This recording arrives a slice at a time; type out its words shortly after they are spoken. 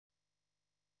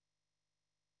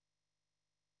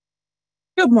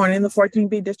Good morning. The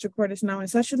 14B District Court is now in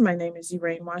session. My name is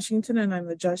Elaine Washington, and I'm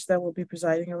the judge that will be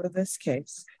presiding over this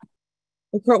case.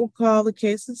 The court will call the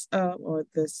cases or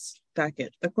this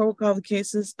docket. The court will call the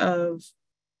cases of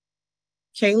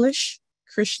Kailash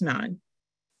Krishnan.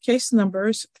 Case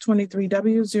numbers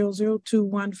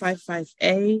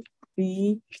 23W002155A,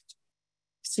 B,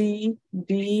 C,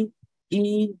 D,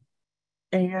 E,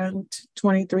 and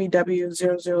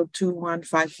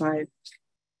 23W002155F.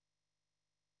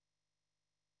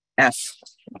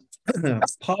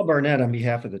 Paul Barnett on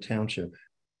behalf of the township.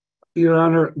 Your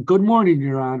Honor, good morning,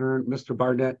 Your Honor, Mr.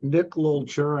 Barnett. Nick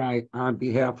Lolcher, on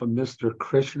behalf of Mr.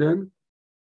 Krishnan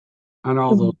on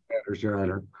all those matters, Your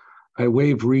Honor. I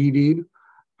waive reading.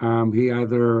 He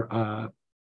either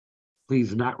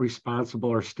pleads not responsible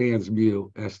or stands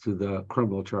mute as to the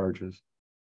criminal charges.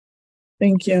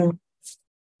 Thank you.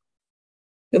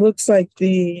 It looks like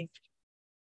the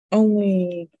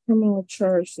only criminal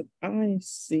charge that I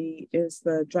see is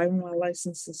the driving while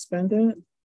license suspended.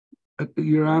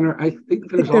 Your Honor, I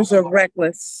think there's a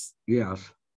reckless.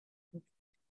 Yes.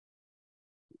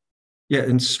 Yeah,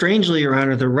 and strangely, Your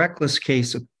Honor, the reckless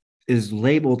case is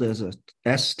labeled as a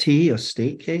ST, a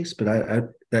state case, but I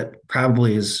that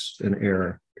probably is an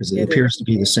error because it appears to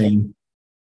be the same.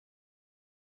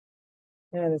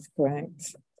 That is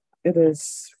correct. It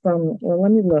is from, well,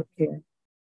 let me look here.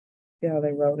 See how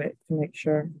they wrote it to make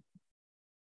sure.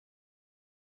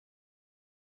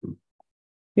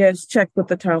 Yeah, it's checked with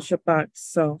the township box,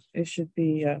 so it should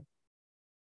be.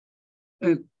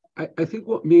 And I think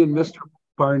what me and Mr.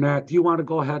 Barnett, do you want to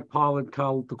go ahead, Paul, and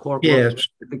tell the court? Yeah.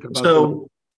 So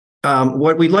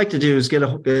what we'd like to do is get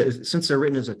since they're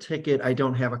written as a ticket, I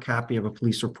don't have a copy of a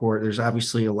police report. There's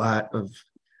obviously a lot of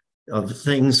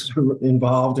things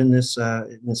involved in this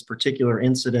particular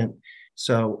incident.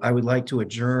 So I would like to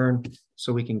adjourn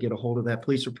so we can get a hold of that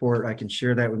police report. I can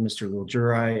share that with Mr.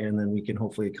 Liljuri, and then we can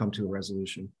hopefully come to a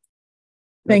resolution.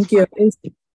 Thank you.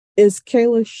 Is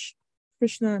Kailash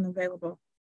Krishnan available?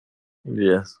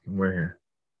 Yes, we're here.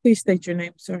 Please state your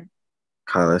name, sir.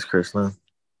 Kailash Krishnan.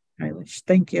 Kailash,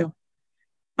 thank you.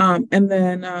 And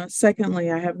then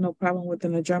secondly, I have no problem with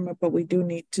an adjournment, but we do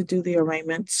need to do the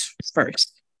arraignments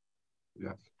first.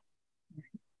 Yes.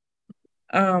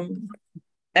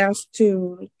 As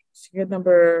to ticket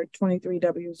number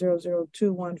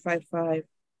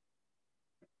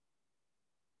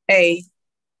 23W002155A,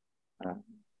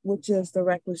 which is the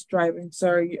reckless driving.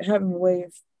 Sir, having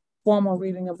waived formal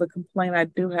reading of the complaint, I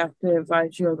do have to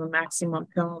advise you of the maximum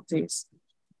penalties.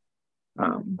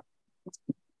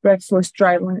 Reckless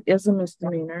driving is a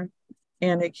misdemeanor,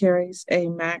 and it carries a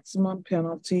maximum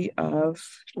penalty of,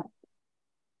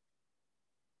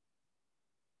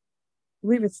 I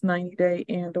believe it's 90-day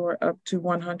and or up to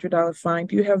 $100 fine.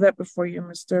 Do you have that before you,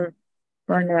 Mr.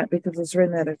 Barnett? Because it's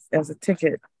written as a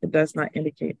ticket. It does not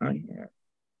indicate on here.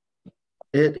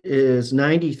 It is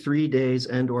 93 days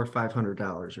and or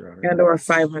 $500, Your Honor. And or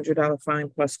 $500 fine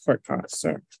plus court costs,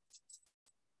 sir.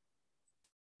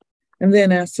 And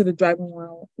then as to the driving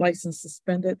while license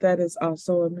suspended, that is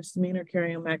also a misdemeanor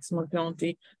carrying a maximum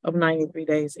penalty of 93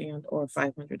 days and or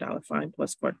 $500 fine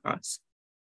plus court costs.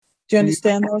 Do you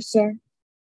understand those, sir?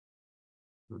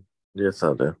 Yes,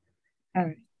 I do. All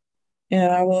right.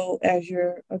 And I will, as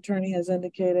your attorney has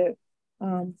indicated,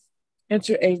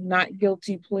 enter a not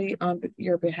guilty plea on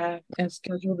your behalf and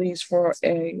schedule these for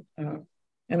an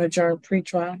adjourned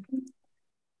pretrial.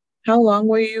 How long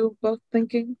were you both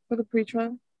thinking for the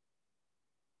pretrial?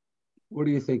 What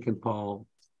are you thinking, Paul?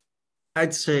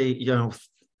 I'd say,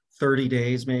 30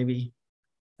 days maybe.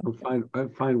 I'm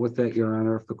fine with that, Your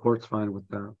Honor, if the court's fine with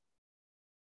that.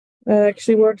 That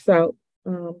actually works out.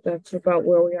 That's about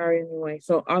where we are anyway.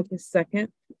 So August 2nd.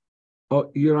 Oh,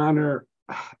 Your Honor,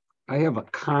 I have a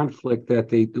conflict that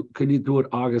they do. Can you do it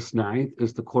August 9th?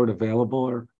 Is the court available?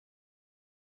 Or?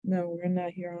 No, we're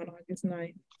not here on August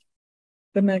 9th.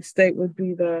 The next date would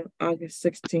be the August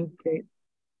 16th date.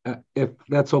 If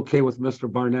that's okay with Mr.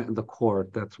 Barnett and the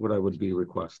court, that's what I would be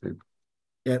requesting.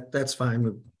 Yeah, that's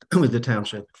fine with the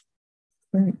township.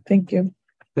 All right, thank you.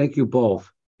 Thank you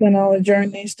both. Then I'll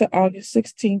adjourn these to August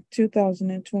 16th,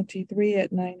 2023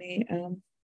 at 9 a.m.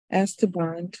 as to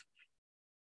bond.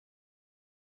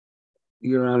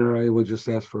 Your Honor, I would just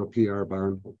ask for a PR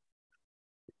bond.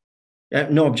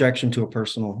 No objection to a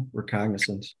personal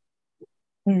recognizance.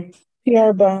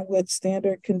 PR bond with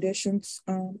standard conditions,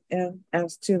 and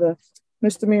as to the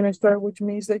misdemeanor, sir, which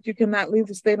means that you cannot leave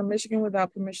the state of Michigan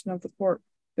without permission of the court.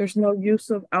 There's no use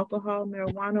of alcohol,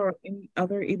 marijuana, or any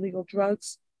other illegal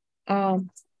drugs.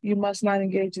 You must not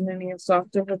engage in any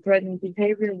assaultive or threatening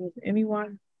behavior with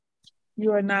anyone.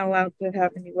 You are not allowed to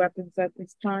have any weapons at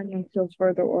this time until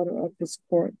further order of this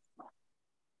court.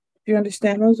 Do you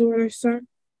understand those orders, sir?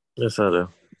 Yes, I do.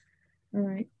 All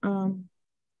right.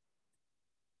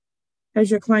 Has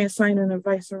your client signed an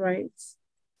advice of rights?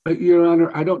 Your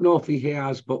Honor, I don't know if he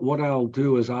has, but what I'll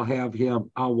do is I'll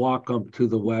walk him to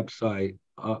the website.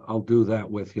 I'll do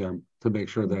that with him to make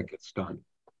sure that gets done.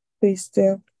 Please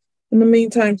do. In the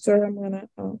meantime, sir, I'm going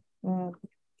to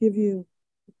give you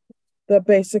the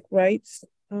basic rights.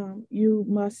 You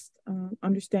must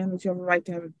understand that you have a right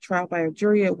to have a trial by a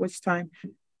jury, at which time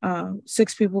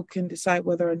 6 people can decide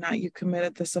whether or not you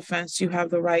committed this offense. You have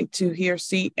the right to hear,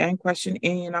 see, and question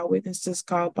any and all witnesses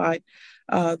called by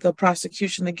the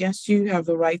prosecution against you. You have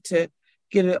the right to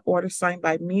get an order signed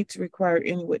by me to require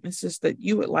any witnesses that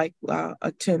you would like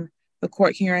attend the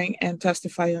court hearing and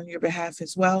testify on your behalf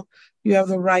as well. You have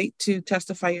the right to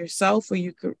testify yourself, or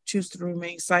you could choose to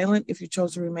remain silent. If you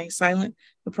chose to remain silent,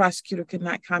 the prosecutor could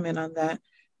not comment on that.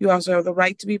 You also have the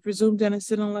right to be presumed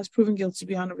innocent unless proven guilty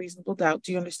beyond a reasonable doubt.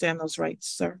 Do you understand those rights,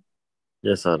 sir?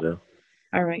 Yes, I do.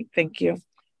 All right, thank you.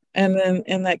 And then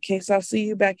in that case, I'll see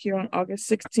you back here on August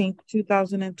 16th,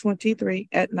 2023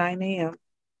 at 9 a.m.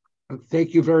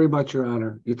 Thank you very much, Your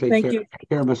Honor. You take Thank care. you. Take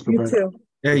care, Mr. You Byrne. too.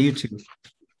 Yeah, you too.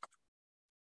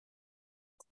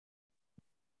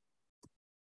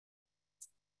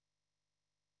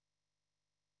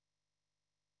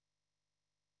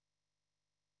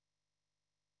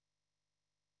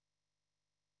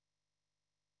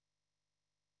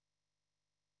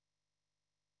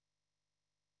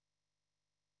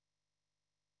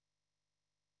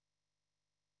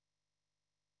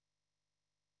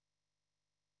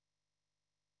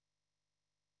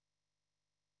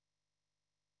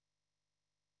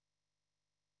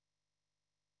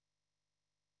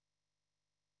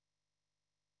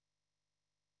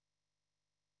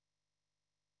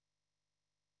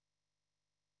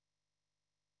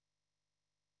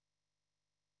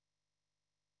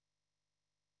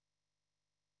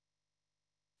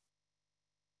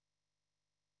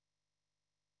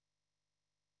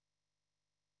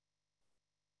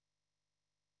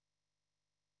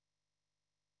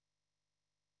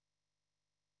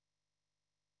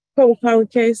 Public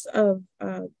case of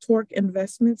Torque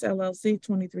Investments, LLC,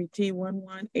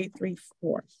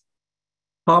 23T11834.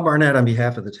 Paul Barnett on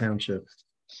behalf of the township.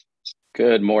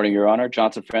 Good morning, Your Honor.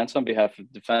 Johnson France on behalf of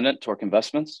the defendant, Torque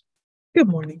Investments. Good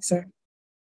morning, sir.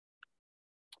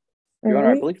 Your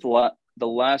Honor, I believe the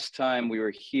last time we were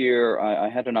here, I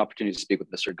had an opportunity to speak with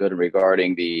Mr. Gooden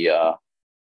regarding the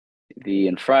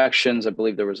infractions. I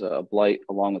believe there was a blight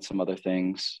along with some other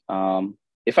things.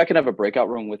 If I could have a breakout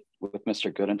room with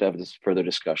Mr. Gooden to have further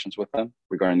discussions with him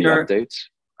regarding the updates.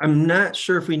 I'm not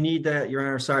sure if we need that, Your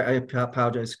Honor. Sorry, I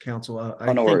apologize, counsel.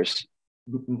 No worries.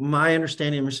 My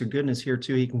understanding, Mr. Gooden is here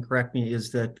too, he can correct me,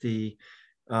 is that the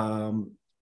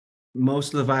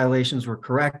most of the violations were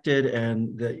corrected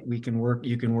and that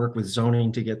you can work with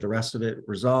zoning to get the rest of it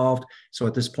resolved. So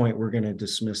at this point, we're going to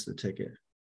dismiss the ticket.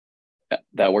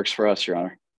 That works for us, Your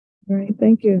Honor. All right,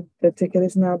 thank you. The ticket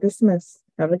is now dismissed.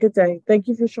 Have a good day. Thank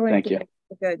you for showing up. Thank you.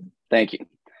 Good. Thank you.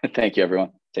 Thank you,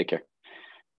 everyone. Take care.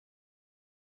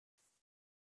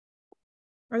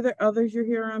 Are there others you're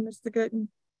here on, Mr. Gooden?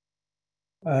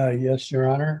 Yes, Your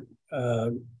Honor.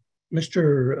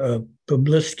 Mr.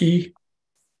 Publiski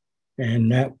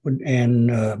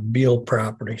and Beal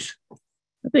Properties.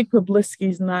 I think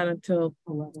Publiski's not until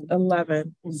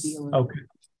 11. Okay.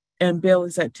 And Bill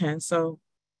is at 10. So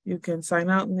you can sign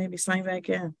out and maybe sign back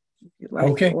in if you'd like.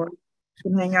 Okay. Or you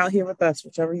can hang out here with us,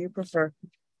 whichever you prefer.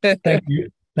 Thank you.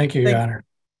 Thank you, Your Honor.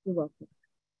 You're welcome.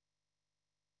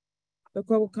 The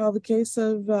court will call the case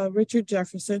of Richard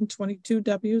Jefferson,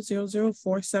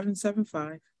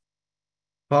 22W004775.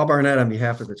 Paul Barnett on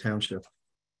behalf of the township.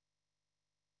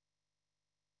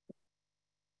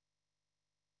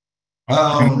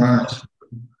 I'm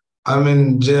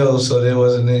in jail, so they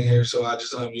wasn't in here, so I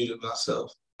just unmuted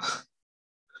myself.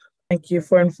 Thank you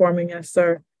for informing us,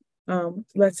 sir.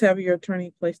 Let's have your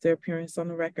attorney place their appearance on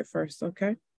the record first,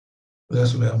 okay?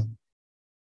 Yes, ma'am.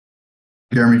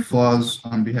 Jeremy Flaws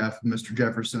on behalf of Mr.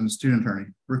 Jefferson, student attorney,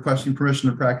 requesting permission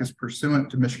to practice pursuant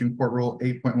to Michigan Court Rule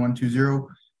 8.120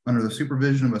 under the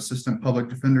supervision of Assistant Public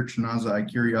Defender Chinaza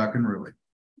Ikiriak and Ruli.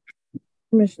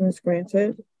 Permission is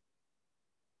granted.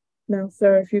 Now,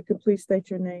 sir, if you could please state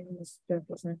your name, Mr.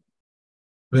 Jefferson.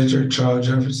 Richard Charles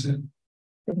Jefferson.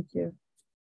 Thank you.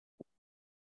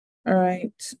 All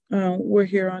right, we're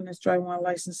here on this driving while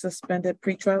license suspended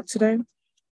pretrial today.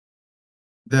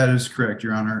 That is correct,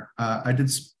 Your Honor. I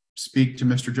did speak to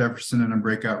Mr. Jefferson in a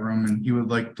breakout room, and he would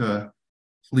like to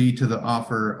plea to the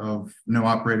offer of no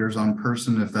operators on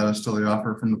person, if that is still the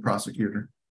offer from the prosecutor.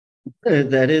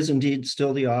 That is indeed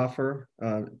still the offer.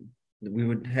 We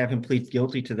would have him plead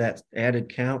guilty to that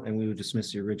added count, and we would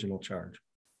dismiss the original charge.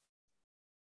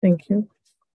 Thank you.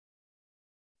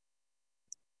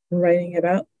 I'm writing it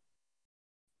out.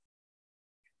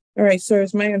 All right, sir,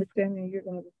 it's my understanding you're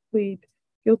going to plead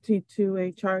guilty to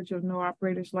a charge of no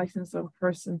operator's license on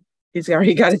person. He's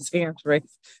already got his hands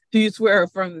raised. Do you swear or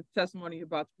affirm the testimony you're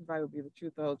about to provide will be the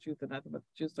truth, the whole truth, and nothing but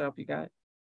the truth, so help you God?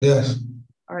 Yes.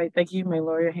 All right, thank you. You may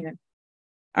lower your hand.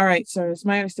 All right, sir, it's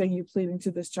my understanding you pleading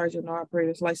to this charge of no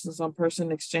operator's license on person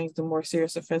in exchange the more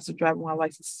serious offense of driving while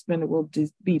license suspended will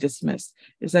be dismissed.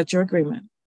 Is that your agreement?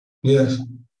 Yes.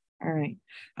 All right.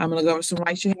 I'm going to go over some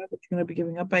rights you have that you're going to be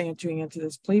giving up by entering into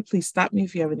this plea. Please stop me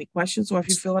if you have any questions or if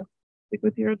you feel like speak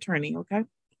with your attorney, okay?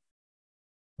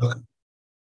 Okay.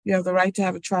 You have the right to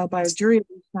have a trial by a jury. At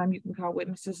each time you can call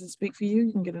witnesses and speak for you.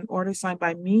 You can get an order signed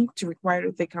by me to require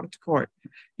that they come to court.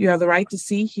 You have the right to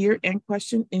see, hear, and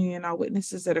question any and all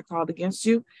witnesses that are called against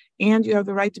you. And you have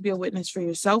the right to be a witness for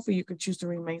yourself, or you could choose to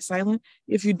remain silent.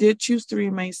 If you did choose to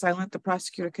remain silent, the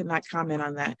prosecutor could not comment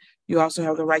on that. You also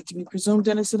have the right to be presumed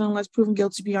innocent unless proven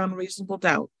guilty beyond a reasonable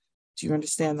doubt. Do you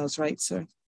understand those rights, sir?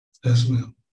 Yes,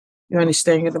 ma'am. You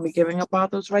understand you're going to be giving up all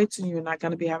those rights and you're not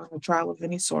going to be having a trial of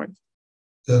any sort?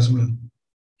 Yes, ma'am.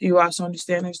 Do you also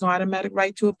understand there's no automatic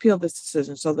right to appeal this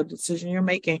decision? So the decision you're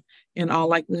making, in all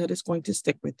likelihood, is going to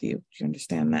stick with you. Do you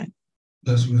understand that?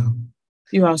 Yes, ma'am.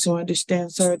 You also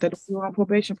understand, sir, that if you were on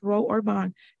probation, parole, or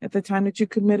bond at the time that you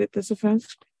committed this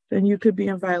offense, then you could be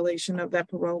in violation of that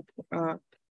parole,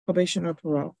 probation, or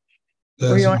parole.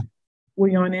 Yes, Were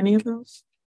you on any of those?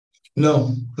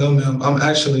 No, ma'am. I'm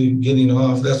actually getting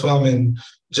off. That's why I'm in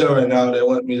jail right now. They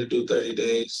want me to do 30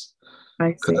 days.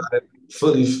 I see. I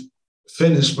fully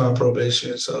finished my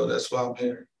probation, so that's why I'm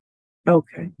here.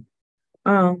 Okay.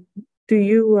 Do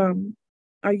you,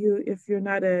 are you, if you're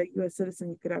not a U.S. citizen,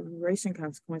 you could have immigration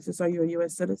consequences. Are you a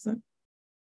U.S. citizen?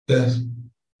 Yes.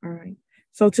 All right.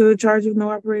 So to the charge of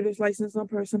no operator's license on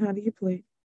person, how do you plead?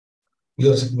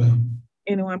 Guilty, ma'am.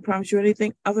 Anyone promise you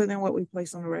anything other than what we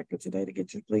placed on the record today to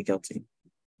get you to plead guilty?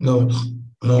 No.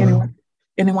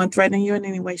 Anyone threatening you in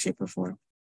any way, shape, or form?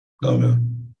 No,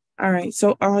 ma'am. All right.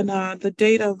 So on the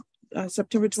date of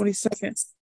September 22nd,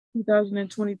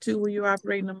 2022, were you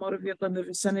operating a motor vehicle in the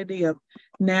vicinity of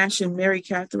Nash and Mary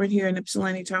Catherine here in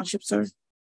Ypsilanti Township, sir?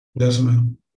 Yes,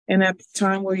 ma'am. And at the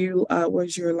time, were you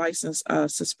was your license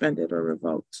suspended or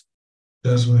revoked?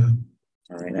 Yes, ma'am.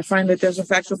 All right. I find that there's a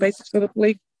factual basis for the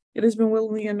plea. It has been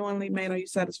willingly and knowingly made. Are you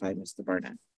satisfied, Mr.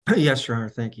 Barnett? Yes, Your Honor.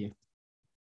 Thank you.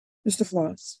 Mr.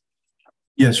 Floss?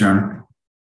 Yes, Your Honor.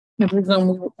 I presume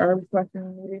we are requesting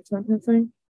immediate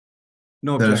sentencing.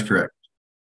 No That is objection. correct.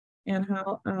 And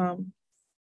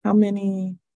how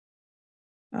many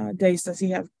days does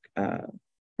he have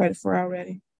credit for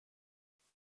already?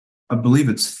 I believe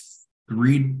it's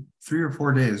three or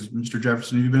 4 days. Mr.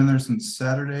 Jefferson, have you been in there since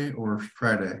Saturday or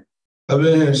Friday? I've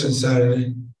been here since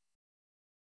Saturday.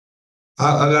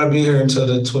 I gotta be here until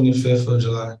the 25th of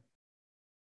July.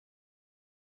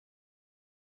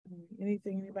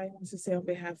 Anything anybody wants to say on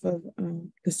behalf of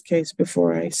this case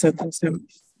before I sentence him?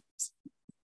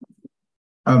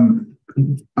 I'm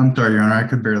sorry, Your Honor, I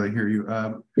could barely hear you.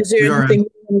 Is there anything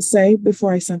you want to say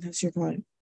before I sentence your client?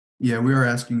 Yeah, we are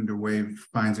asking to waive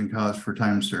fines and costs for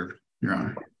time served, Your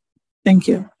Honor. Thank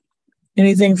you.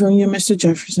 Anything from you, Mr.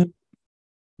 Jefferson?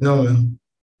 No, ma'am.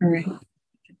 All right. All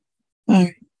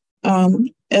right.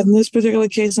 In this particular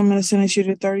case, I'm going to sentence you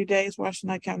to 30 days,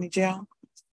 Washtenaw County Jail.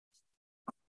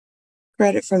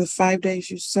 Credit for the 5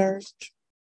 days you served.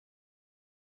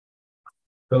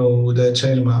 So would that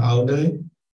change my out day?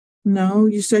 No,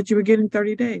 you said you were getting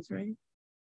 30 days, right?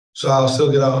 So I'll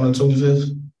still get out on the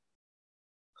 25th?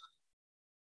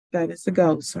 That is the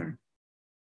goal, sir.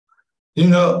 You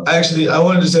know, actually, I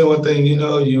wanted to say one thing. You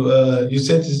know, you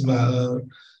sentenced my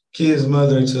kid's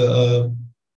mother to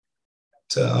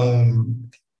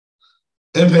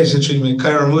inpatient treatment,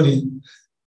 Kyra Moody.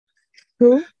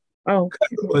 Who? Oh,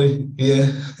 Moody,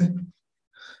 yeah.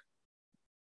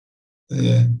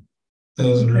 Yeah, that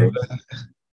was real bad.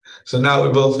 So now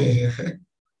we're both in here.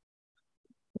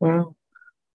 wow.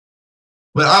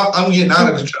 But I'm getting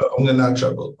out of trouble. I'm getting out of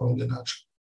trouble.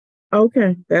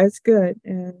 Okay, that's good.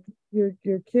 And your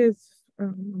kids,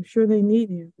 I'm sure they need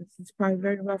you. This is probably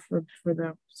very rough for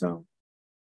them. So,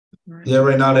 right. Yeah,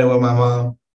 right now they're with my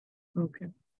mom. Okay.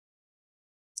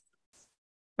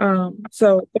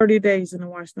 So 30 days in the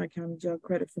Washtenaw County Jail,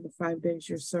 credit for the 5 days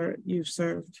you've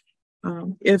served.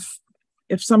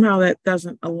 If somehow that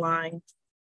doesn't align,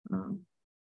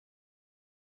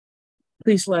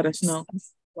 please let us know.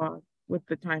 with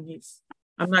the time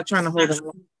I'm not trying to hold him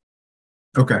long.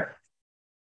 Okay.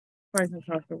 Price and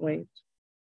cost are waived.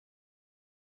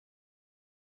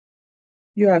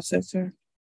 You have said, sir.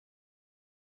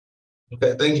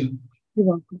 Okay, thank you. You're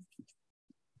welcome.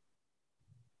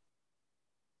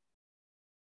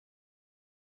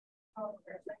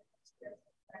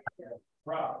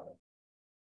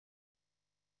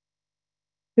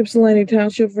 Ypsilanti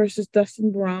Township versus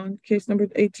Dustin Braun, case number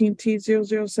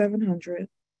 18T00700.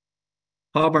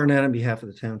 Paul Barnett on behalf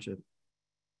of the township.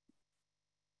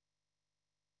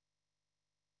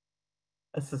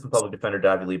 Assistant Public Defender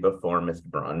Davi Leba for Mr.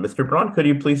 Braun. Mr. Braun, could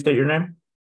you please state your name?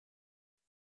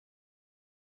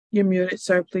 You're muted,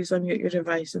 sir. Please unmute your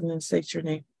device and then state your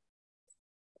name.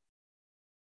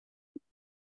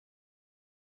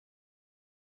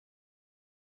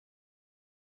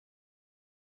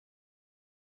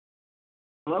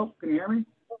 Hello, can you hear me?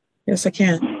 Yes, I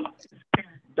can.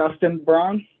 Dustin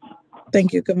Braun.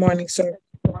 Thank you. Good morning, sir.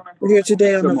 We're here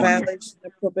today on Good the morning. violation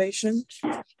of probation.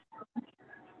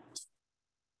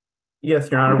 Yes,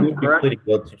 Your Honor, we would be Correct. pleading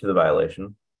guilty to the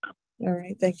violation. All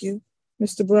right, thank you.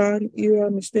 Mr. Braun, you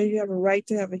understand you have a right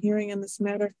to have a hearing in this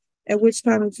matter, at which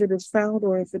time, if it is found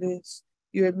or if it is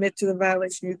you admit to the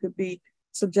violation, you could be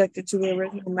subjected to the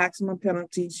original maximum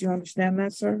penalties. You understand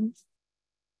that, sir?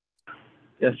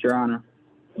 Yes, Your Honor.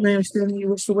 I understand you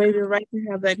wish to waive your right to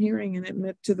have that hearing and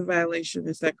admit to the violation.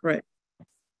 Is that correct?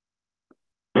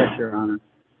 Yes, Your Honor.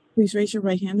 Please raise your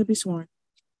right hand to be sworn.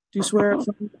 Do you swear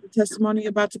affirm that the testimony you're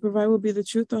about to provide will be the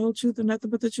truth, the whole truth, and nothing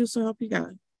but the truth, so help you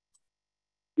God?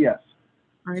 Yes.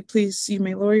 All right, please, you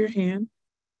may lower your hand.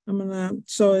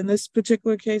 So in this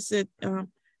particular case, it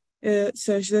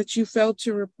says that you failed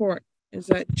to report. Is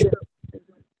that true?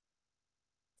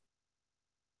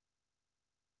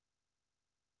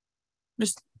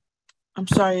 I'm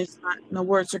sorry, it's not, no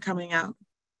words are coming out.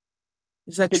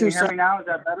 Is that Can true, you hear sir? me now? Is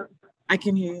that better? I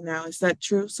can hear you now. Is that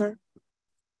true, sir?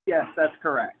 Yes, that's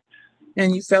correct.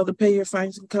 And you failed to pay your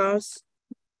fines and costs?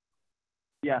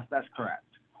 Yes, that's correct.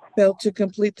 Failed to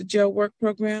complete the jail work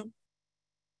program?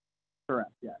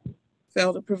 Correct, yes.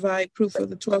 Failed to provide proof of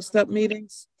the 12-step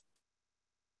meetings?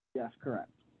 Yes,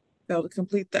 correct. Failed to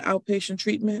complete the outpatient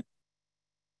treatment?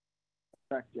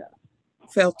 Correct, yes.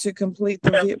 Failed to complete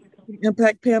the victim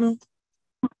impact panel?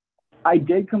 I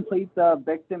did complete the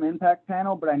victim impact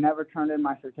panel, but I never turned in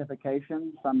my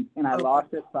certification, and I lost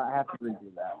it, so I have to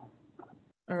redo that.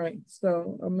 All right,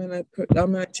 so I'm gonna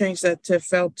change that to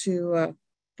fail to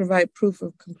provide proof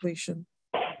of completion.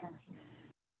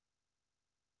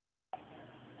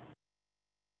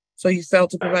 So you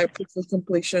failed to provide proof of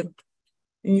completion,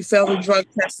 and you failed a drug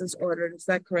test as ordered. Is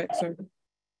that correct, sir?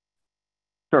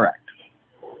 Correct.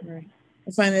 All right.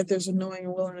 I find that there's a knowing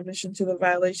and willing admission to the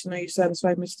violation. Are you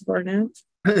satisfied, Mr. Barnett?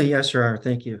 Yes, Your Honor.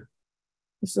 Thank you.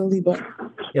 Mr. Leba?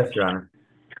 Yes, Your Honor.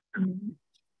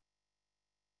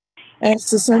 As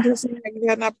to sentencing, have you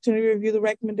had an opportunity to review the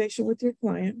recommendation with your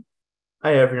client?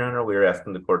 I have, Your Honor. We are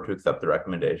asking the court to accept the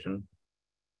recommendation.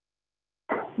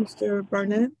 Mr.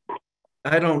 Barnett?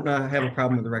 I don't have a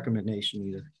problem with the recommendation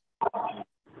either.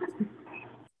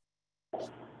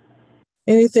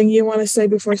 Anything you want to say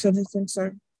before sentencing,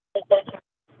 sir?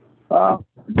 What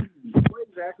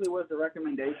exactly was the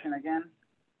recommendation again?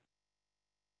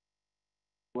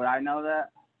 Would I know that?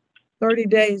 30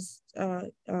 days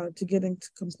to get into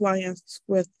compliance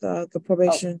with the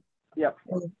probation. Yep.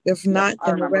 If not,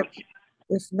 Yep,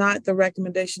 if not, the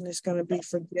recommendation is going to be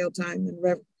for jail time and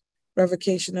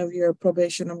revocation of your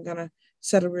probation. I'm going to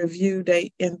set a review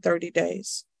date in 30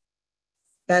 days.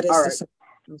 That is the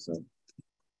sentence.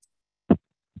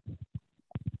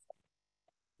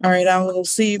 All right, I will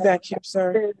see you back here,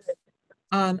 sir,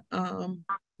 on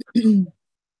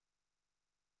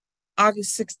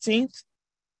August 16th,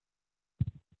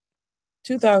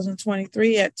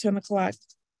 2023 at 10 o'clock.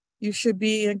 You should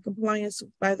be in compliance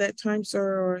by that time,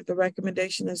 sir, or the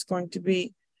recommendation is going to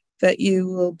be that you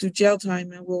will do jail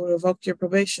time and will revoke your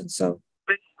probation. So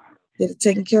get it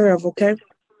taken care of, okay?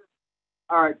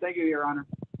 All right, thank you, Your Honor.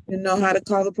 You know how to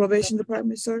call the probation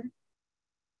department, sir?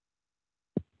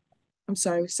 I'm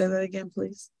sorry, say that again,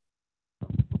 please.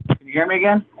 Can you hear me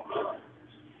again?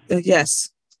 Yes.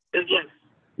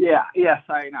 Yeah, yes,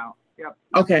 I know. Yep.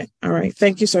 Okay, all right.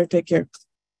 Thank you, sir. Take care.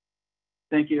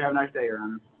 Thank you. Have a nice day, Your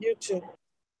Honor. You too.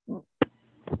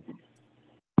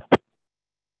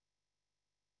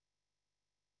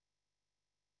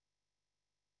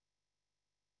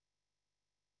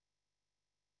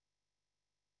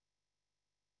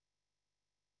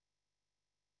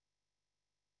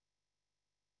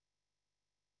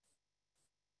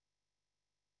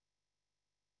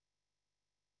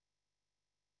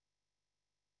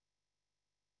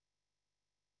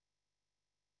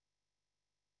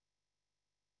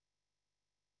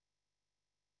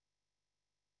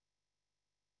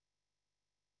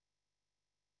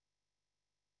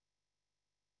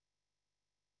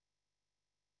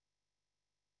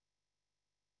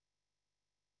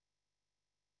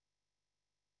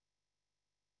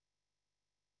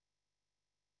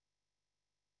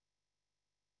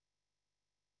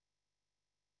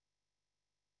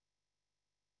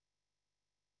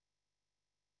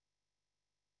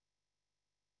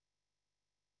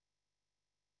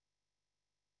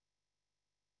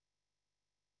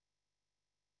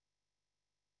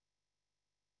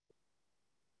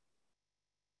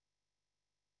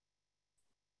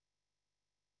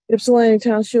 Ypsilanti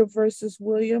Township versus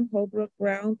William Holbrook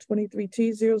Brown,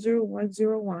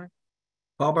 23T00101.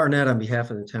 Paul Barnett on behalf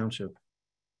of the township.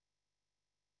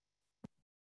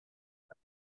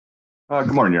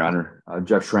 Good morning, Your Honor.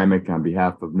 Jeff Schreimick on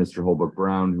behalf of Mr. Holbrook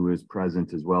Brown, who is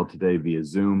present as well today via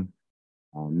Zoom.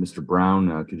 Mr.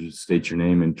 Brown, could you state your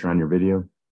name and turn on your video?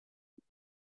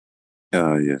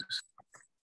 Yes.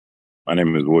 My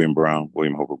name is William Brown,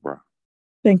 William Holbrook Brown.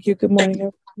 Thank you. Good morning,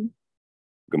 everyone.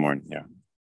 Good morning. Yeah.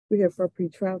 We're here for a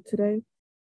pretrial today.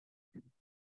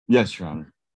 Yes, Your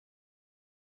Honor.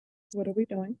 What are we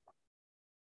doing?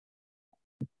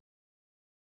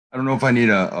 I don't know if I need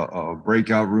a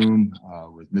breakout room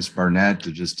with Ms. Barnett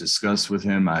to just discuss with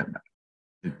him.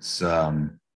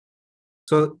 The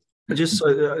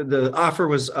offer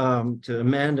was to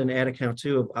amend and add account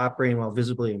 2 of operating while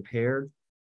visibly impaired.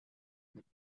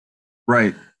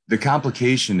 Right. The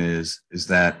complication is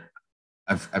that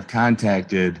I've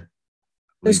contacted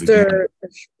Mr.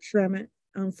 Schreimick.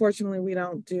 Unfortunately, we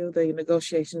don't do the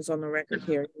negotiations on the record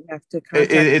here. You have to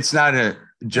contact. It's not a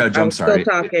judge. I'm sorry.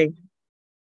 Still talking.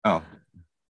 Oh.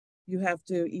 You have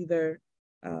to either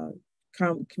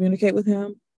communicate with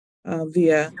him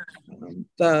via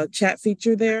the chat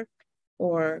feature there,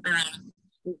 or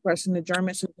request an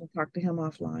adjournment so you can talk to him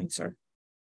offline, sir.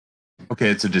 Okay,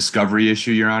 it's a discovery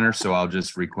issue, Your Honor, so I'll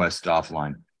just request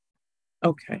offline.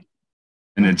 Okay.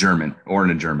 An adjournment or an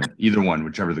adjournment, either one,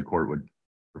 whichever the court would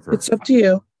prefer. It's up to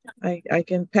you. I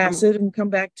can pass it and come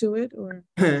back to it, or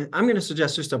I'm going to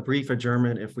suggest just a brief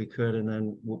adjournment if we could, and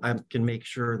then I can make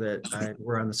sure that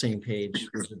we're on the same page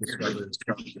with the discovery,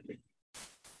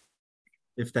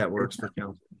 if that works for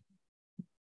counsel.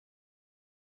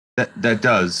 That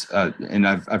does, and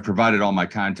I've provided all my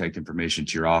contact information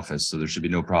to your office, so there should be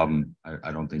no problem.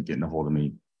 I don't think getting a hold of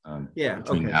me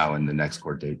between now and the next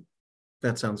court date.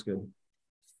 That sounds good.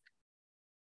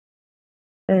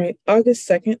 All right, August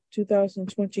 2nd,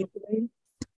 2023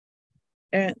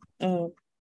 at 9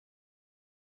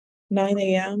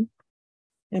 a.m.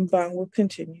 and bond will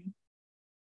continue.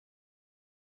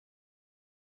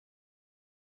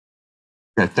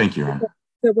 Okay, thank you, Your Honor. Does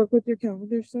that work with your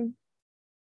calendar, sir?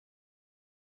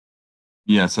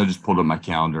 Yes, I just pulled up my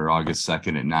calendar, August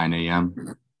 2nd at 9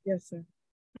 a.m. Yes, sir.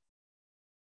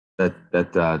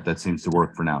 That seems to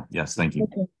work for now. Yes, thank you.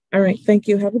 Okay. All right, thank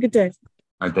you. Have a good day.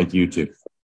 All right, thank you too.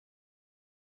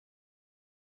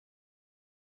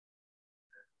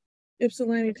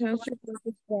 Ypsilanti Township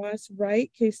versus Ross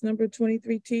Wright, case number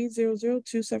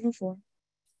 23T00274.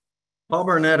 Paul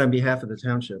Barnett on behalf of the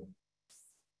township.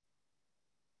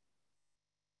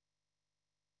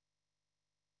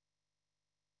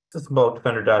 Assistant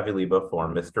Defender Daviliba for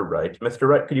Mr. Wright. Mr.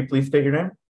 Wright, could you please state your name?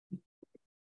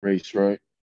 Race, right?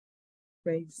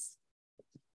 Race.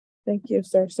 Thank you,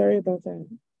 sir. Sorry about that.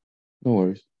 No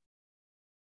worries.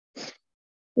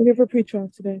 We're here for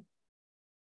pretrial today.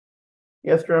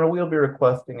 Yes, Your Honor, we'll be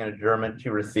requesting an adjournment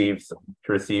to receive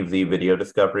the video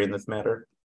discovery in this matter.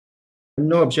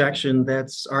 No objection.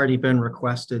 That's already been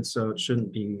requested, so it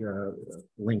shouldn't be a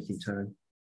lengthy time.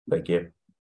 Thank you.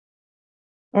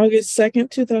 August 2nd,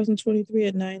 2023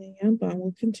 at 9 a.m. Bond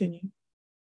will continue.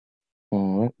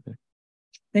 All right.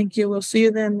 Thank you. We'll see you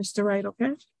then, Mr. Wright,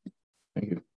 okay? Thank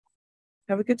you.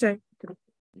 Have a good day.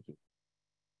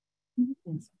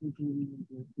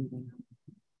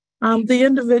 The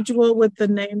individual with the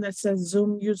name that says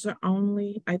Zoom user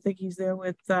only, I think he's there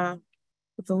with the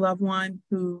loved one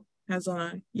who has on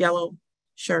a yellow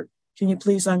shirt. Can you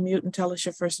please unmute and tell us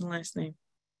your first and last name?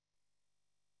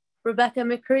 Rebecca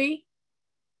McCree.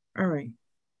 All right.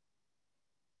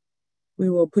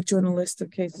 We will put you on a list of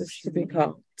cases to be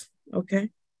called. Okay?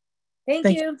 Thank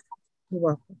you. You're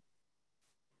welcome.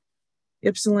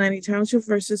 Ypsilanti Township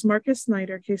versus Marcus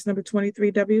Snyder, case number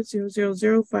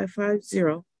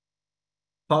 23W000550.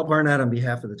 Paul Barnett on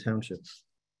behalf of the township.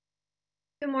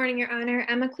 Good morning, Your Honor.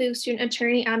 Emma Klug, student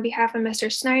attorney on behalf of Mr.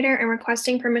 Snyder, and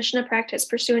requesting permission to practice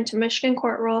pursuant to Michigan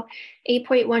Court Rule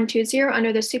 8.120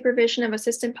 under the supervision of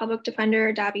Assistant Public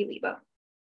Defender Davi Lebo.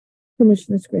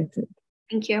 Permission is granted.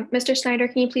 Thank you. Mr. Snyder,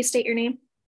 can you please state your name?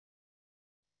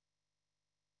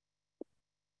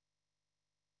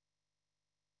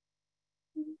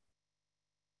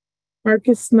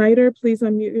 Marcus Snyder, please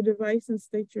unmute your device and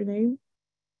state your name.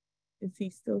 Is he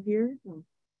still here? No.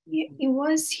 He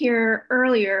was here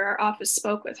earlier. Our office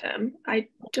spoke with him. I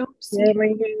don't see him.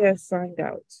 He has signed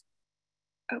out.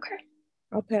 Okay.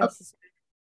 I'll pass this.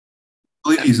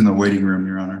 I believe he's in the waiting room,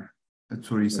 Your Honor. That's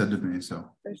what he said to me, so.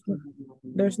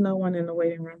 There's no one in the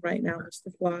waiting room right now,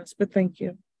 Mr. Floss, but thank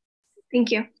you. Thank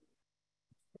you.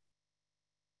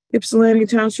 Ypsilanti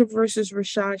Township versus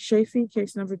Rashad Shafee,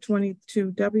 case number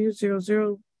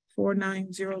 22W00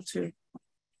 4902.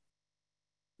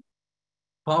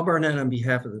 Paul Barnett on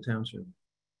behalf of the township.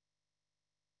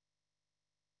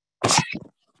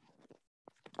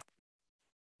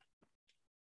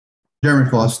 Jeremy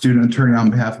Floss, student attorney on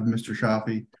behalf of Mr.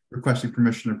 Shafi, requesting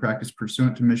permission to practice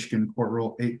pursuant to Michigan Court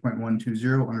Rule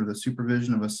 8.120 under the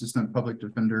supervision of Assistant Public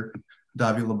Defender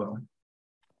Davi LeBeau.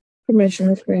 Permission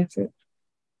is granted.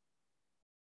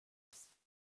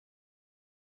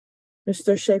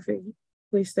 Mr. Shafi,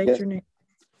 please state your name.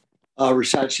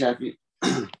 Rashad Shafi.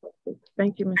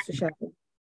 Thank you, Mr. Shafi.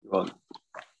 You're welcome.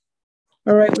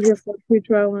 All right, we're here for a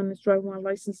pretrial on this driving while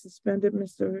license suspended.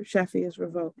 Mr. Shafi is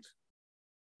revoked.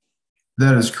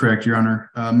 That is correct, Your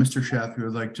Honor. Mr. Shafi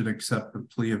would like to accept the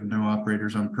plea of no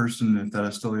operators on person if that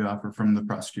is still the offer from the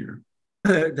prosecutor.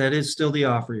 That is still the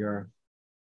offer, Your Honor.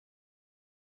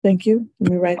 Thank you.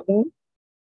 Let me write it down.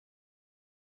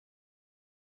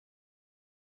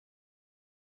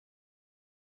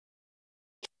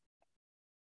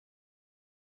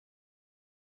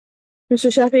 Mr.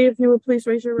 Shafi, if you would please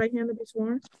raise your right hand to be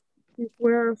sworn. You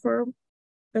swear or affirm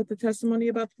that the testimony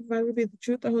about the provided will be the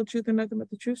truth, the whole truth, and nothing but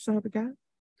the truth, so help you God.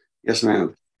 Yes,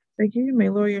 ma'am. Thank you. You may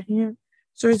lower your hand.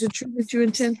 Sir, is it true that you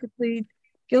intend to plead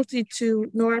guilty to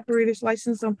no operator's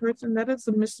license on person? That is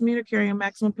a misdemeanor carrying a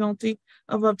maximum penalty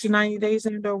of up to 90 days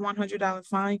and or $100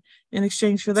 fine. In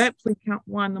exchange for that, plea count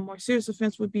one, the more serious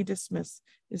offense would be dismissed.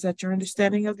 Is that your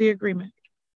understanding of the agreement?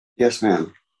 Yes,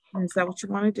 ma'am. And is that what you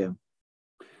want to do?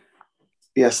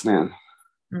 Yes, ma'am.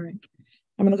 All right.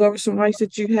 I'm going to go over some rights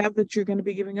that you have that you're going to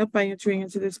be giving up by entering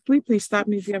into this plea. Please stop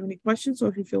me if you have any questions or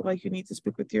if you feel like you need to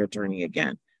speak with your attorney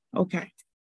again. Okay.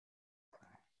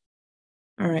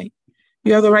 All right.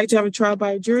 You have the right to have a trial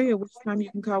by a jury, at which time you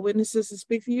can call witnesses to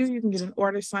speak for you. You can get an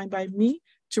order signed by me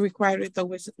to require that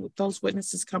those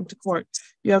witnesses come to court.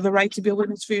 You have the right to be a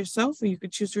witness for yourself, or you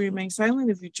could choose to remain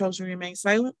silent. If you chose to remain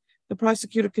silent, the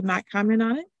prosecutor could not comment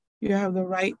on it. You have the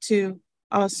right to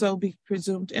also be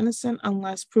presumed innocent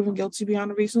unless proven guilty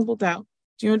beyond a reasonable doubt.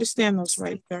 Do you understand those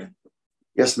rights, sir?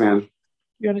 Yes, ma'am.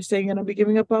 You understand you're going to be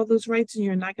giving up all those rights and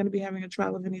you're not going to be having a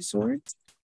trial of any sort?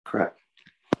 Correct.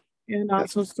 And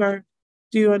also, sir,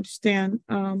 do you understand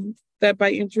that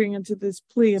by entering into this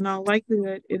plea, in all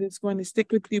likelihood, it is going to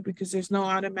stick with you because there's no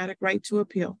automatic right to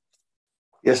appeal?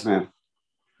 Yes, ma'am.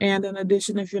 And in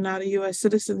addition, if you're not a U.S.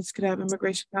 citizen, this could have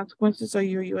immigration consequences, or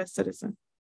you're a U.S. citizen.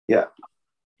 Yeah.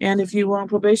 And if you were on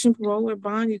probation, parole, or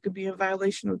bond, you could be in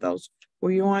violation of those. Were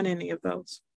you on any of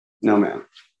those? No, ma'am.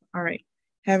 All right.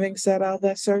 Having said all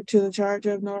that, sir, to the charge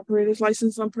of no operator's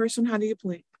license on person, how do you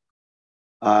plead?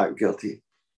 Guilty.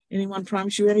 Anyone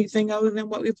promise you anything other than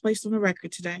what we placed on the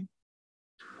record today?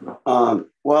 Well,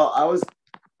 I was,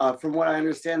 from what I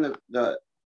understand, the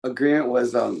agreement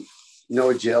was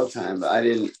no jail time, but I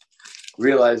didn't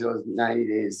realize it was 90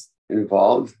 days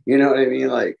involved. You know what I mean?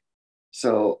 Like,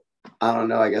 so I don't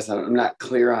know. I guess I'm not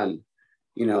clear on,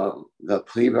 the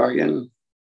plea bargain.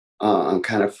 I'm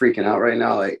kind of freaking out right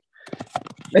now. Like,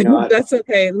 that's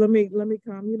okay. Let me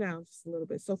calm you down just a little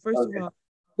bit. So first of all,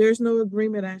 there's no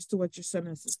agreement as to what your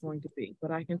sentence is going to be,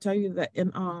 but I can tell you that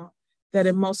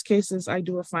in most cases I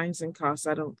do a fines and costs.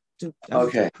 I don't do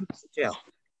jail.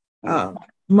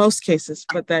 Most cases,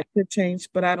 but that could change.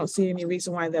 But I don't see any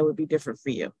reason why that would be different for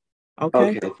you.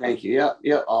 Okay. Okay. Thank you.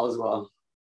 Yeah. All is well.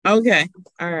 Okay.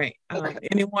 All right.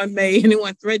 Anyone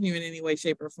threaten you in any way,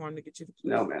 shape, or form to get you to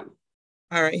plead? No, ma'am.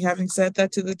 All right. Having said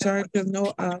that, to the charge of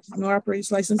no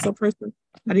operator's license on person,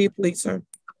 how do you plead, sir?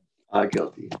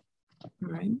 Guilty. All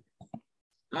right.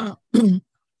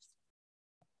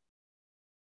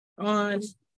 On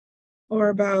or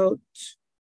about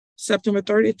September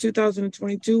 30th,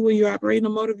 2022, will you operate a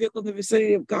motor vehicle in the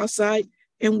vicinity of Goside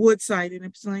and Woodside in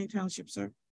Ypsilanti Township,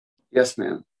 sir? Yes,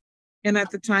 ma'am. And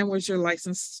at the time, was your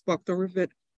license spoke the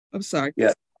revoked? I'm sorry.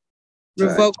 Yes.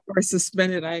 Revoked or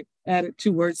suspended. I added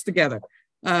two words together.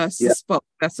 Spoke.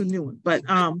 That's a new one. But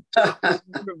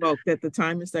revoked at the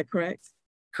time. Is that correct?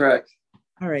 Correct.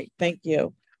 All right. Thank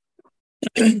you.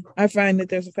 I find that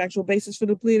there's a factual basis for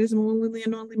the plea. It is willingly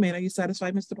and knowingly made. Are you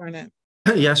satisfied, Mr. Barnett?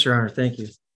 Yes, Your Honor. Thank you.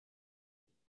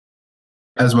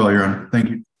 As well, Your Honor. Thank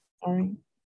you. All right.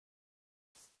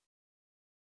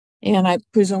 And I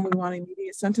presume we want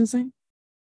immediate sentencing?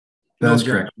 That is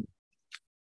correct.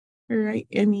 All right.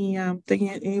 Anything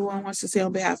anyone wants to say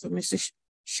on behalf of Mr.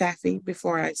 Shafi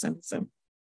before I sentence him?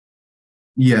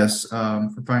 Yes.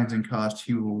 For fines and costs,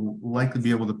 he will likely be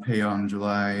able to pay on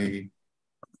July,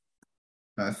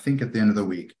 I think at the end of the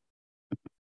week.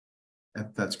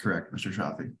 If that's correct, Mr.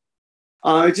 Shafi.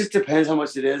 It just depends how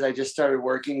much it is. I just started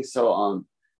working, so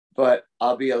but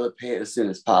I'll be able to pay it as soon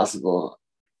as possible.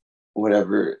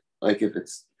 Whatever, like if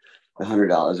it's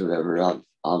 $100 or whatever,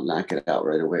 I'll knock it out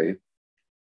right away.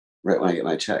 Right when I get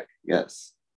my check.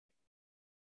 Yes.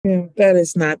 Yeah, that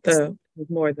is not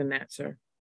more than that, sir.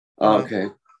 Okay.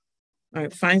 All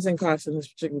right, fines and costs in this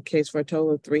particular case for a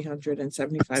total of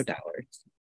 $375.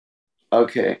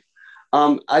 Okay.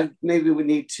 I maybe we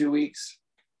need 2 weeks.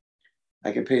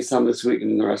 I can pay some this week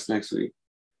and the rest next week.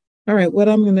 All right, what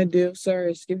I'm going to do, sir,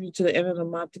 is give you to the end of the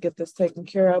month to get this taken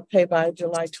care of. Pay by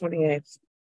July 28th.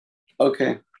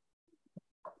 Okay.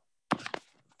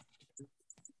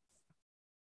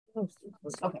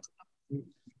 Okay.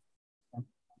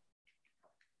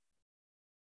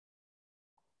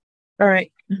 All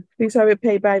right. Please have it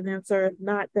paid by then, sir. If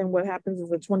not, then what happens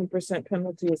is a 20%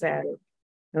 penalty is added.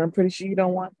 And I'm pretty sure you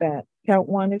don't want that. Count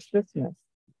one is dismissed.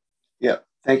 Yeah.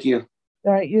 Thank you.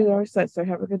 All right, you're all set, sir.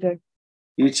 Have a good day.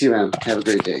 You too, ma'am. Have a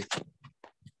great day.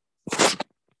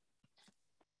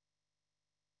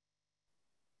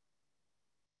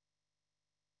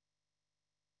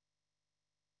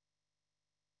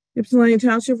 Ypsilanti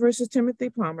Township versus Timothy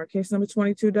Palmer, case number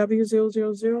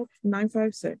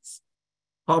 22W000956.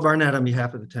 Paul Barnett on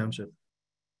behalf of the township.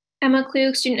 Emma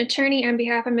Klug, student attorney, on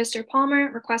behalf of Mr. Palmer,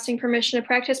 requesting permission to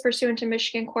practice pursuant to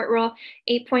Michigan Court Rule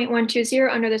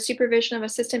 8.120 under the supervision of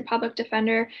Assistant Public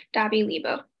Defender Dobby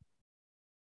Lebo.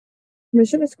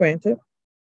 Permission is granted.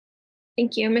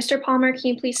 Thank you. Mr. Palmer,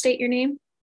 can you please state your name?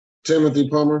 Timothy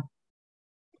Palmer.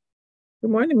 Good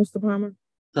morning, Mr. Palmer.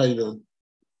 How you doing?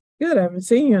 Good. I haven't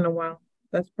seen you in a while.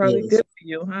 That's probably Yes. good for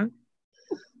you, huh?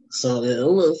 So yeah, a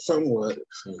little somewhat.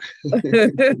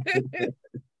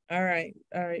 All right.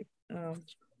 All right.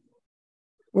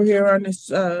 We're here on this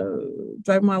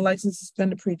driving while license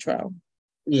suspended pretrial.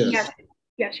 Yes.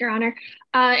 Yes, Your Honor.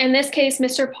 In this case,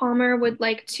 Mr. Palmer would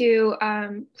like to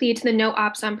plead to the no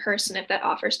obs person if that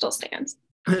offer still stands.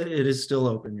 It is still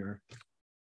open, Your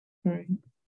All right.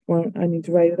 Well, I need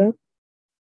to write it up.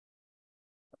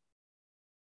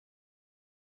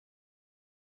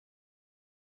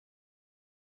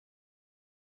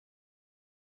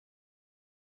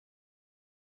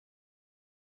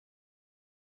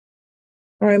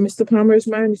 All right, Mr. Palmer, it's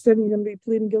my understanding you're going to be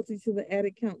pleading guilty to the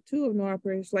added count 2 of no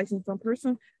operator's license on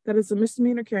person. That is a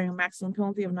misdemeanor carrying a maximum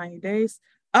penalty of 90 days,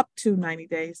 up to 90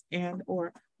 days, and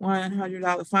or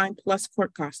 $100 fine plus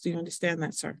court costs. Do you understand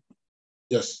that, sir?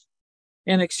 Yes.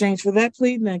 In exchange for that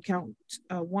plea, then count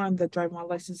 1, the driving while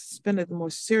license suspended, the more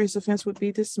serious offense would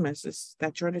be dismissed. Is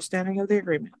that your understanding of the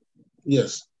agreement?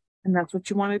 Yes. And that's what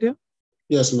you want to do?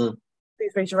 Yes, ma'am.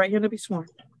 Please raise your right hand to be sworn.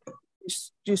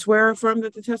 Do you swear or affirm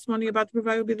that the testimony you're about to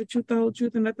provide will be the truth, the whole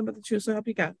truth, and nothing but the truth, so help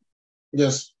you God?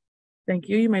 Yes. Thank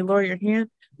you. You may lower your hand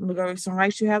and look over some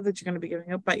rights you have that you're going to be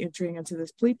giving up by entering into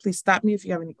this plea. Please stop me if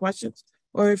you have any questions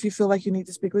or if you feel like you need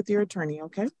to speak with your attorney,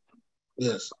 okay?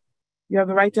 Yes. You have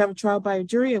the right to have a trial by a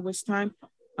jury, at which time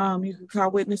you can call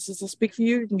witnesses to speak for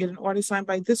you. You can get an order signed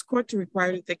by this court to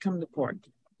require that they come to court.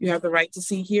 You have the right to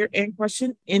see, hear, and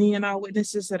question any and all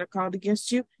witnesses that are called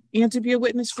against you and to be a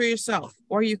witness for yourself,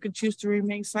 or you could choose to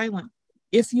remain silent.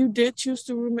 If you did choose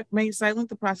to remain silent,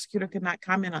 the prosecutor could not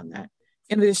comment on that.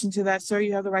 In addition to that, sir,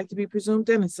 you have the right to be presumed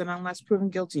innocent unless proven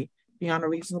guilty beyond a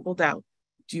reasonable doubt.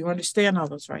 Do you understand all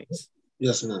those rights?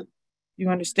 Yes, ma'am. You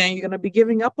understand you're going to be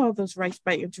giving up all those rights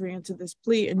by entering into this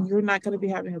plea, and you're not going to be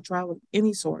having a trial of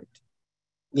any sort.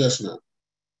 Yes, ma'am.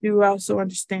 You also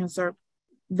understand, sir,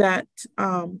 that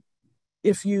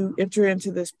if you enter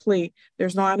into this plea,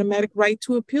 there's no automatic right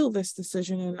to appeal this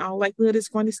decision, and in all likelihood it's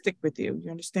going to stick with you. You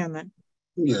understand that?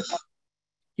 Yes.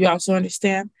 You also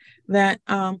understand that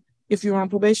if you're on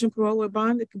probation, parole, or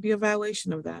bond, it could be a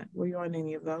violation of that. Were you on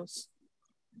any of those?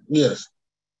 Yes.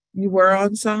 You were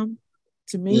on some,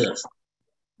 to me? Yes.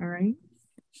 All right.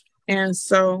 And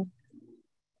so,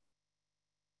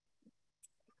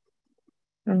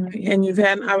 all right. And you've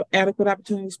had an adequate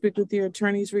opportunity to speak with your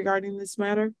attorneys regarding this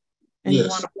matter? And yes. You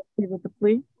want to proceed with the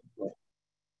plea?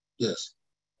 Yes.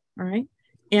 All right.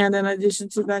 And in addition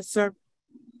to that, sir,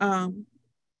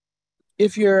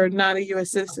 if you're not a U.S.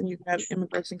 citizen, you have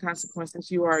immigration consequences.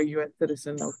 You are a U.S.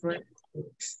 citizen, though, correct?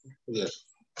 Yes.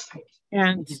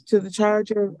 And to the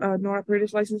charge of no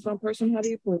operator's license on person, how do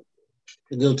you plead?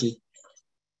 Guilty.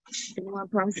 Anyone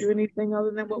promise you anything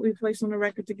other than what we placed on the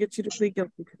record to get you to plead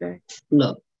guilty today?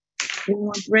 No.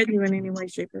 Anyone threaten you in any way,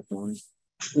 shape, or form?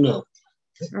 No.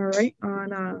 All right.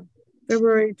 On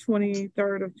February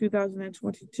 23rd of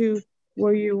 2022,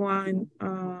 were you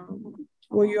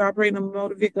operating a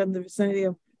motor vehicle in the vicinity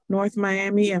of North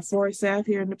Miami and Forest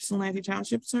Ave here in Ypsilanti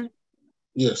Township, sir?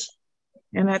 Yes.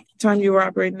 And at the time you were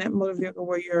operating that motor vehicle,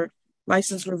 were your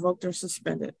license revoked or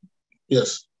suspended?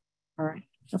 Yes. All right.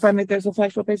 I find that there's a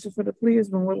factual basis for the plea has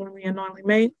been willingly and knowingly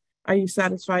made. Are you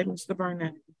satisfied, Mr.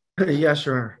 Barnett? Yes,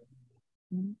 Your Honor.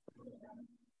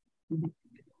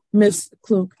 Ms.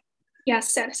 Klug.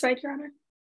 Yes, satisfied, Your Honor.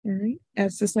 All right.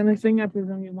 As to sentencing, I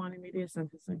presume you want immediate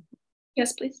sentencing.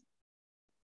 Yes, please.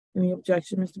 Any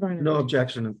objection, Mr. Barnett? No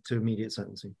objection to immediate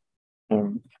sentencing.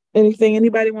 Anything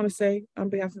anybody want to say on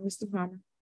behalf of Mr. Palmer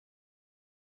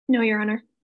No, Your Honor.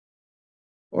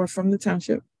 or from the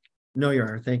township? No, Your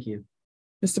Honor. Thank you.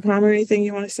 Mr. Palmer, anything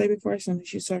you want to say before I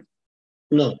sentence you, sir?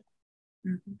 No.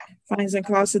 Fines and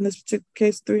costs in this particular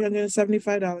case,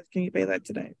 $375. Can you pay that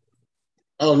today?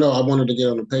 Oh, no, I wanted to get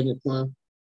on the payment plan.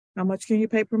 How much can you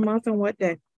pay per month and what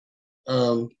day?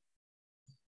 On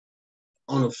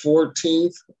the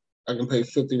 14th, I can pay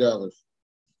 $50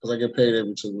 because I get paid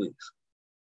every 2 weeks.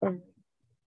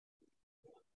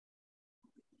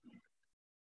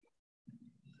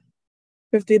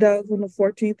 $50 on the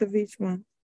 14th of each month.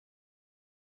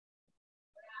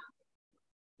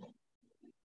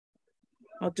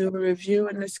 I'll do a review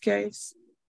in this case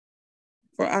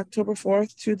for October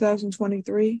 4th,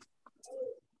 2023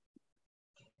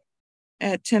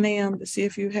 at 10 a.m. to see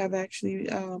if you have actually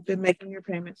been making your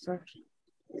payments, sir.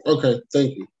 Okay,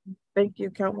 thank you. Thank you.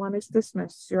 Count one is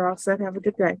dismissed. You're all set. Have a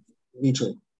good day. You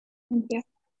too. Thank you.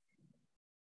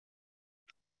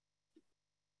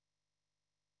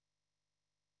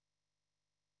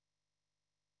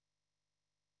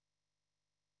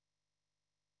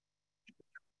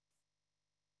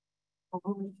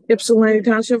 Ypsilanti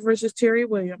Township versus Terry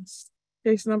Williams.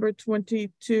 Case number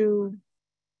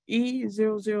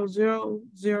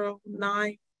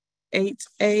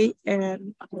 22E0000988A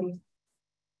and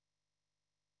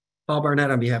Paul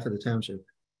Barnett on behalf of the township.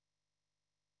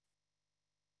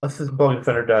 Assistant Public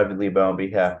Defender David Lebo on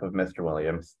behalf of Mr.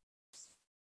 Williams.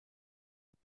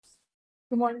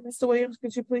 Good morning, Mr. Williams.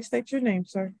 Could you please state your name,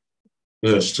 sir?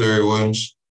 Yes, Terry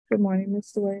Williams. Good morning,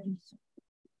 Mr. Williams.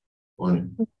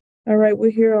 Morning. All right, we're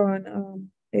here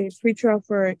on a pretrial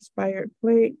for expired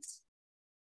plates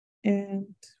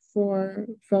and for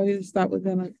failure to stop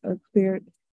within a cleared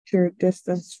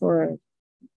distance for a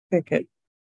ticket.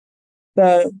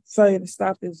 The failure to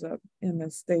stop is in the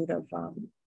state of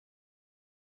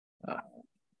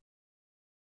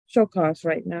show cause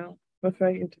right now for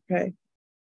failure to pay.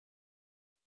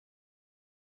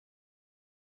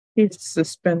 He's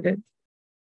suspended.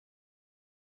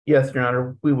 Yes, Your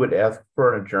Honor, we would ask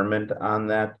for an adjournment on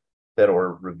that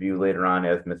or review later on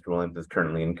as Mr. Williams is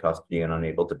currently in custody and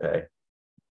unable to pay.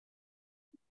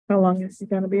 How long is he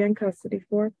going to be in custody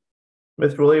for?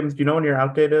 Mr. Williams, do you know when your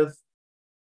out date is?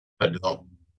 I don't.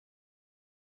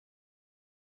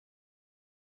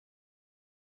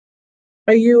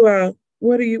 Are you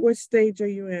what stage are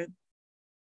you in?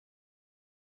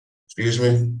 Excuse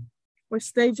me? What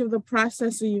stage of the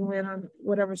process are you in on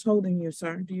whatever's holding you,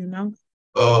 sir? Do you know?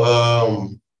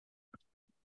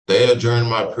 They adjourned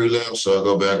my prelim, so I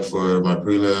go back for my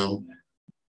prelim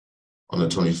on the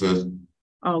 25th.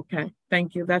 Okay,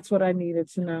 thank you. That's what I needed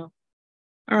to know.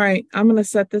 All right, I'm gonna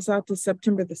set this out to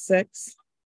September the 6th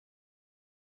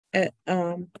at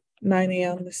 9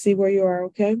 a.m. to see where you are,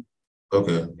 okay?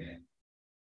 Okay.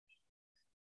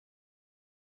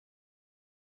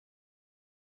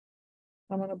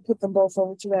 I'm gonna put them both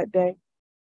over to that day.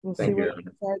 We'll see where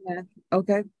you are then.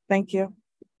 Okay, thank you.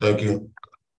 Thank you.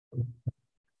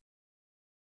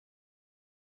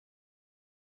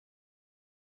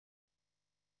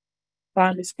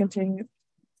 Bond is continued.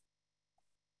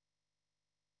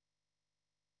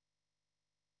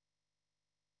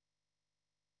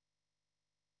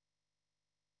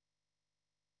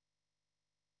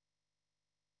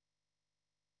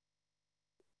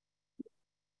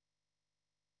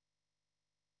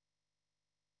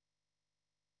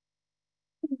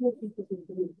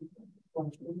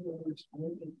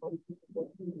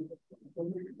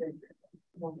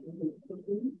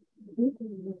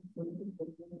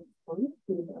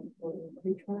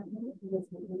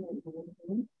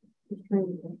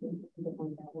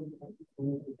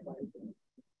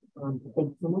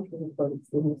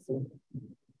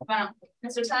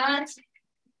 Mr. Science?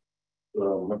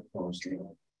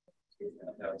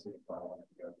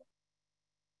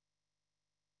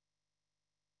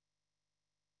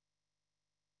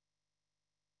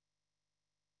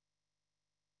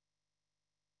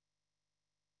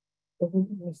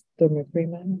 The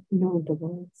McCreeman? No,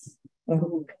 Dolores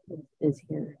is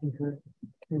here and her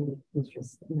attorney is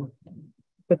just not.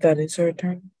 But that is her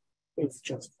attorney? It's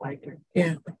just like her.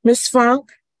 Yeah. Miss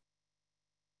Funk?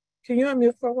 Can you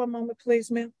unmute for one moment,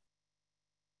 please, ma'am?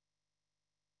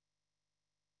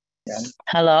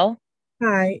 Hello?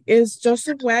 Hi, is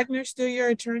Joseph Wagner still your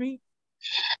attorney?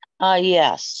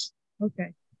 Yes.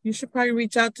 Okay. You should probably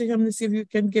reach out to him to see if you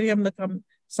can get him to come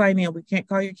sign in. We can't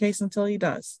call your case until he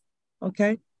does.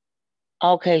 okay?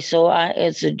 Okay, so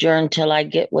it's adjourned till I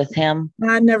get with him.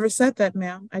 I never said that,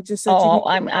 ma'am. I just said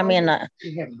I'm having a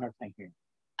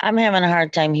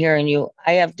hard time hearing you.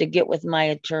 I have to get with my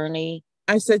attorney.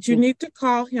 I said you need to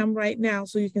call him right now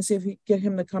so you can see if you get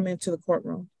him to come into the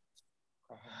courtroom.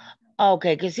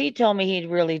 Okay, because he told me he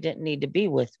really didn't need to be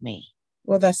with me.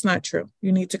 Well, that's not true.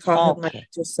 You need to call him like I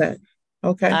just said.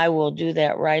 Okay. I will do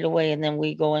that right away, and then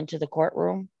we go into the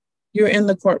courtroom. You're in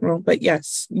the courtroom, but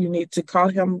yes, you need to call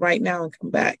him right now and come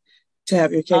back to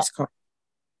have your case called.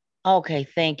 Okay,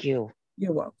 thank you.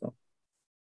 You're welcome.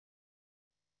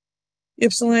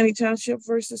 Ypsilanti Township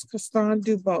versus Castan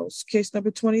Dubose, case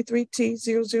number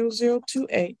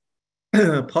 23T00028.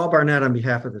 Paul Barnett on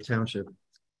behalf of the township.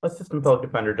 Assistant Public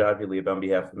Defender Dodgy Lieb on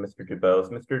behalf of Mr.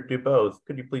 Dubose. Mr. Dubose,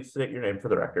 could you please state your name for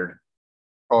the record?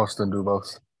 Austin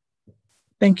Dubose.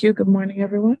 Thank you. Good morning,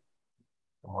 everyone.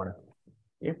 Good morning.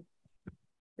 Yeah.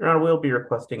 Your Honor, we'll be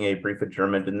requesting a brief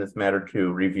adjournment in this matter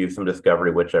to review some discovery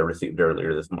which I received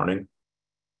earlier this morning.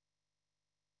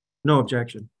 No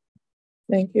objection.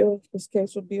 Thank you. This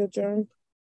case will be adjourned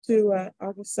to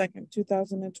August 2nd,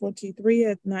 2023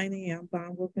 at 9 a.m.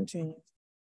 Bond will continue.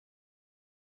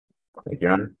 Thank you,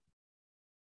 Your Honor.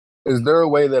 Is there a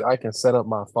way that I can set up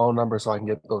my phone number so I can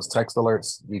get those text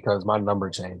alerts because my number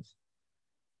changed?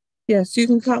 Yes, you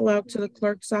can call out to the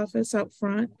clerk's office out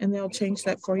front and they'll change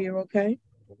that for you, okay?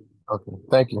 Okay,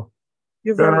 thank you.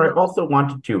 You're Your very Honor, I welcome. also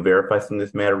wanted to verify some of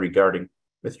this matter regarding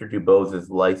Mr. Dubose's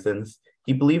license.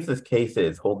 He believes this case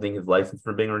is holding his license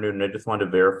from being renewed, and I just wanted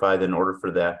to verify that in order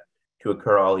for that to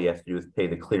occur, all he has to do is pay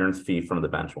the clearance fee from the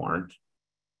bench warrant.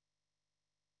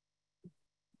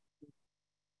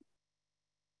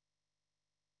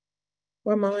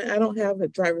 One moment. I don't have a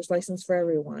driver's license for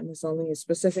everyone. It's only in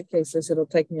specific cases. It'll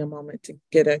take me a moment to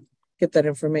get that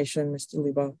information, Mr.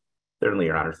 Lebo. Certainly,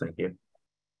 Your Honor. Thank you.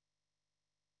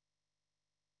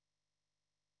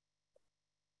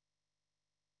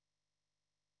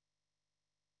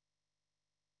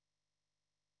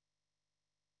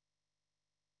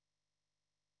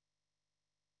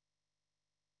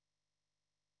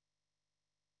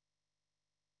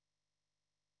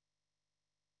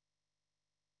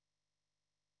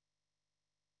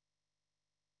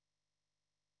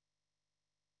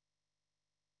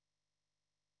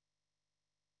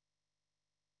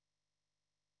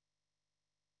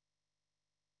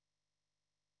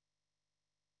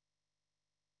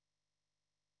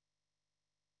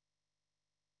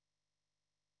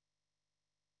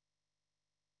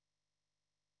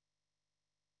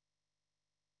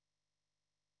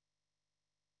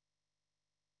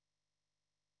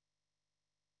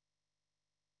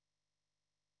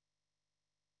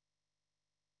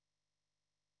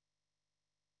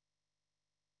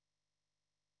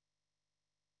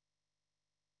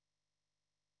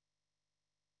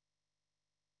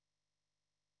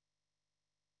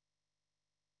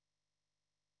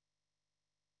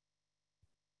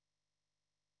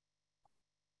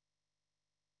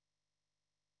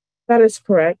 That is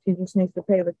correct. He just needs to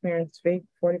pay the clearance fee,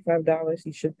 $45.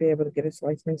 He should be able to get his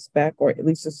license back, or at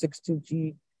least a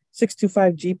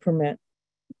 625G permit.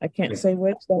 I can't say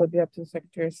which. That would be up to the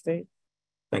Secretary of State.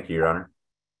 Thank you, Your Honor.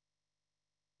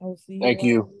 I will see you. Thank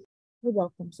you. You're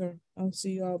welcome, sir. I'll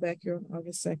see you all back here on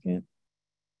August 2nd.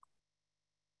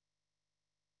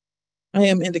 I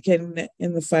am indicating that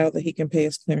in the file that he can pay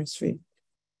his clearance fee.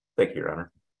 Thank you, Your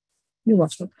Honor. You're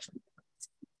welcome.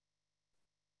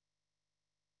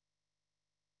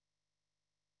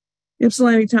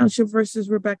 Ypsilanti Township versus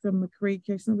Rebecca McCree,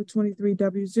 case number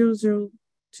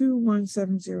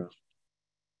 23W002170.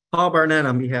 Paul Barnett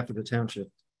on behalf of the township.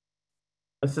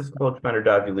 Assistant Public Defender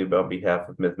Dodgy Lieb on behalf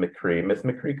of Ms. McCree. Ms.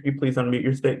 McCree, could you please unmute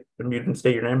and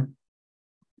state your name?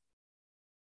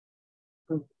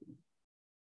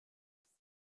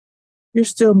 You're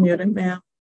still muted, ma'am.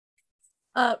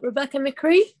 Rebecca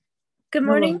McCree. Good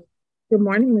morning. Hello. Good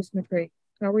morning, Ms. McCree.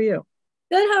 How are you?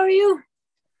 Good. How are you?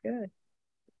 Good.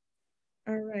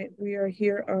 All right. We are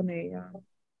here on a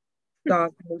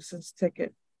dog nuisance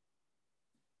ticket.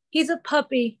 He's a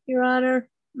puppy, Your Honor.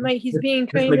 He's being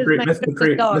trained as my Ms.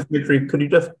 McCree, could you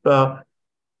just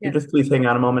please hang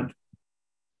on a moment?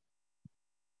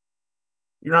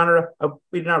 Your Honor,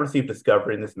 we did not receive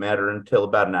discovery in this matter until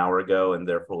about an hour ago, and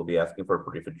therefore we'll be asking for a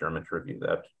brief adjournment to review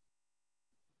that.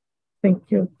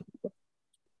 Thank you.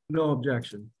 No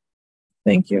objection.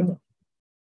 Thank you.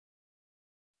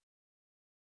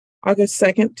 August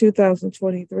 2nd,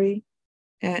 2023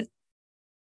 at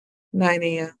 9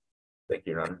 a.m. Thank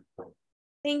you, Your Honor.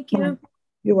 Thank you.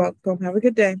 You're welcome. Have a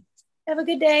good day. Have a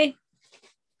good day.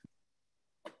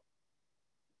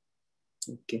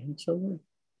 Okay, so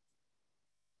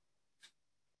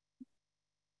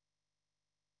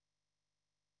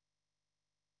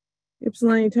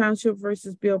Ypsilanti Township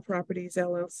versus Beal Properties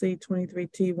LLC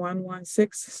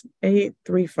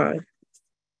 23T116835.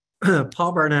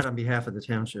 Paul Barnett on behalf of the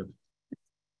township.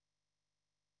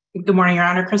 Good morning, Your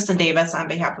Honor. Kristen Davis on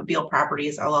behalf of Beal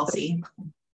Properties LLC.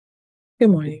 Good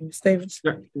morning, Ms. Davis.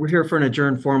 We're here for an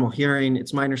adjourned formal hearing.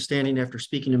 It's my understanding after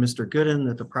speaking to Mr. Gooden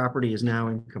that the property is now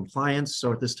in compliance.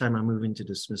 So at this time, I'm moving to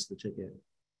dismiss the ticket.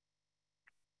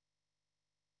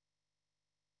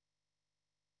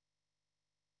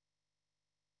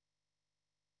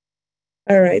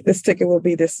 All right, this ticket will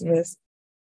be dismissed.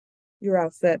 You're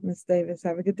all set, Ms. Davis.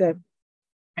 Have a good day.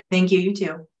 Thank you. You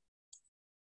too.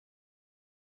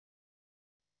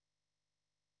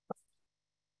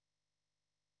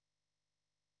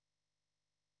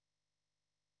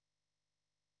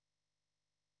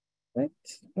 Right.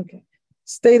 Okay.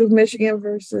 State of Michigan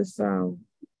versus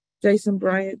Jason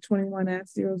Bryant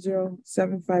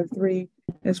 21F00753,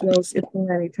 as well as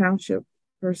Ypsilanti Township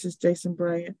versus Jason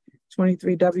Bryant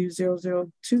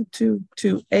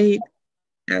 23W002228,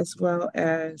 as well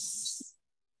as,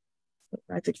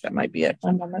 I think that might be it.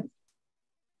 One moment.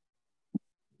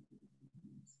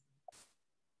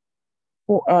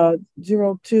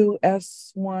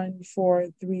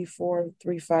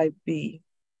 02S143435B.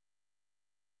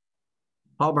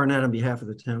 Paul Barnett on behalf of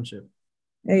the township.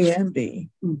 A and B.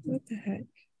 What the heck?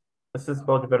 This is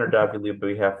Paul Defender Davila on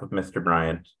behalf of Mr.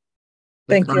 Bryant.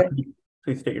 Thank you. Bryant,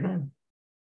 please state your name.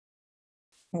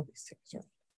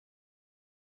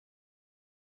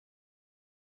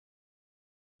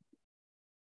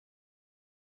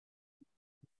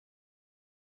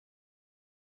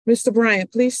 Mr.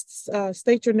 Bryant, please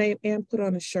state your name and put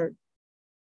on a shirt.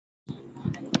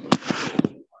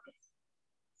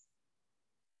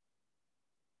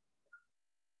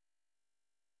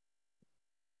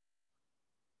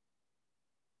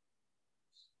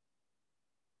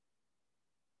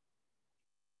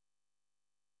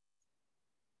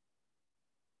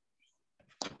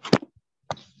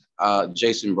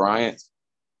 Jason Bryant.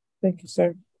 Thank you,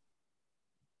 sir.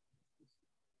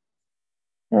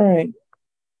 All right.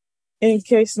 In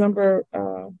case number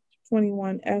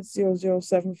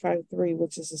 21S00753,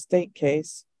 which is a state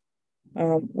case,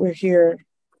 we're here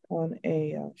on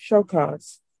a show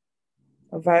cause.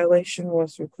 A violation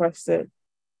was requested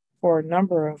for a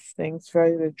number of things: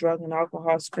 failure to drug and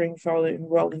alcohol screen, failure to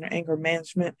enroll in anger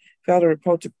management, failure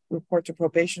to report to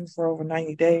probation for over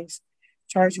 90 days,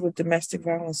 charged with domestic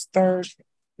violence third.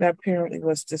 That apparently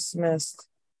was dismissed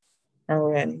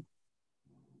already.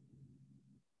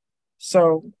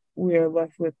 So we are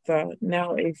left with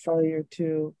now a failure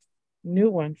to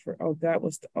new one for, oh, that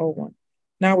was the old one.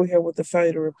 Now we're here with the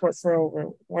failure to report for over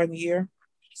 1 year,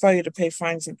 failure to pay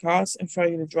fines and costs, and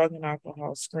failure to drug and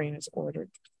alcohol screen is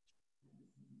ordered.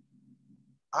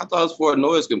 I thought it was for a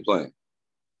noise complaint.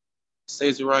 It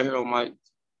says it right here on my.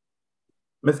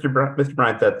 Mr.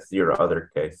 Bryant, that's your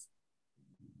other case.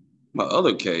 My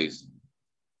other case?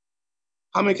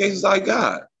 How many cases I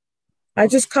got? I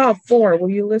just called 4. Were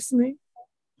you listening?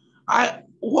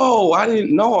 Whoa, I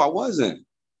didn't know. I wasn't.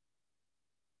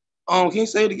 Can you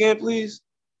say it again, please?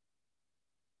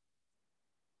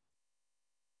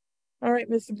 All right,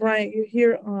 Mr. Bryant, you're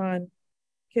here on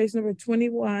case number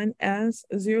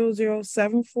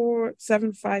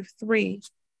 21S0074753.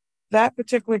 That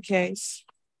particular case,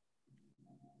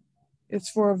 it's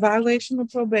for a violation of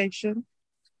probation,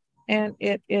 and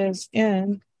it is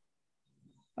in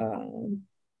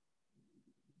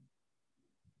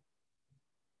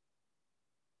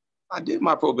I did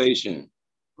my probation.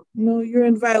 no, you're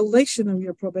in violation of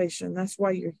your probation. That's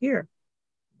why you're here.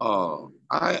 I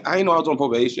didn't know I was on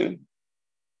probation.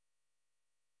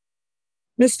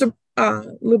 Mr.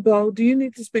 LeBeau, do you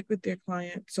need to speak with your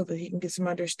client so that he can get some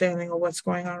understanding of what's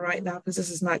going on right now? Because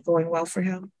this is not going well for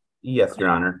him. Yes, Your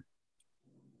Honor.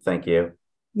 Thank you.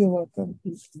 You're welcome.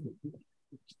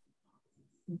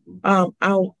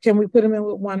 Can we put him in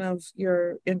with one of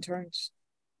your interns?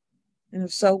 And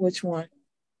if so, which one?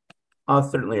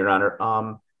 Certainly, Your Honor.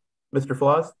 Mr.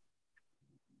 Flaws?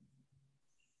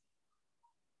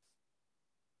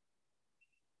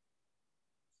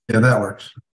 Yeah, that works.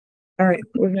 All right,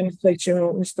 we're going to place you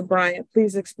on. Mr. Bryant,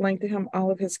 please explain to him all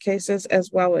of his cases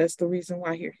as well as the reason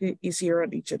why he's here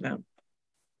on each of them.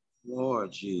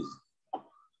 Lord Jesus.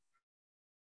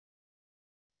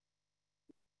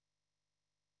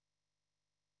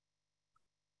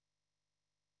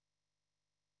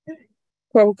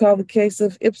 Court will call the case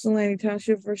of Ypsilanti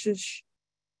Township versus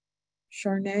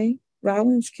Charnay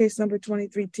Rollins, case number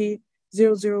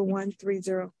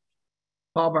 23T00130.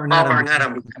 Paul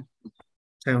Barnett.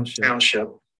 Township.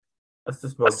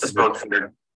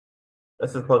 Assistant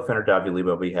Assistant Public Defender Davi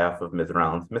Lebo on behalf of Ms.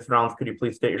 Rollins. Ms. Rollins, could you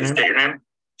please state your name?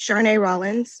 Sharnay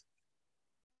Rollins.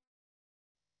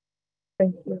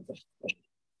 Thank you.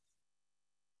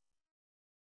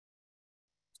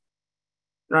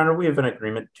 Your Honor, we have an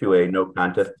agreement to a no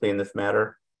contest plea in this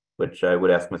matter, which I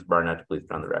would ask Ms. Barnett to please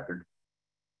put on the record.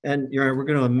 And Your Honor, we're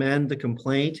going to amend the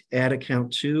complaint, add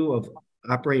account 2 of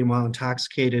operating while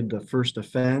intoxicated, the first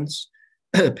offense,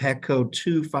 PAC code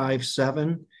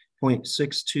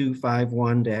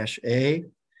 257.6251-A.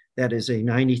 That is a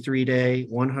 93-day,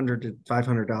 $100 to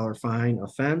 $500 fine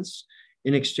offense.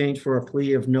 In exchange for a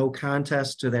plea of no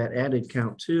contest to that added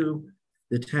count 2,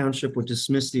 the township would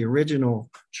dismiss the original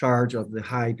charge of the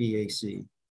high BAC.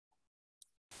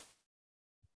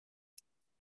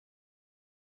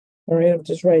 All right, I'm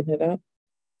just writing it up.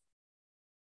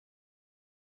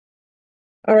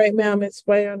 All right, ma'am, it's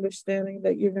my understanding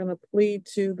that you're going to plead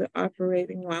to the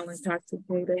operating while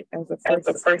intoxicated as a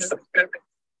first.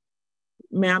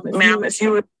 Ma'am, if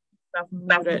you would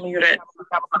mute it.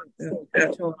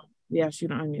 Yes, you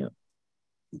don't unmute.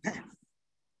 Okay.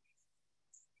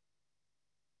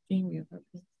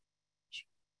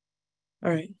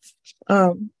 All right.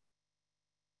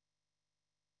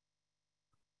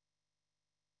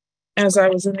 As I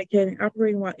was indicating,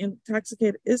 operating while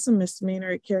intoxicated is a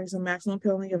misdemeanor. It carries a maximum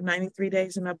penalty of 93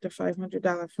 days and up to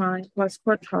 $500 fine plus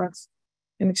court costs.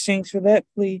 In exchange for that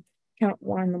plea, count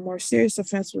 1, the more serious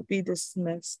offense, would be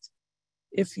dismissed.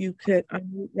 If you could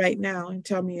unmute right now and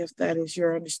tell me if that is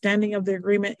your understanding of the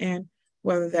agreement and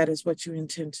whether that is what you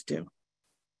intend to do.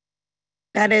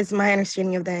 That is my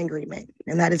understanding of the agreement,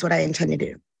 and that is what I intend to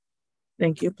do.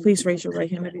 Thank you. Please raise your right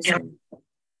hand if you say.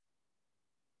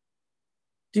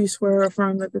 Do you swear or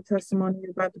affirm that the testimony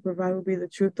you're about to provide will be the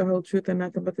truth, the whole truth, and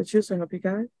nothing but the truth? So help you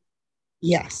God.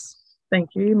 Yes.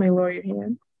 Thank you. You may lower your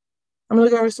hand. I'm going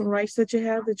to go over some rights that you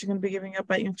have that you're going to be giving up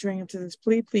by entering into this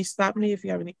plea. Please stop me if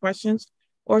you have any questions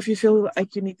or if you feel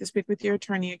like you need to speak with your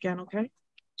attorney again, okay?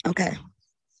 Okay.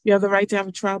 You have the right to have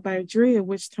a trial by a jury, at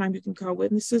which time you can call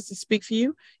witnesses to speak for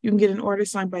you. You can get an order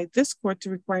signed by this court to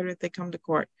require that they come to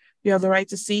court. You have the right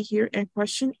to see, hear, and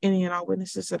question any and all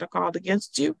witnesses that are called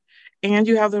against you. And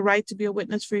you have the right to be a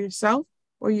witness for yourself,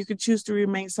 or you could choose to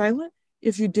remain silent.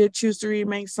 If you did choose to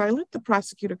remain silent, the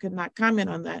prosecutor could not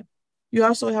comment on that. You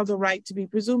also have the right to be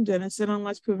presumed innocent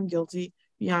unless proven guilty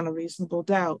beyond a reasonable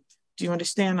doubt. Do you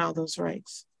understand all those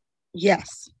rights?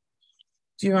 Yes.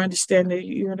 Do you understand that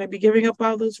you're going to be giving up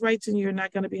all those rights and you're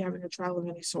not going to be having a trial of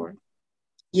any sort?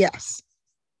 Yes.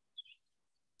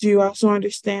 Do you also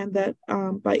understand that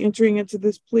by entering into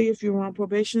this plea, if you were on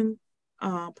probation,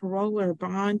 parole, or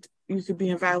bond, you could be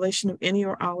in violation of any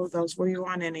or all of those? Were you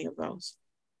on any of those?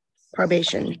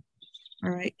 Probation. All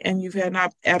right. And you've had an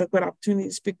adequate opportunity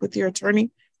to speak with your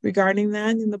attorney regarding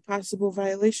that and the possible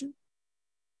violation?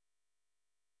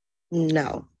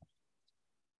 No.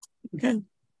 Okay.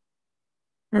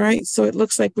 All right. So it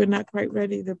looks like we're not quite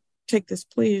ready to take this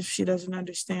plea if she doesn't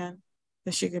understand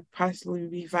that she could possibly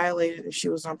be violated if she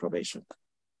was on probation.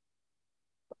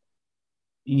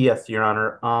 Yes, Your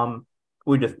Honor.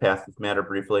 We just passed this matter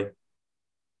briefly.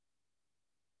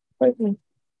 Okay.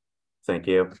 Thank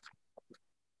you.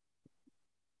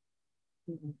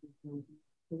 Do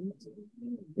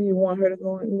you want her to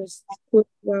go in this quick?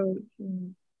 Your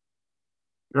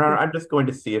Honor, I'm just going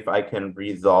to see if I can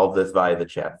resolve this via the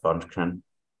chat function.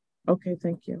 Okay,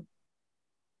 thank you.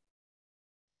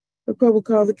 The court will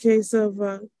call the case of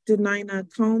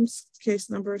Denina Combs. Case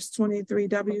number is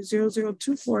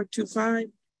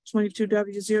 23W002425,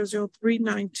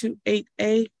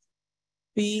 22W003928A,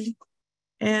 B,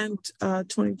 and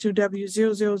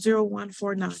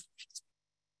 22W000149.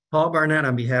 Paul Barnett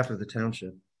on behalf of the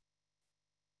township.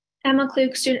 Emma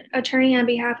Klug, student attorney on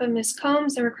behalf of Ms.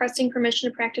 Combs, and requesting permission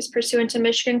to practice pursuant to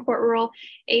Michigan Court Rule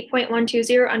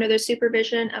 8.120 under the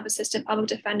supervision of Assistant Public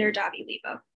Defender Davi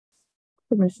Lebo.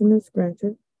 Permission is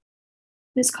granted.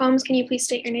 Ms. Combs, can you please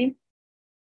state your name?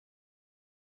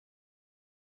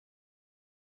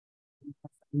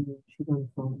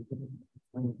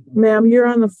 Ma'am, you're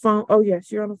on the phone. Oh,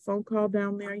 yes, you're on a phone call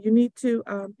down there. You need to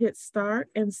hit star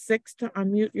and 6 to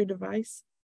unmute your device.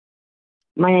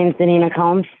 My name is Denina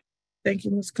Combs. Thank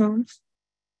you, Ms. Combs.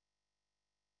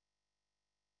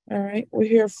 All right, we're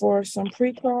here for some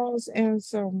pre-calls and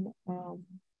some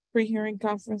pre-hearing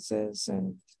conferences,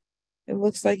 and it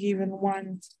looks like even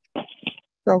one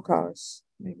show cause,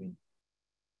 maybe.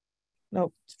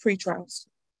 No, pre-trials.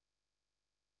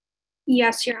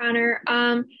 Yes, Your Honor.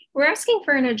 We're asking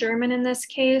for an adjournment in this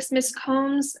case. Ms.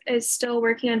 Combs is still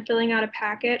working on filling out a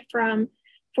packet from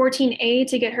 14A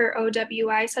to get her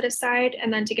OWI set aside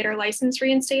and then to get her license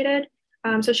reinstated.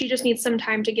 So she just needs some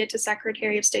time to get to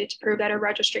Secretary of State to prove that her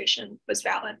registration was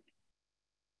valid.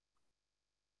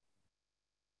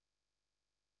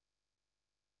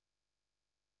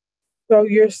 So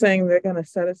you're saying they're going to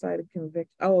set aside a conviction?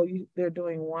 Oh, they're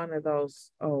doing one of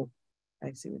those. Oh,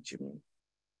 I see what you mean.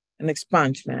 An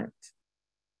expungement.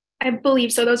 I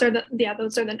believe so. Those are the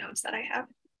notes that I have.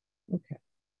 Okay.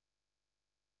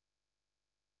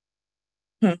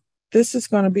 This is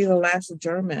going to be the last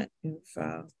adjournment. If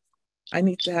I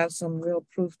need to have some real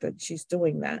proof that she's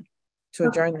doing that to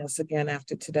adjourn this again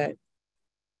after today.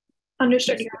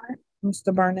 Understood, Your Honor.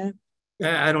 Mr. Barnett?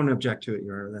 I don't object to it,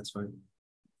 Your Honor. That's fine.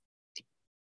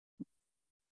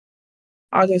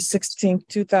 August 16th,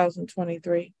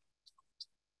 2023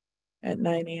 at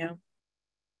 9 a.m.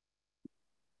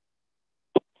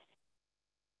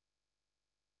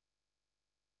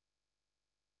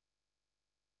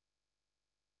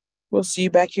 We'll see you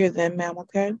back here then, ma'am,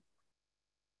 okay?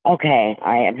 Okay,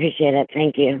 I appreciate it.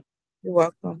 Thank you. You're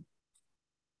welcome.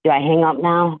 Do I hang up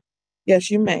now?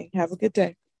 Yes, you may. Have a good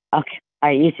day. Okay. All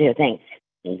right, you too. Thanks.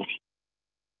 Bye.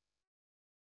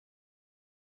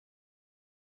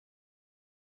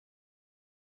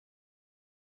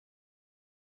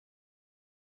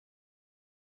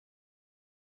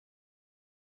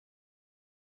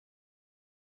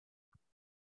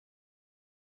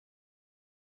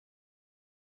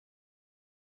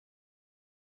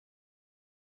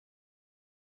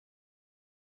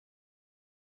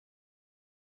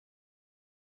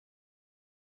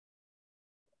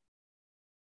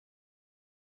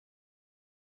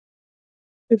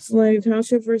 Ypsilanti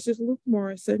Township versus Luke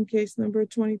Morrison, case number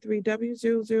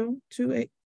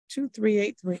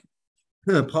 23W00282383.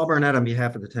 Paul Barnett on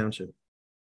behalf of the township.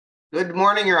 Good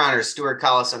morning, Your Honor. Stuart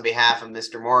Collis on behalf of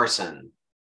Mr. Morrison.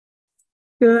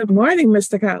 Good morning,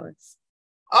 Mr. Collins.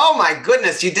 Oh my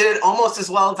goodness, you did it almost as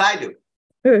well as I do.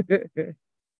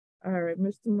 All right,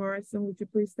 Mr. Morrison, would you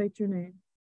please state your name?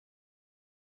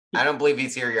 I don't believe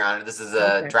he's here, Your Honor. This is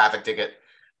a traffic ticket.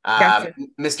 Gotcha.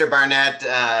 Mr. Barnett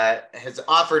has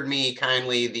offered me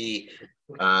kindly the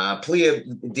plea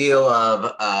deal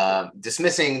of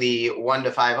dismissing the 1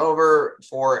 to 5 over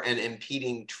for an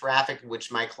impeding traffic,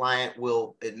 which my client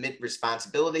will admit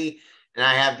responsibility. And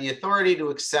I have the authority to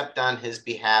accept on his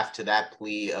behalf to that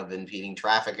plea of impeding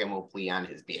traffic and will plea on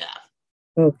his behalf.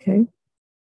 Okay.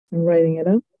 I'm writing it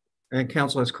up. And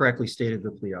counsel has correctly stated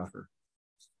the plea offer.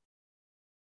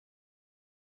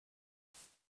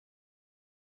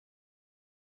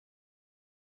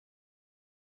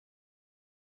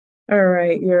 All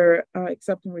right, you're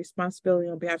accepting responsibility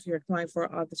on behalf of your client for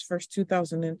August 1st,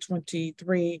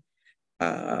 2023,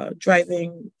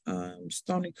 driving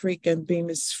Stony Creek and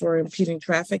Bemis for impeding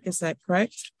traffic. Is that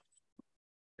correct?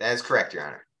 That is correct, Your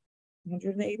Honor.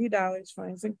 $180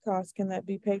 fines and costs. Can that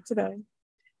be paid today?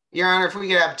 Your Honor, if we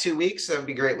could have 2 weeks, that would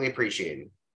be greatly appreciated.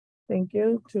 Thank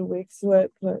you. 2 weeks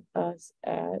would put us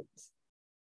at,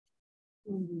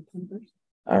 all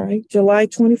right, July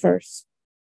 21st.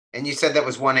 And you said that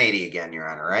was 180 again, Your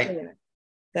Honor, right? Yeah,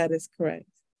 that is correct.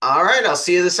 All right, I'll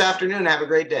see you this afternoon. Have a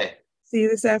great day. See you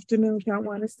this afternoon. Count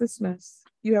 1 is dismissed.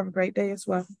 You have a great day as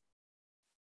well.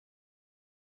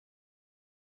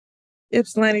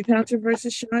 Ypsilanti Township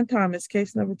versus Sean Thomas,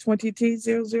 case number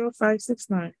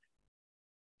 20T00569.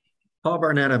 Paul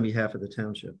Barnett on behalf of the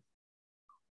township.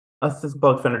 Assistant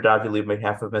Public Defender Docket on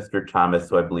behalf of Mr. Thomas,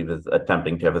 who I believe is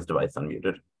attempting to have his device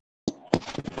unmuted.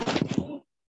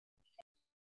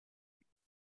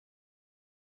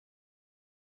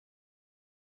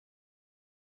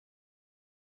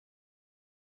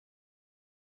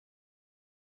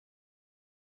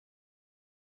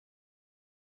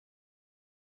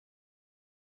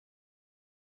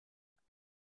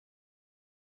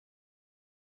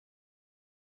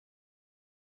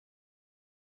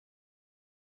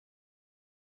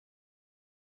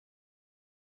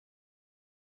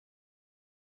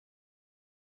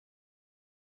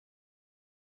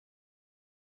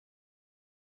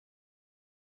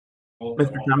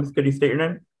 Mr. Thomas, could you state your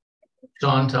name?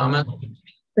 Sean Thomas.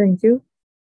 Thank you.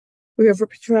 We have a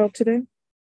patrol today.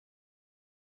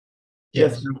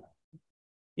 Yes.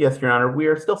 Yes, Your Honor. We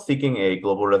are still seeking a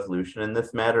global resolution in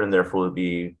this matter and therefore will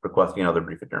be requesting another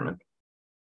brief adjournment.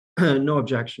 No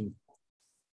objection.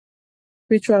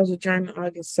 Retrials adjourned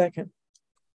August 2nd,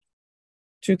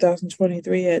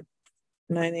 2023 at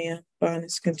 9 a.m. Bond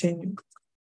is continued.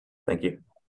 Thank you.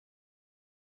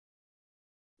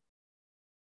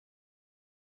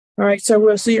 All right, so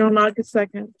we'll see you on August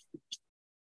 2nd.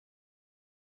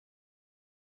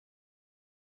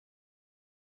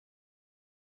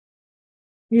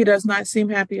 He does not seem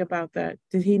happy about that.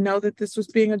 Did he know that this was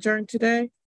being adjourned today,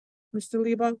 Mr.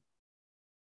 Lebo?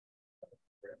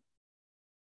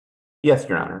 Yes,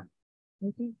 Your Honor.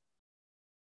 Okay.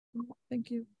 Thank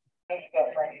you.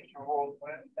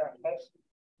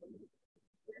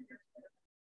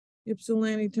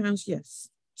 Ypsilanti Township, yes.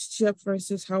 Shep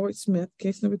versus Howard Smith,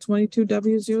 case number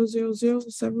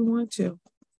 22W000712.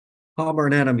 Paul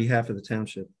Barnett on behalf of the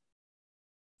township.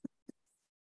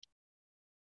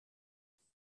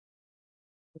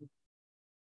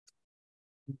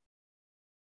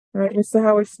 All right, Mr.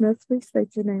 Howard Smith, please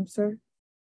state your name, sir.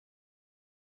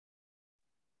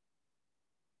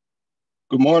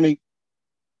 Good morning.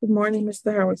 Good morning,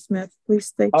 Mr. Howard Smith. Please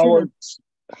state your name.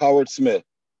 Howard Smith.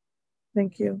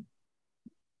 Thank you.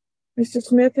 Mr.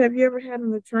 Smith, have you ever had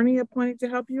an attorney appointed to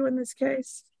help you in this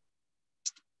case?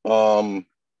 No,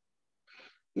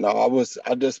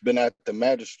 I just been at the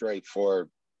magistrate for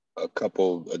a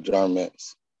couple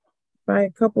adjournments. By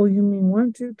a couple, you mean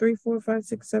 1, 2, 3, 4, 5,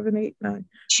 6, 7, 8, 9.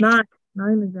 Nine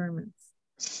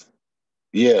adjournments.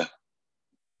 Yeah.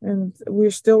 And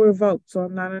we're still revoked, so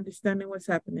I'm not understanding what's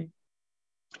happening.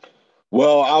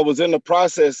 Well, I was in the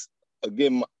process of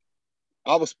getting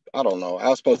I was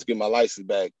supposed to get my license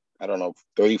back,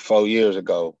 3-4 years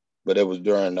ago, but it was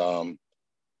during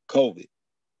COVID.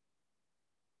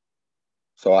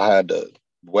 So I had to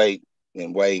wait,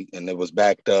 and it was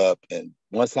backed up. And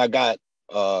once I got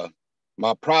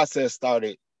my process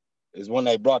started is when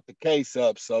they brought the case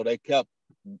up. So they kept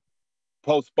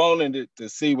postponing it to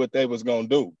see what they was gonna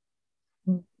do.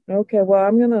 Okay, well,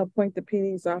 I'm gonna appoint the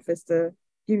PD's office to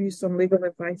give you some legal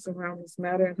advice around this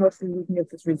matter, and hopefully we can get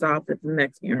this resolved at the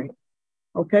next hearing.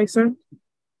 Okay, sir?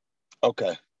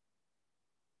 Okay.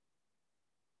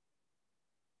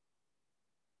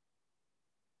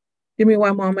 Give me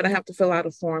one moment. I have to fill out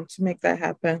a form to make that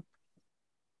happen.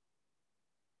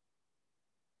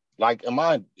 Like,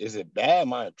 is it bad?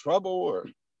 Am I in trouble or?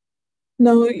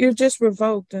 No, you're just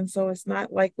revoked, and so it's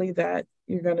not likely that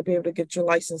you're going to be able to get your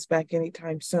license back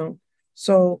anytime soon.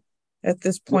 So at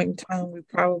this point in time, we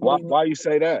probably Why you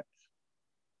say that?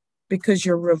 Because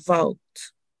you're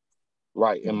revoked.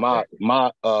 Right, and my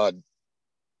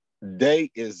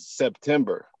date is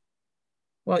September.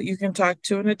 Well, you can talk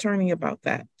to an attorney about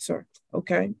that, sir.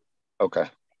 Okay. Okay.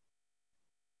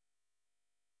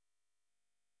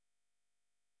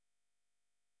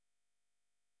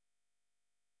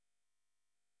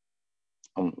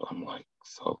 I'm like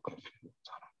so confused.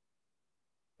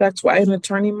 That's why an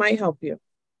attorney might help you.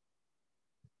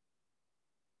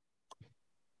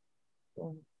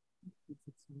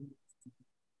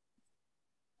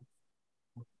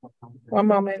 One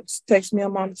moment. It takes me a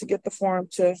moment to get the form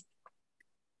to.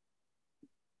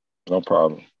 No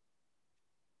problem.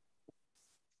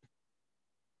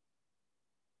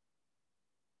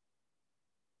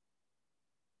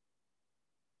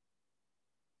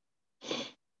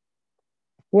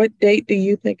 What date do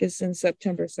you think is in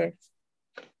September, sir?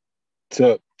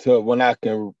 To when I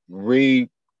can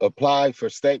reapply for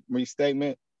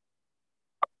restatement.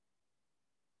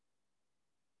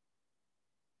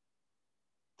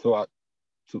 So I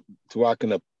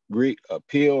can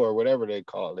appeal or whatever they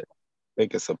call it. I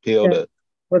think it's appeal to.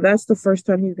 Well, that's the first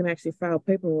time you can actually file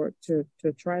paperwork to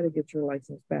try to get your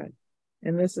license back.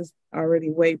 And this is already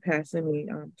way past any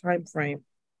time frame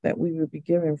that we would be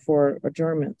given for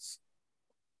adjournments.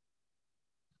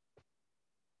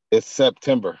 It's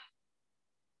September.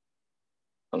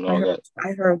 I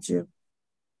heard you.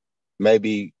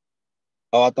 Maybe.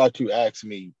 Oh, I thought you asked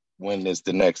me when is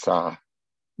the next time.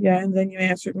 Yeah, and then you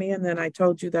answered me, and then I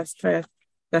told you that's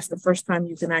the first time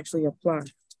you can actually apply.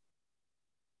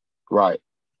 Right.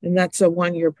 And that's a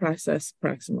 1-year process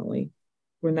approximately.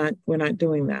 We're not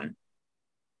doing that.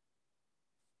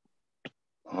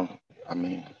 I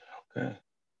mean, okay.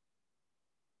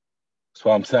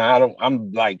 So I'm saying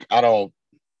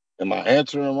am I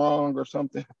answering wrong or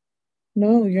something?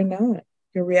 No, you're not.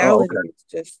 Your reality is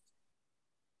just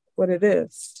what it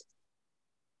is.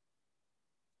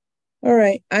 All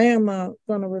right, I am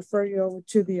going to refer you over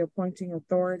to the appointing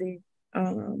authority.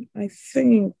 I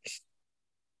think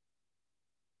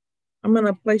I'm going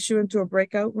to place you into a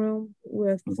breakout room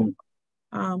with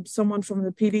someone from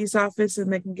the PD's office,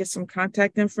 and they can get some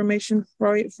contact information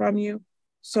from you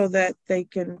so that they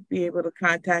can be able to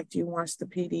contact you once the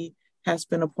PD has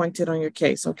been appointed on your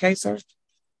case. Okay, sir?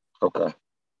 Okay.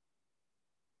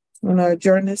 I'm going to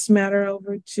adjourn this matter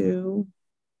over to,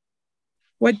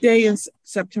 what day in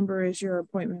September is your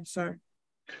appointment, sir?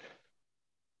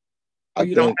 Or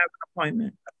you don't have an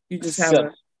appointment. You just have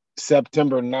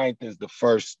September 9th is the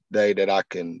first day that I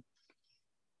can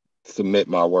submit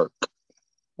my work.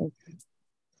 Okay.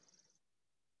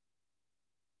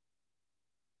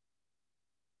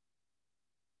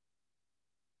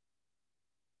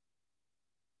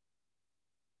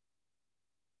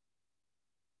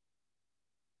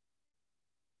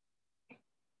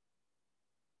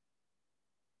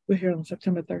 We're here on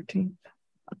September 13th.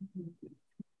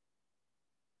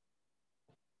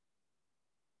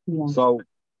 Yeah. So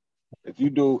if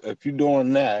you're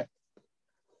doing that,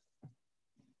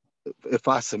 if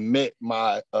I submit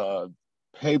my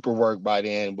paperwork by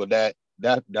then, would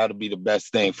that'll be the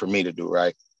best thing for me to do,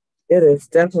 right? It is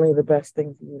definitely the best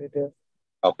thing for you to do.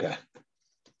 Okay.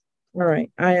 All right.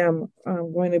 I'm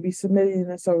going to be submitting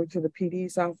this over to the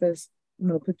PD's office. I'm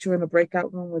going to put you in a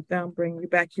breakout room with them, bring you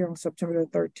back here on September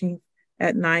the 13th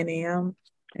at 9 a.m.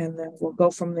 And then we'll go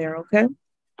from there, okay?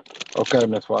 Okay,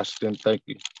 Ms. Washington, thank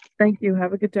you. Thank you.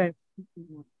 Have a good day.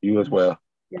 You as well.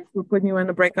 Yes, we're putting you in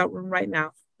the breakout room right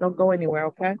now. Don't go anywhere,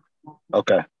 okay?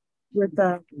 Okay. With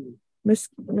Miss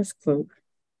Klug.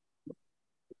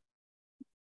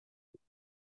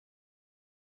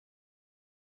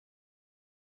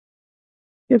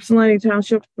 Gibson Lane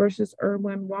Township versus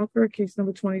Erwin Walker, case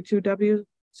number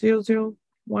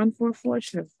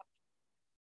 22W00144.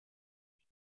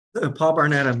 Paul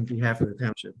Barnett on behalf of the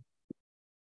township.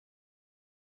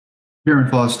 Gary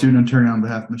Flaws, student attorney on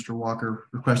behalf of Mr. Walker,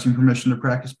 requesting permission to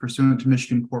practice pursuant to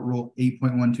Michigan Court Rule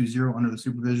 8.120 under the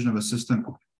supervision of Assistant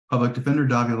Public Defender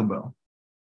Davia LaBelle.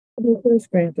 Please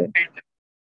granted.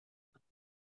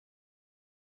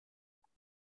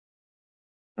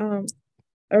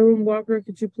 Erwin Walker,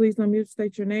 could you please unmute,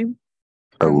 state your name?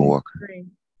 Erwin Walker.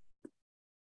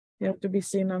 You have to be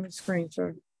seen on the screen,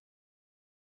 sir.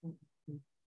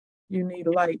 You need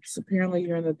lights. Apparently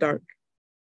you're in the dark.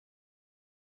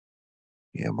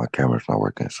 Yeah, my camera's not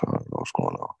working, so I don't know what's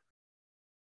going on.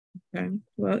 Okay.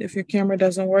 Well, if your camera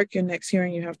doesn't work, your next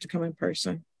hearing, you have to come in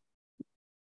person.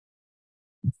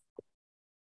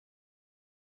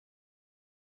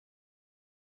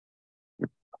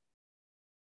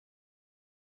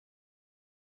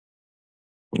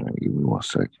 All right, give me 1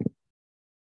 second.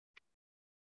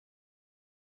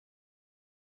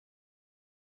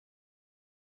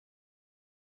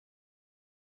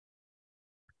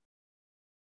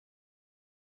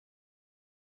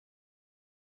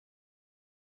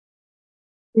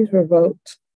 He's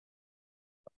revoked.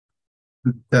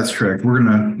 That's correct. We're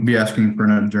going to be asking for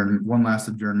an adjournment, one last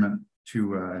adjournment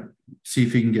to see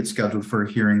if he can get scheduled for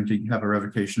a hearing, to have a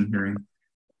revocation hearing.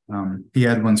 He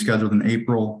had one scheduled in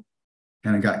April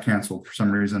and it got canceled for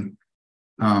some reason.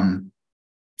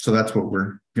 So that's what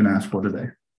we're going to ask for today.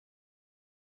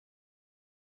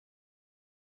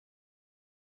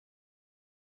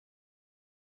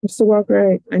 Mr.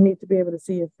 Walker, I need to be able to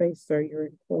see your face, sir. You're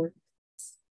in court.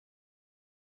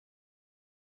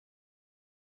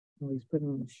 Oh, he's putting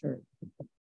on a shirt.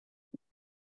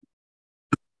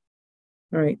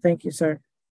 All right, thank you, sir.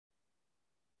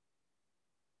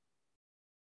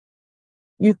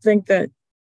 You think that,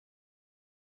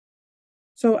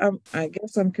 so I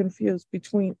guess I'm confused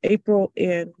between April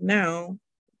and now.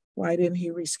 Why didn't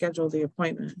he reschedule the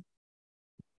appointment?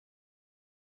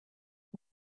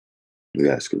 You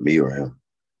asking me or him?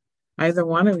 Either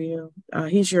one of you.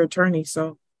 He's your attorney,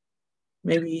 so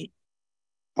maybe.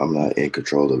 I'm not in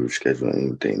control of rescheduling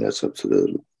anything. That's up to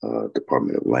the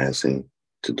Department of Lansing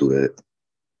to do that.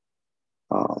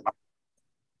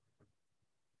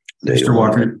 Mr.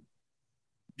 Walker,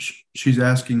 she's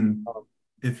asking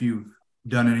if you've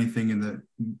done anything in the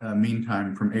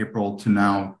meantime from April to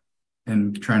now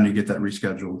and trying to get that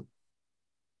rescheduled.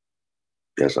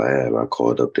 Yes, I have. I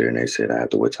called up there and they said I have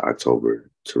to wait till October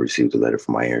to receive the letter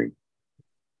from my hearing.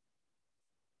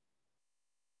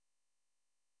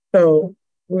 So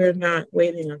we're not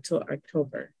waiting until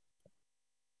October.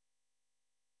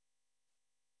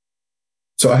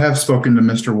 So I have spoken to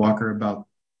Mr. Walker about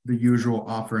the usual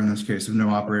offer in this case of no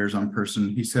operators on person.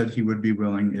 He said he would be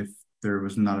willing if there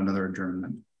was not another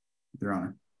adjournment, Your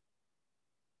Honor.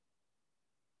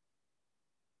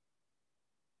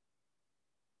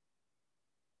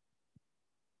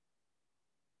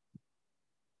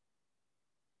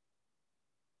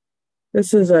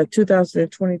 This is a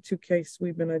 2022 case.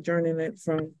 We've been adjourning it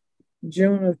from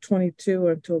June of 22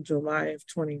 until July of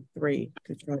 23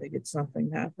 to try to get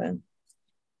something happen.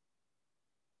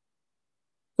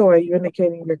 So are you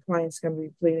indicating your client's going to be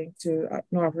pleading to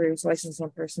no operators licensed on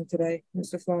person today,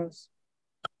 Mr. Flaws?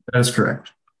 That is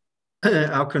correct.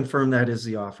 I'll confirm that is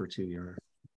the offer to you, Your Honor.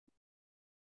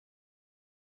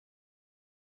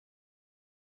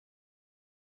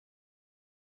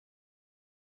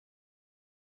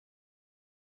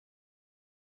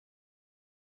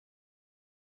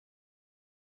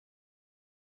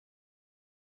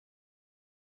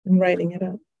 I'm writing it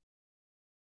up.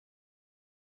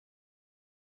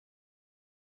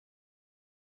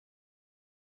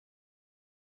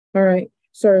 All right,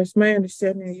 sir, it's my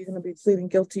understanding that you're going to be pleading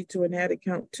guilty to an added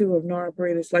count 2 of no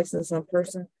operators licensed on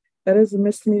person That is a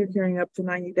misdemeanor carrying up to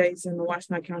 90 days in the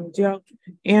Washtenaw County Jail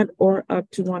and or up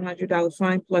to $100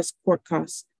 fine plus court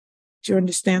costs. Do you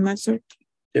understand that, sir?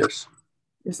 Yes.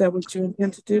 Is that what you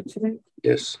intend to do today?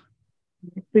 Yes.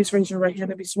 Please raise your right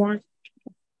hand to be sworn.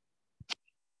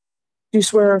 Do you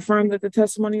swear or affirm that the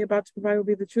testimony you're about to provide will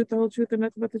be the truth, the whole truth, and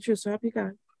nothing but the truth? So help you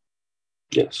God.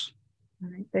 Yes. All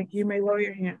right, thank you. You may lower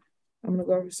your hand. I'm going to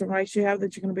go over some rights you have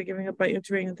that you're going to be giving up by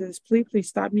entering into this plea. Please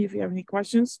stop me if you have any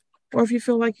questions or if you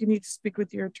feel like you need to speak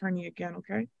with your attorney again,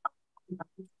 okay?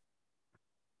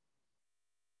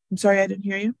 I'm sorry, I didn't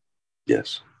hear you.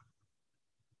 Yes.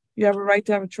 You have a right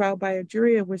to have a trial by a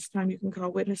jury, at which time you can call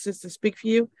witnesses to speak for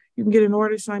you. You can get an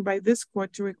order signed by this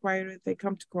court to require that they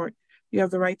come to court. You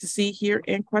have the right to see, hear,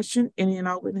 and question any and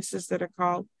all witnesses that are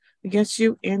called against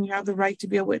you, and you have the right to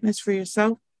be a witness for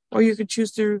yourself, or you could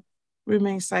choose to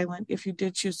remain silent. If you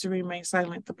did choose to remain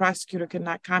silent, the prosecutor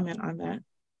cannot comment on that.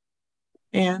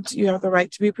 And you have the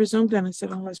right to be presumed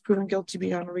innocent unless proven guilty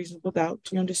beyond a reasonable doubt.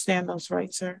 Do you understand those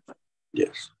rights, sir?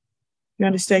 Yes. You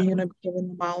understand you're not giving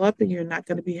them all up and you're not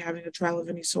going to be having a trial of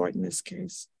any sort in this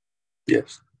case?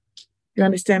 Yes. You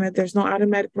understand that there's no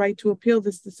automatic right to appeal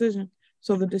this decision.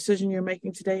 So the decision you're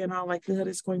making today in all likelihood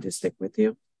is going to stick with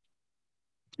you?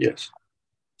 Yes.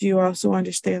 Do you also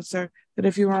understand, sir, that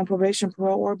if you were on probation,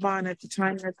 parole, or bond at the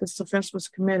time that this offense was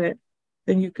committed,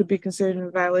 then you could be considered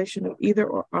in violation of either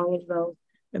or all of those?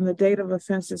 And the date of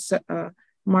offense is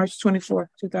March 24th,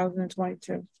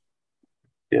 2022.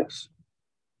 Yes.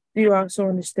 Do you also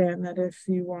understand that if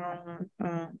you are,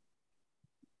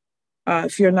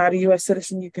 if you're not a U.S.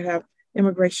 citizen, you could have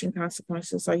immigration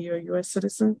consequences? Are you a U.S.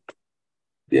 citizen?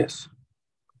 Yes.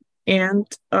 And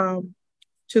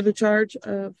to the charge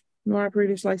of no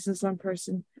operator's license on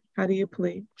person, how do you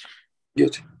plead?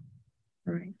 Guilty.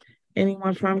 All right.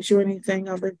 Anyone promise you anything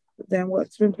other than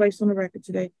what's been placed on the record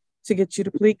today to get you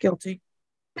to plead guilty?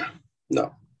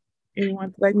 No.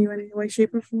 Anyone threaten you in any way,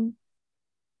 shape, or form?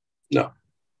 No.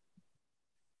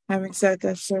 Having said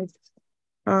that, sir,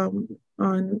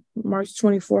 on March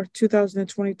 24th,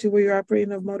 2022, were you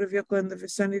operating a motor vehicle in the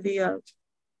vicinity of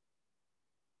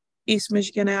East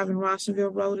Michigan Ave and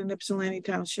Rossonville Road in Ypsilanti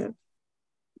Township?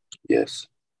 Yes.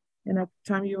 And at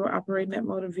the time you were operating that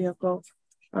motor vehicle,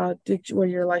 were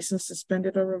your license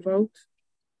suspended or revoked?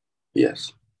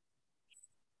 Yes.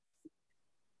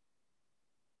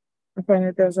 I find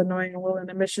that there's a knowing and willing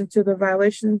admission to the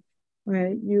violation.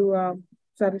 You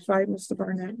satisfied, Mr.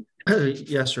 Burnett?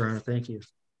 Yes, Your Honor. Thank you.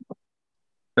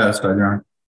 Satisfied, Your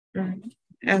Honor.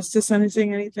 As to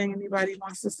sentencing, anything anybody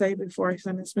wants to say before I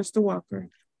sentence Mr. Walker?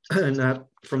 Not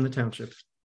from the township.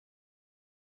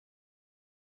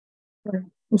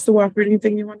 Mr. Walker,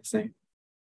 anything you want to say?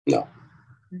 No.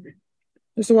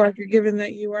 Mr. Walker, given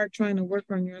that you are trying to work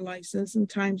on your license and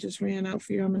time just ran out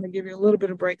for you, I'm going to give you a little bit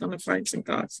of break on the fines and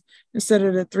costs. Instead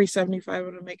of the $375,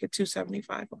 it'll make it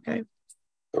 $275. Okay.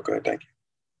 Okay. Thank you.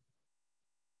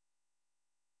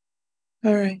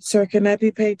 All right, sir. Can that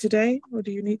be paid today, or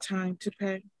do you need time to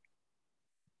pay?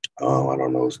 I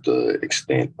don't know the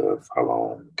extent of how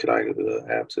long could I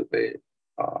have to pay it.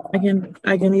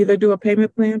 I can either do a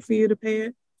payment plan for you to pay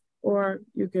it, or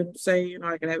you can say,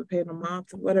 I can have it paid in a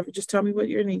month or whatever. Just tell me what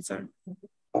your needs are.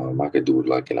 I could do it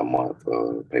like in a month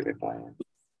payment plan.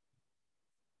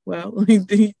 Well,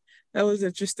 that was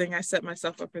interesting. I set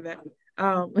myself up for that.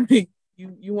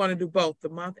 You want to do both, the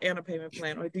month and a payment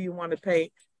plan, or do you want to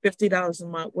pay $50 a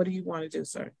month? What do you want to do,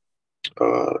 sir?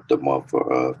 The month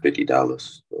for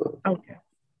 $50. Okay.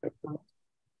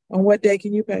 On what day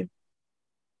can you pay?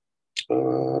 I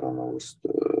don't know.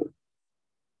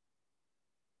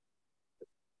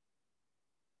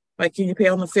 Like, can you pay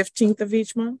on the 15th of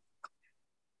each month?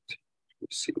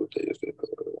 Let's see what day is it.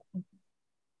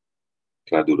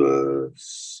 Can I do the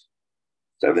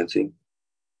 17th?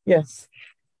 Yes.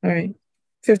 All right.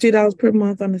 $50 per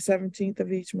month on the 17th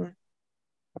of each month.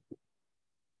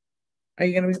 Are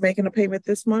you going to be making a payment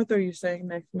this month, or are you saying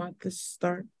next month to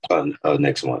start?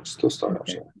 Next month to start.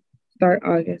 Okay. Start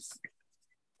August.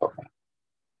 Okay.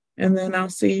 And then I'll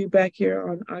see you back here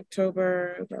on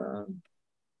October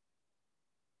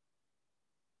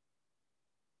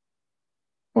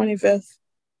 25th,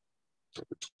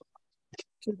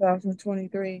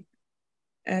 2023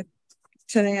 at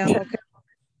 10 a.m. Okay.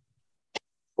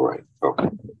 Right. Okay.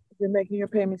 You're making your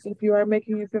payments. If you are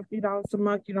making your $50 a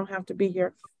month, you don't have to be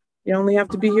here. You only have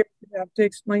to be here. You have to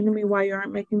explain to me why you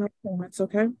aren't making those payments,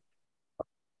 okay?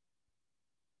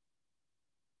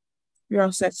 You're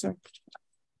all set, sir.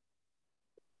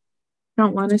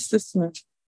 Count one is dismissed.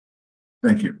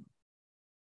 Thank you.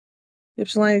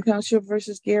 Ypsilanti Township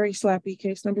versus Gary Slappy,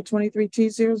 case number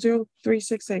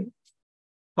 23T00368.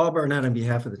 Paul Barnett on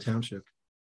behalf of the township.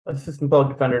 Assistant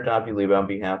Public Defender Dobby Leba on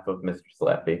behalf of Mr.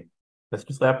 Slappy.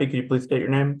 Mr. Slappy, could you please state your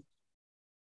name?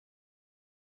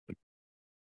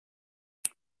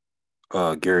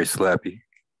 Gary Slappy.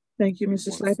 Thank you, Mr.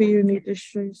 Slappy. You need to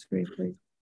share your screen, please.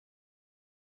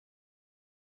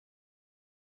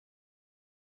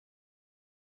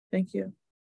 Thank you.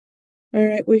 All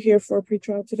right, we're here for a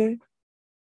pretrial today.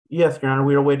 Yes, Your Honor,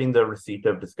 we are awaiting the receipt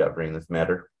of discovery in this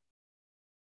matter.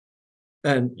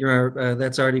 And Your Honor,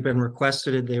 that's already been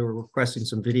requested. They were requesting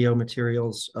some video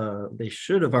materials. They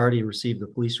should have already received the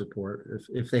police report.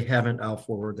 If they haven't, I'll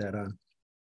forward that on.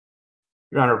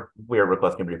 Your Honor, we are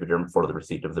requesting a brief adjournment for the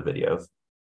receipt of the videos.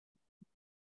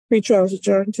 Pretrial is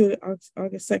adjourned to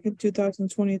August 2nd,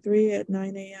 2023 at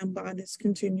 9 a.m. Bond is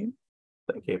continued.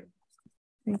 Thank you.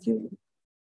 Thank you.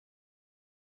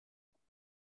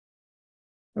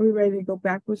 Are we ready to go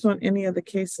backwards on any of the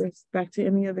cases, back to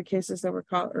any of the cases that were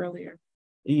called earlier?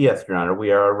 Yes, Your Honor,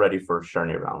 we are ready for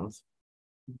Charney rounds.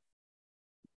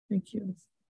 Thank you.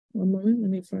 One moment, let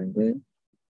me find it.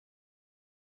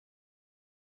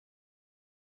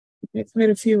 Okay, quite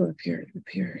a few up here, it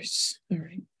appears. All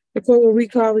right. The court will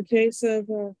recall the case of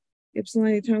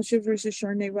Ypsilanti Township versus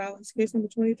Charney Rollins, case number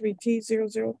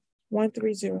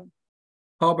 23T00130.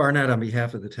 Paul Barnett on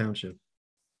behalf of the township.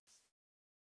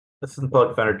 This is the Public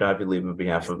Defender Dobby Leba on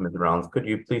behalf of Ms. Rollins. Could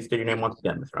you please state your name once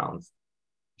again, Ms. Rollins?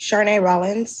 Charney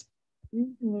Rollins.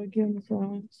 Hello again, Ms.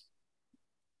 Rollins.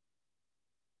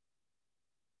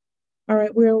 All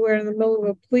right, we're in the middle of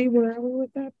a plea. Where are we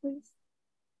with that, please?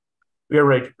 We are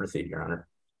ready to proceed, Your Honor.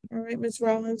 All right, Ms.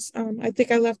 Rollins, I think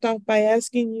I left off by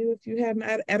asking you if you had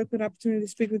an adequate opportunity to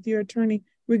speak with your attorney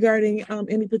regarding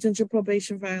any potential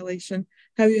probation violation.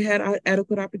 Have you had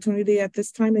adequate opportunity at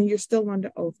this time, and you're still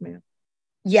under oath, ma'am?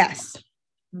 Yes.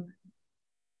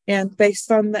 And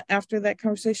based on after that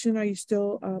conversation, are you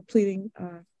still pleading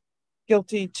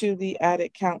guilty to the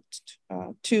added count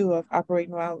 2 of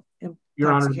operating while intoxicated?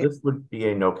 Your Honor, this would be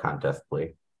a no contest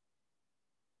plea.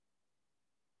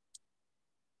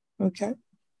 Okay.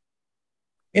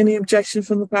 Any objection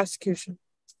from the prosecution?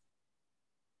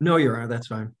 No, Your Honor, that's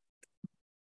fine.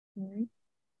 All right.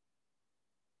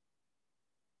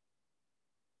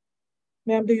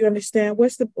 Ma'am, do you understand?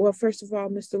 Well, first of all,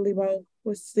 Mr. Lebo,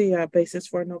 what's the basis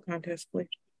for a no contest plea?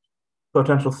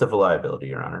 Potential civil liability,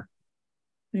 Your Honor.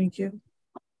 Thank you.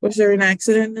 Was there an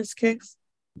accident in this case?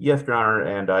 Yes, Your Honor,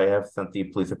 and I have sent the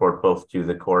police report both to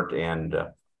the court and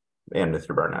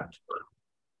Mr. Barnett.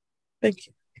 Thank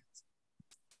you.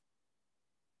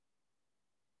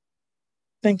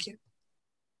 Thank you.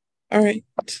 All right.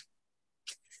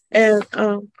 And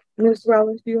Ms.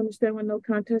 Rollins, do you understand what no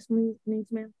contest means,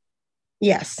 ma'am?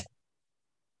 Yes.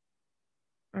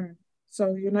 All right.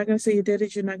 So you're not going to say you did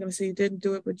it. You're not going to say you didn't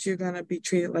do it, but you're going to be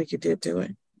treated like you did do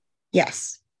it.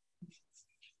 Yes.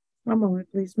 One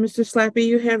moment, please. Mr. Slappy,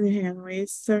 you have your hand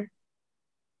raised, sir.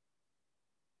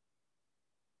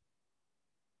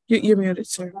 You're muted,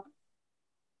 sir.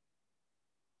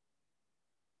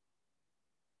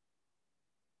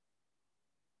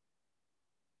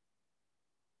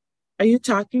 Are you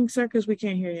talking, sir? Because we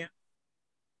can't hear you.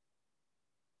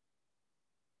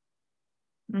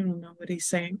 I don't know what he's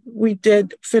saying. We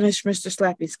did finish Mr.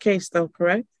 Slappy's case, though,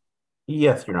 correct?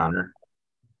 Yes, Your Honor.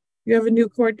 You have a new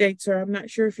court date, sir. I'm not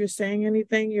sure if you're saying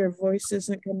anything. Your voice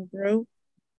isn't coming through.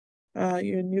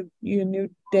 Your new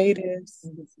date is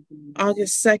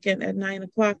August 2nd at 9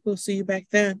 o'clock. We'll see you back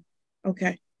then.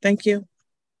 Okay, thank you.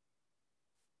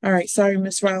 All right, sorry,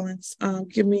 Ms. Rollins.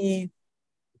 Give me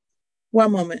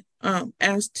one moment.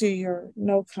 As to your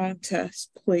no contest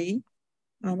plea,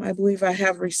 I believe I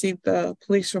have received the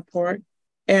police report.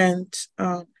 And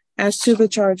as to the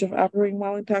charge of operating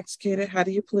while intoxicated, how do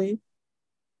you plead?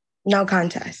 No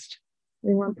contest.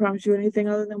 Anyone promise you anything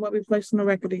other than what we placed on the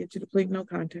record to get you to plead no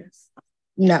contest?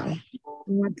 No.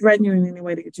 Anyone threaten you in any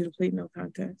way to get you to plead no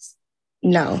contest?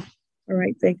 No. All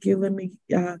right, thank you. Let me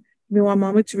give me one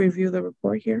moment to review the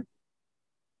report here.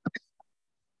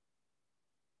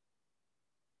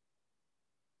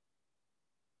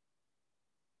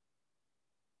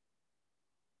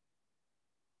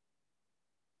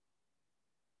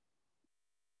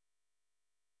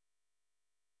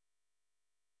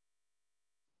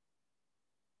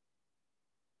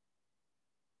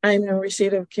 I am in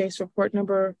receipt of case report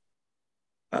number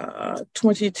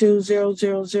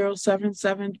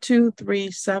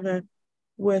 2200077237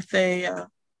 with a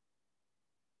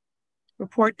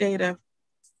report date of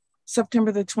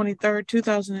September the 23rd,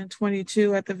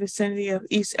 2022 at the vicinity of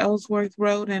East Ellsworth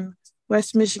Road and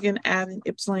West Michigan Ave in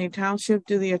Ypsilanti Township.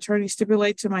 Do the attorney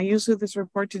stipulate to my use of this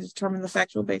report to determine the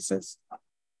factual basis?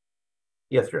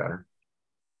 Yes, Your Honor.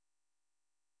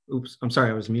 Oops, I'm sorry,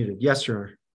 I was muted. Yes, Your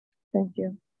Honor. Thank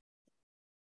you.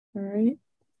 All right.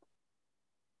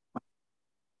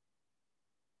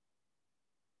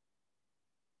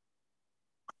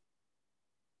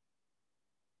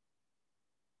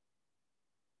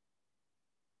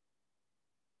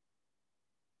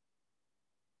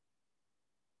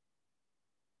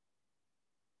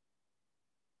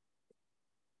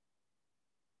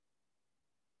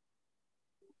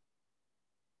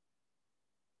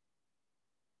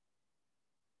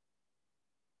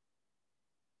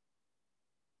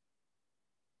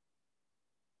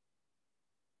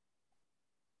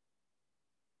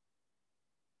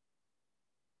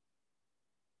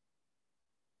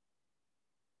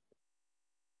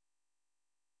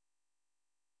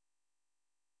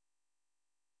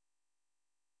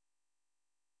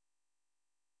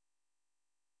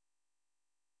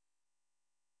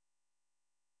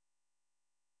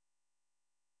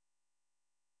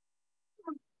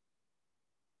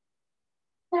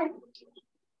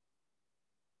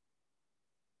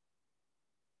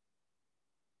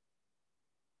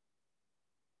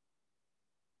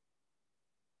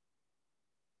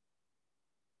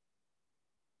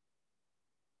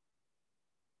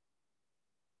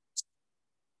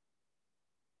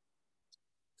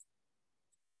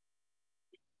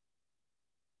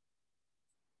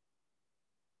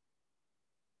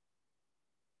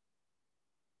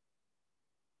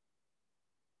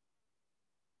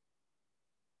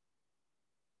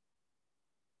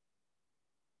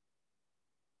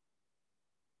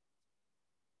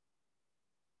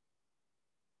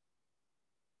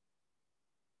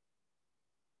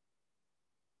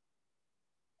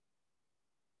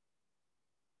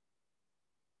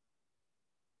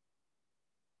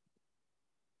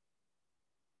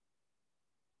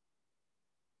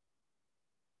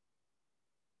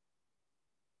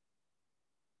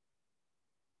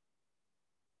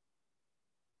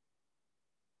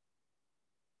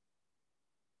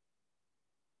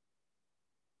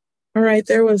 All right,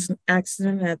 there was an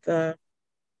accident at the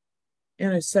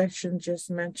intersection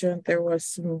just mentioned. There was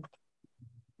some,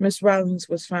 Miss Rollins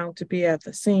was found to be at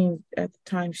the scene at the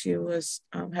time she was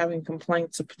having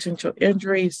complaints of potential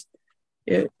injuries.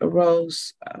 It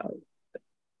arose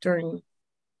during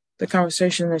the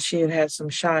conversation that she had had some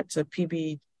shots of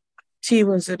PBT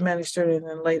was administered, and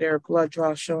then later a blood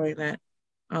draw showing that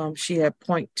she had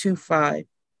 0.25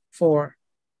 for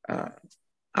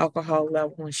alcohol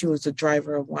level when she was the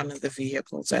driver of one of the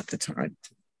vehicles at the time.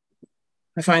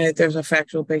 I find that there's a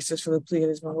factual basis for the plea that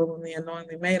has been willingly and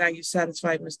knowingly made. Are you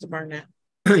satisfied, Mr. Barnett?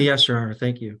 Yes, Your Honor.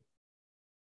 Thank you.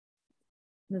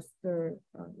 Mr.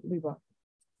 Leba?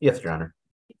 Yes, Your Honor.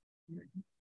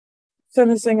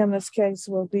 Sentencing in this case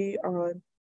will be on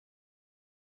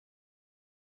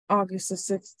August the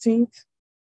 16th,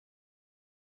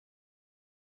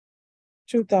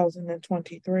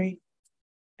 2023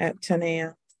 at 10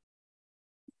 a.m.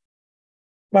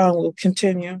 Bond will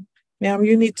continue. Ma'am,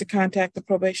 you need to contact the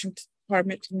probation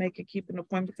department to keep an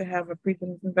appointment to have a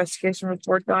pre-sentence investigation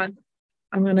report done.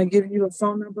 I'm going to give you a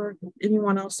phone number.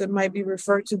 Anyone else that might be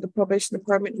referred to the probation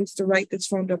department needs to write this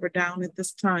phone number down at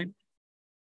this time.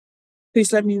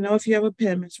 Please let me know if you have a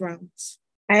pen, Ms. Rollins.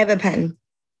 I have a pen.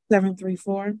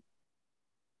 734.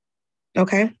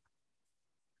 Okay.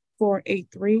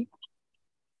 483.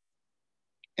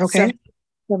 Okay.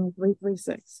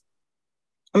 7336.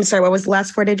 I'm sorry, what was the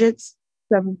last four digits?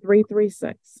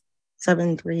 7336.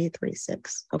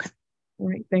 7336. Okay. All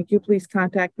right. Thank you. Please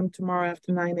contact them tomorrow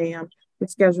after 9 a.m. to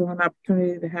schedule an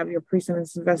opportunity to have your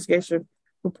pre-sentence investigation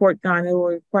report done. It will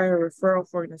require a referral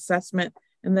for an assessment,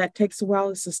 and that takes a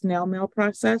while. It's a snail mail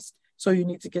process, so you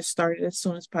need to get started as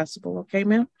soon as possible. Okay,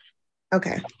 ma'am?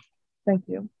 Okay. Thank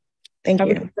you. Thank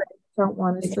you. Count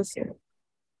one is this.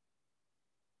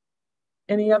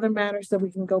 Any other matters that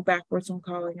we can go backwards on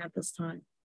calling at this time?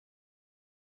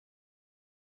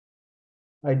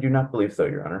 I do not believe so,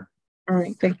 Your Honor. All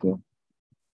right, thank you.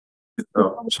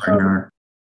 Oh, sorry, Your Honor.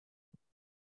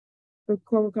 The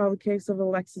court will call the case of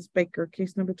Alexis Baker,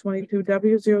 case number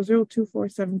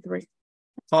 22W002473.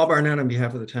 Paul Barnett on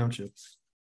behalf of the township.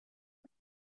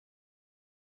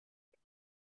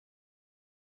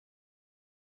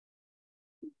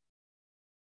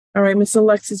 All right, Miss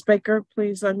Alexis Baker,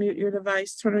 please unmute your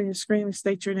device, turn on your screen and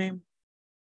state your name.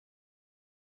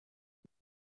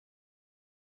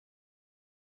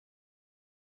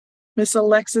 Miss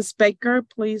Alexis Baker,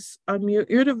 please unmute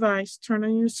your device, turn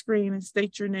on your screen and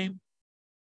state your name.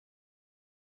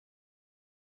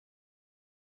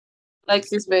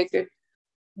 Alexis Baker.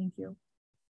 Thank you.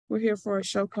 We're here for a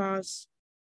show cause,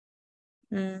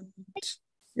 and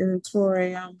it's for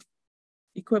a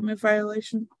equipment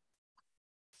violation.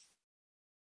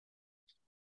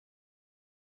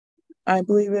 I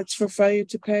believe it's for failure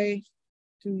to pay.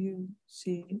 Do you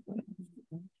see?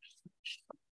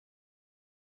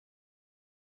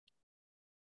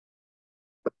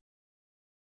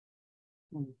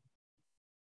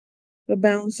 The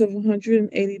balance of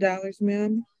 $180,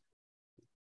 ma'am.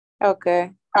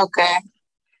 Okay. Okay.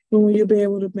 When will you be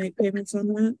able to make payments on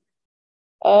that?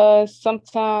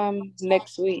 Sometime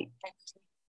next week.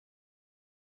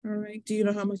 All right. Do you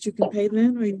know how much you can pay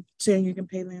then, or are you saying you can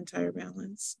pay the entire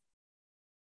balance?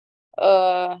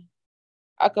 I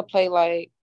could pay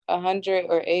like 100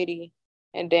 or 80,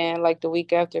 and then like the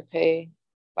week after pay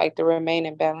like the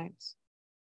remaining balance.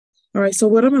 All right. So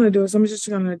what I'm going to do is I'm just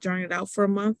going to adjourn it out for a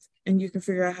month, and you can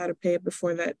figure out how to pay it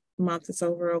before that month is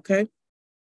over. Okay.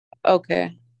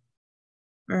 Okay.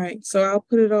 All right. So I'll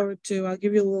put it over to, I'll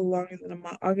give you a little longer than a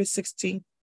month, August 16th,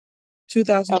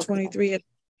 2023. Okay.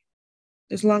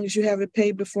 As long as you have it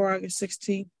paid before August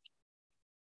 16th,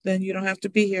 then you don't have to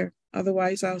be here.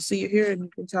 Otherwise, I'll see you here and you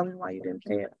can tell me why you didn't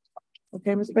pay it.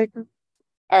 Okay, Ms. Baker?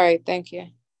 All right. Thank you.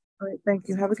 All right. Thank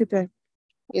you. Have a good day.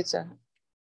 You too.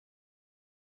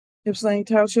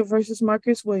 Ypsilanti Township versus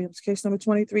Marcus Williams, case number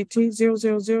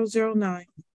 23T00009.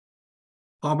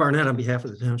 Paul Barnett on behalf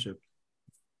of the township.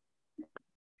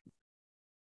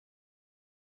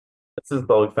 This is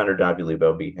public defender Don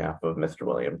DeLebo on behalf of Mr.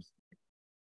 Williams.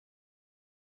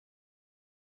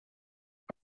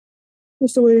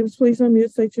 Mr. Williams, please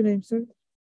unmute, state your name, sir.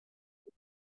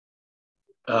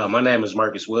 My name is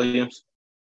Marcus Williams.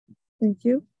 Thank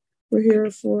you. We're here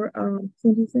for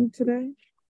sentencing today.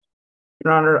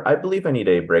 Your Honor, I believe I need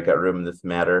a breakout room in this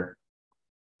matter.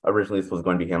 Originally, this was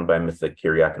going to be handled by Mr.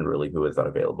 Kiriak and Rulli, who is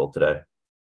unavailable today.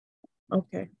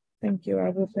 Okay, thank you. I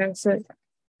will pass it.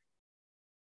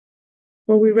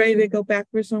 Were we ready to go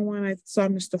backwards on one? I saw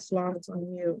Mr. Flores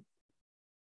on you.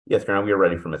 Yes, Your Honor, we are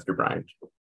ready for Mr. Bryant.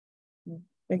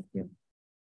 Thank you.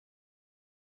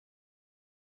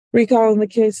 Recalling the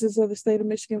cases of the state of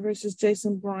Michigan versus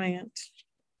Jason Bryant.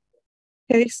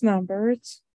 Case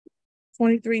numbers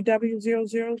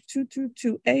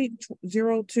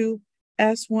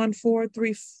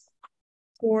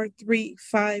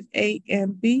 23W0022282S1434358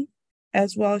 and B,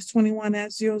 as well as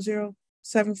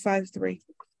 21S00753.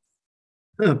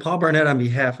 Paul Barnett on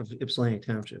behalf of Ypsilanti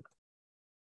Township.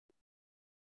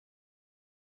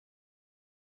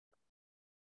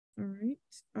 All right.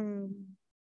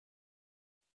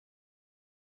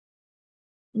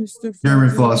 Mr. Jeremy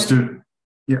Floss, student.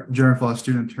 Yeah, Jeremy Floss,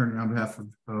 student attorney on behalf of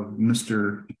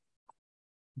Mr.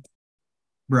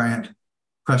 Bryant,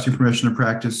 requesting permission to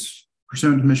practice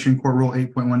pursuant to Michigan Court Rule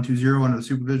 8.120 under the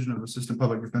supervision of Assistant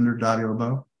Public Defender Dottie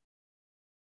LeBeau.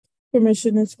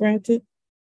 Permission is granted.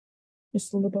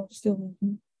 Mr. LeBeau still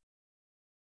in.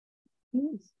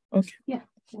 Okay. Yeah.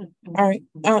 All right.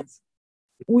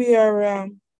 We are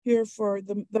here for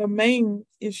the main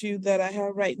issue that I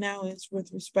have right now is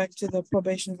with respect to the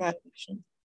probation violation.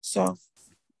 So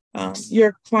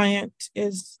your client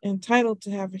is entitled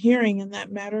to have a hearing in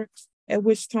that matter, at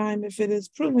which time, if it is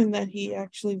proven that he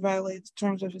actually violates the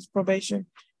terms of his probation,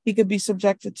 he could be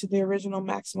subjected to the original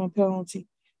maximum penalty.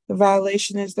 The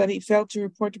violation is that he failed to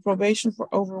report to probation for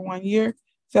over 1 year,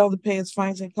 failed to pay his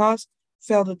fines and costs,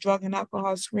 failed a drug and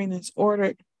alcohol screen as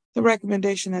ordered. The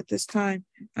recommendation at this time,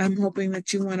 I'm hoping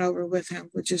that you went over with him,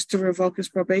 which is to revoke his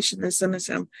probation and sentence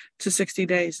him to 60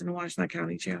 days in the Washtenaw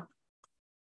County Jail.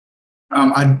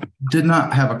 I did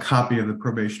not have a copy of the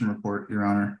probation report, Your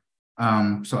Honor.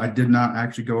 So I did not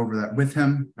actually go over that with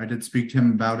him. I did speak to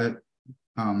him about it.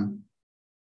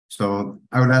 So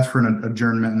I would ask for an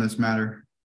adjournment in this matter,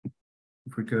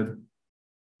 if we could.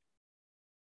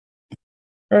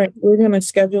 All right, we're going to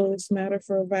schedule this matter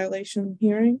for a violation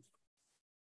hearing.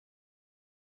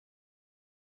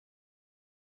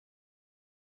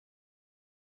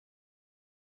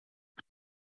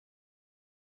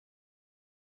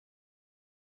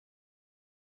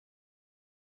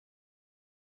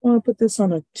 I want to put this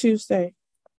on a Tuesday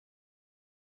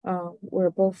where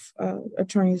both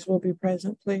attorneys will be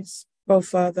present, please.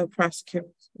 Both the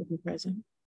prosecutors will be present.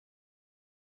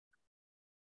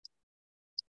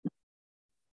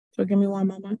 So give me one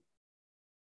moment.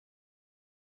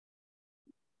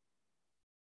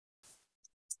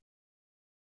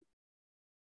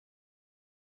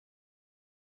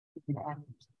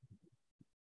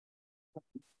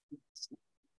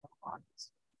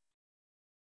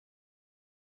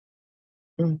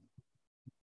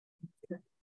 Okay.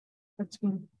 That's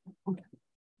good. Okay.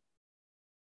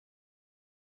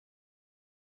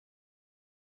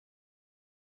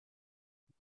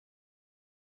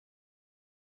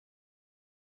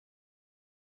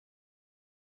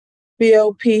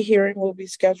 BOP hearing will be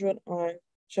scheduled on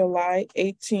July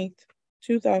 18th,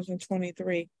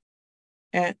 2023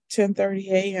 at 10:30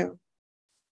 a.m.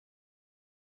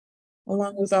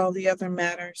 along with all the other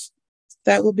matters.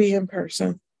 That will be in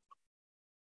person.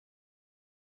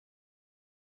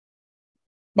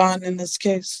 Bond in this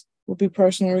case will be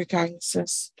personal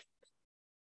recognizance.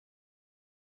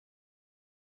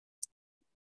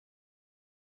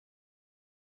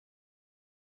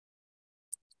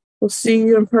 We'll see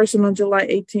you in person on July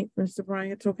 18th, Mr.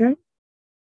 Bryant, okay?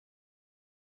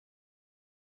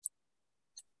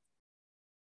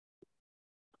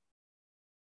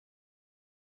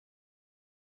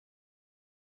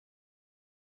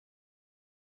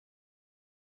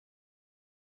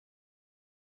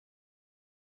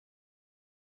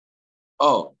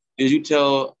 Oh, did you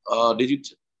tell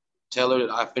tell her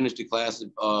that I finished the class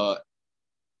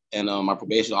and my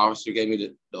probation officer gave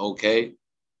me the okay?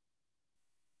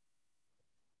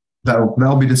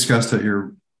 That'll be discussed at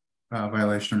your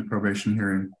violation and probation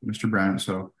hearing, Mr. Bryant.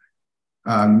 So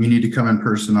you need to come in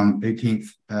person on 18th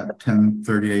at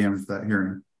 10:30 a.m. for that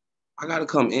hearing. I gotta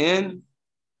come in?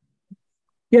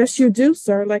 Yes, you do,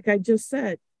 sir, like I just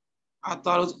said. I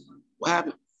thought it was what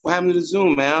happened to the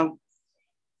Zoom, ma'am?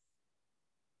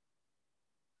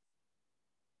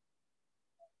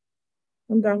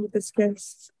 I'm done with this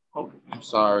case. Oh, I'm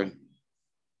sorry.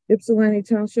 Ypsilanti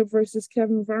Township versus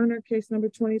Kevin Verner, case number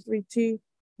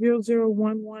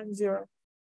 23T00110.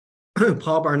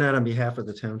 Paul Barnett on behalf of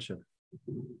the township.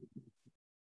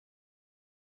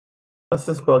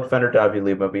 Assistant Public Defender Davy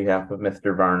Lee on behalf of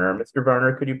Mr. Varner. Mr.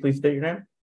 Varner, could you please state your name?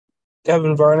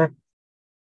 Kevin Varner.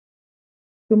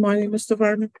 Good morning, Mr.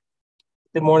 Varner.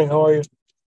 Good morning. How are you?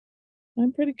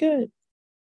 I'm pretty good.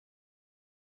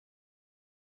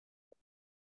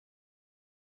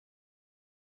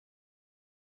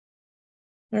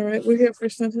 All right, we're here for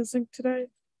sentencing today.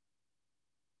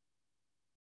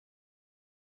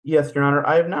 Yes, Your Honor.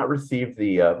 I have not received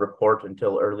the report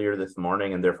until earlier this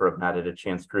morning and therefore have not had a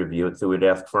chance to review it. So we'd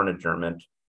ask for an adjournment.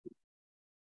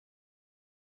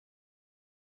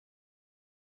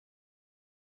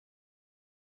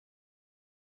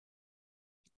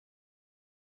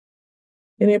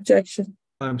 Any objection?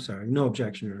 I'm sorry, no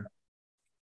objection, Your Honor.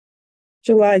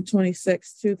 July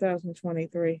 26,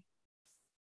 2023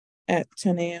 at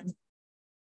 10 a.m.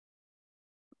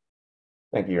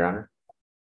 Thank you, Your Honor.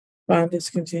 Bond is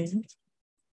continued.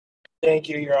 Thank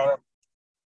you, Your Honor.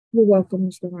 You're welcome,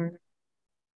 Mr. Varner.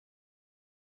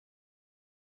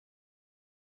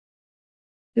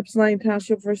 Ypsilanti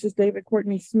Township versus David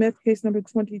Courtney Smith, case number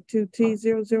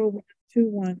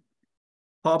 22T00121.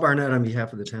 Paul Barnett on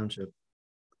behalf of the township.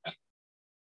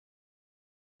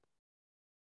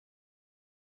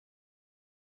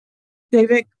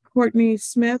 David Courtney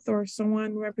Smith or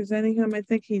someone representing him. I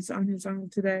think he's on his own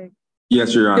today.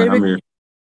 Yes, Your Honor, I'm here.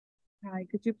 Hi,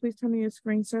 could you please tell me your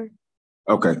screen, sir?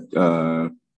 Okay.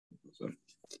 Good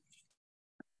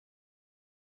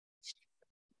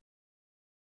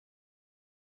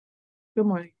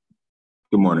morning.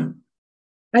 Good morning.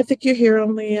 I think you're here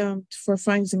only for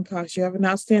fines and costs. You have an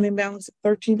outstanding balance of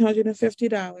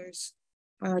 $1,350.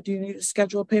 Do you need to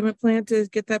schedule a payment plan to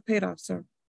get that paid off, sir?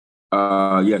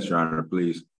 Yes, Your Honor,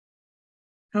 please.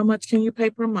 How much can you pay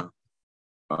per month?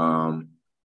 $200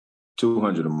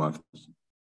 a month.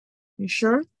 You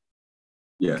sure?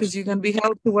 Yes. Because you're going to be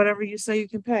held to whatever you say you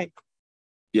can pay.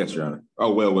 Yes, Your Honor.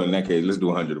 Oh, well, in that case, let's do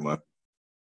 100 a month.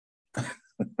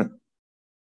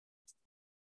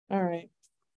 All right.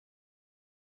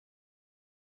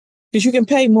 Because you can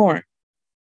pay more.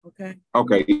 Okay.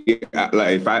 Okay. Yeah,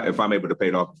 like if I'm able to pay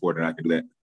it off before, then I can do that.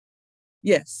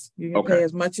 Yes, you can Okay. pay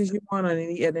as much as you want on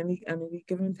any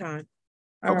given time.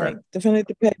 All Okay. right. Defendant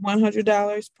to pay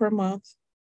 $100 per month.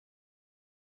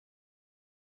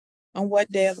 On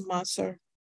what day of the month, sir?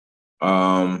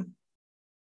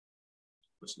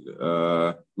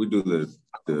 We do the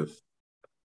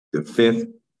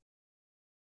 5th.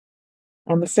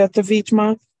 On the 5th of each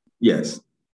month? Yes.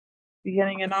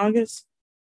 Beginning in August?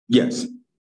 Yes.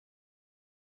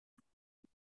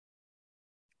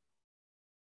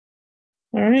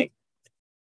 All right.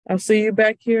 I'll see you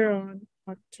back here on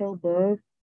October.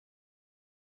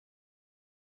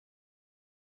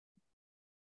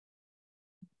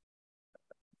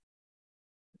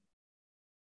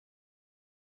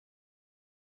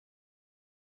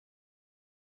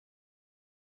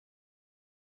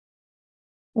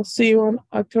 I'll see you on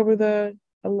October the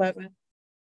 11th.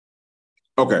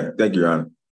 Okay. Thank you, Your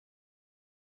Honor.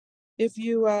 If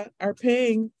you are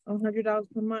paying $100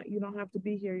 per month, you don't have to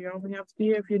be here. You only have to be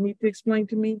here if you need to explain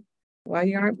to me why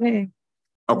you aren't paying.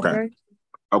 Okay.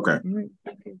 Okay. All right.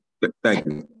 Thank you. Thank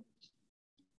you.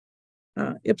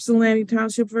 Ypsilanti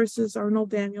Township versus Arnold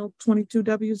Daniel,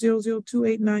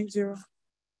 22W002890.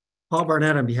 Paul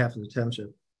Barnett on behalf of the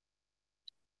township.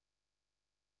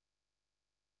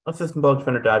 Assistant Public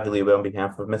Defender Dodge Lebo on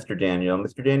behalf of Mr. Daniel.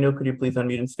 Mr. Daniel, could you please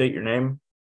unmute and state your name?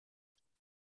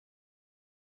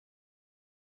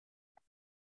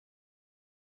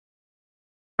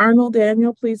 Arnold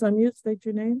Daniel, please unmute, state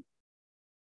your name.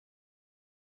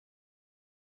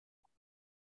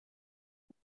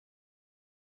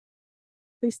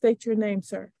 Please state your name,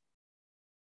 sir.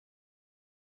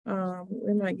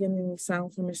 We're not getting any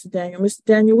sound from Mr. Daniel. Mr.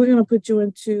 Daniel, we're going to put you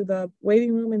into the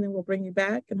waiting room and then we'll bring you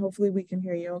back and hopefully we can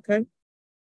hear you, okay?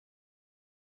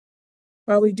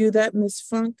 While we do that, Ms.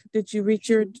 Funk, did you reach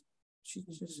your...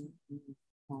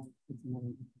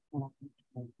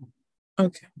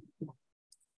 Okay.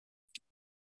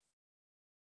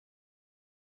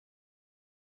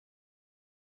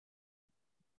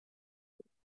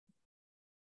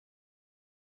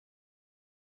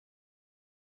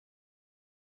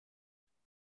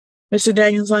 Mr.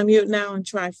 Daniels, on mute now and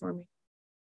try for me.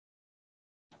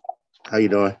 How you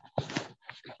doing?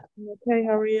 I'm okay,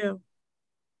 how are you?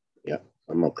 Yeah,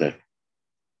 I'm okay.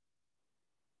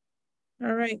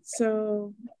 All right,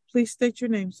 so please state your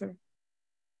name, sir.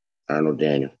 Arnold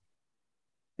Daniel.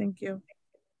 Thank you.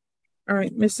 All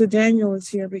right, Mr. Daniel is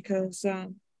here because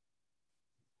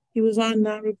he was on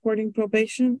non-reporting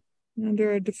probation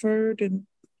under a deferred and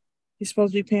he's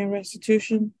supposed to be paying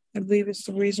restitution. I believe it's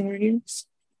the reason we're here.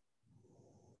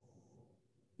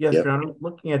 Yes, Your Honor.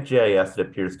 Looking at GIS, it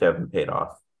appears to have been paid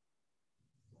off.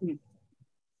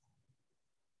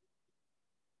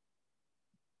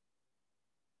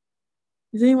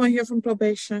 Is anyone here from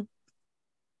probation?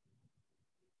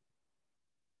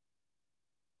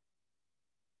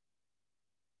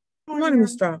 Good morning,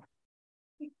 Ms. Straub.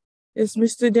 Is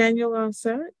Mr. Daniel on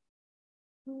set?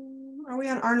 Are we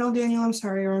on Arnold Daniel? I'm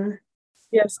sorry, Your Honor.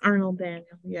 Yes, Arnold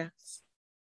Daniel, yes.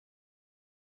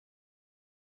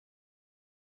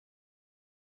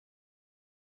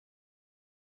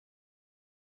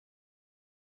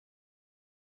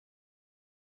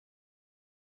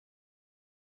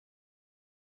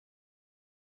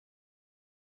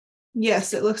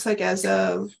 Yes, it looks like as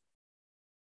of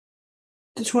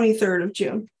the 23rd of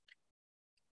June.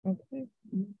 Okay.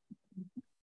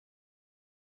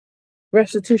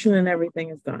 Restitution and everything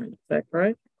is done, is that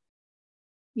correct?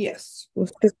 Yes. It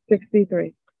was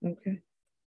 663. Okay.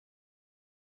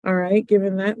 All right,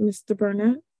 given that, Mr.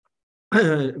 Burnett.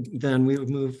 Then we would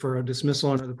move for a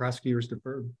dismissal under the prosecutor's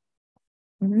deferred.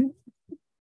 All right.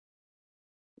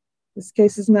 This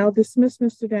case is now dismissed,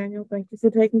 Mr. Daniel. Thank you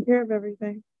for taking care of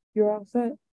everything. You're all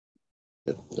set.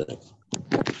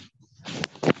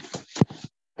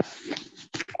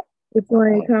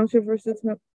 Ypsilanti Township versus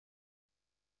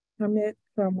Hamid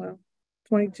Cromwell,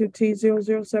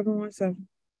 22T00717.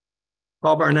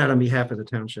 Paul Barnett on behalf of the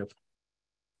township.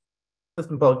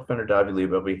 Assistant Public Defender Dodge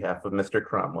Lebo on behalf of Mr.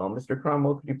 Cromwell. Mr.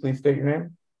 Cromwell, could you please state your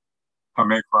name?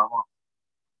 Hamid Cromwell.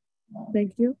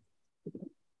 Thank you.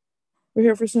 We're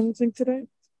here for sentencing today?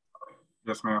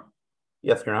 Yes, ma'am.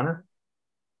 Yes, Your Honor.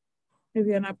 Have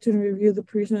you had an opportunity to review the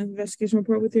pre-sentence investigation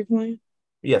report with your client?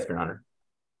 Yes, Your Honor.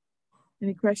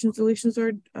 Any questions, deletions,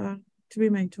 or to be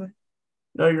made to it?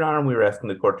 No, Your Honor. We were asking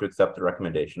the court to accept the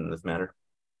recommendation in this matter.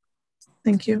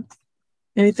 Thank you.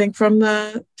 Anything from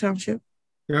the township?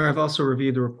 Yeah, I've also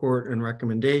reviewed the report and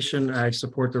recommendation. I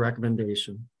support the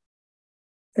recommendation.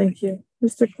 Thank you.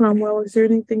 Mr. Cromwell, is there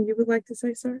anything you would like to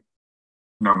say, sir?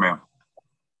 No, ma'am.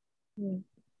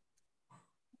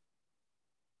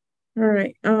 All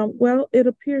right. Well, it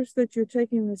appears that you're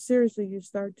taking this seriously. You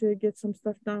start to get some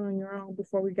stuff done on your own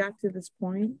before we got to this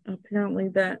point. Apparently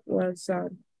that was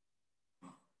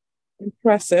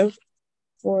impressive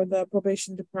for the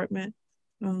probation department.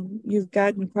 You've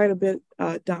gotten quite a bit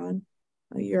done.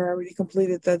 You're already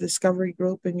completed the discovery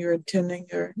group and you're attending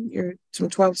your some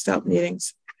 12-step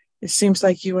meetings. It seems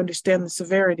like you understand the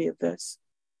severity of this.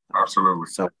 Absolutely.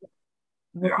 So I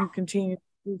hope you continue to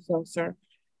do so, sir.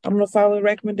 I'm going to follow the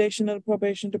recommendation of the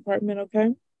probation department,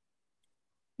 okay?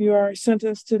 You are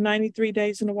sentenced to 93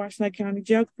 days in the Washtenaw County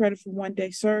Jail, credit for 1 day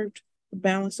served. The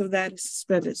balance of that is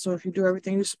suspended. So if you do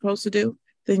everything you're supposed to do,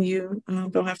 then you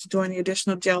don't have to do any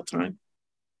additional jail time.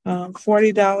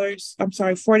 40 hours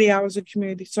of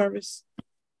community service,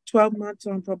 12 months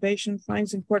on probation,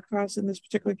 fines and court costs in this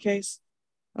particular case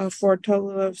for a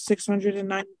total of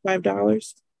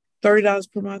 $695,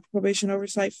 $30 per month probation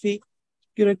oversight fee.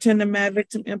 You'd attend the MAD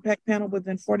Victim Impact Panel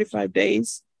within 45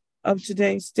 days of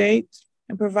today's date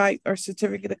and provide our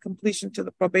certificate of completion to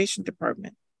the probation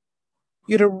department.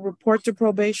 You'd report to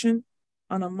probation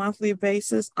on a monthly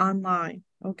basis online,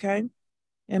 okay?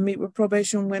 and meet with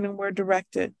probation when and where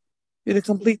directed. You're to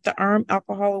complete the armed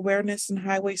alcohol awareness and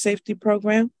highway safety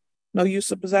program. No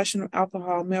use of possession of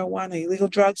alcohol, marijuana, illegal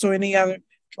drugs, or any other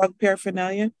drug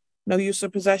paraphernalia. No use or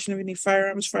possession of any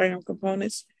firearms, firearm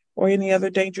components, or any other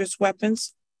dangerous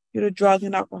weapons. You're to drug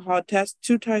and alcohol test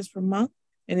 2 times per month,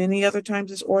 and any other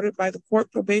times as ordered by the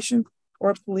court, probation,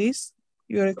 or police.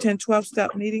 You're to attend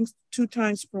 12-step meetings 2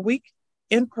 times per week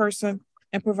in person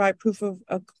and provide proof of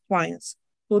compliance.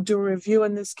 We'll do a review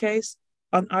in this case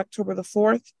on October the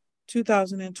 4th,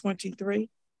 2023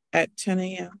 at 10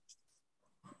 a.m.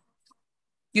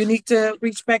 You need to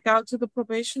reach back out to the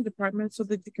probation department so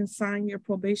that you can sign your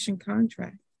probation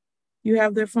contract. You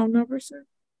have their phone number, sir?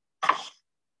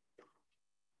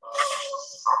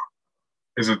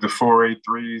 Is it the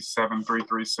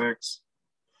 483-7336?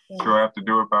 Do I have to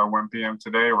do it by 1 p.m.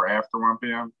 today or after 1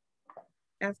 p.m.?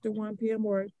 After 1 p.m.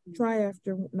 or try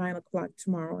after 9 o'clock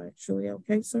tomorrow, actually.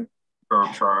 Okay, sir? So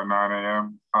try 9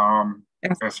 a.m.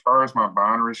 As far as my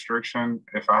bond restriction,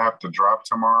 if I have to drop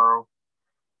tomorrow,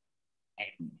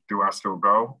 do I still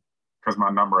go? Because my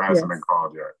number hasn't been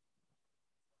called yet.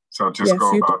 So just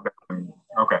go about that.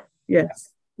 Okay.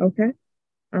 Yes. Okay.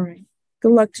 All right.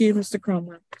 Good luck to you, Mr.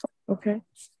 Cromwell. Okay.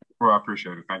 Well, I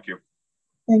appreciate it. Thank you.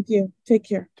 Thank you. Take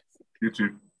care. You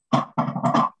too.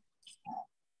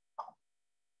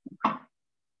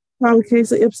 Call the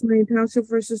case of Ypsilanti Township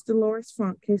versus Dolores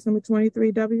Funk, case number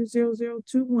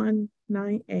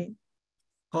 23W002198.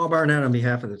 Paul Barnett on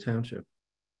behalf of the township.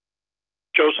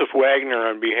 Joseph Wagner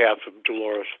on behalf of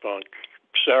Dolores Funk.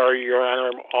 Sorry, Your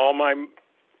Honor, all my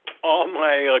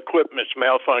equipment's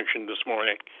malfunctioned this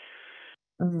morning.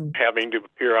 Having to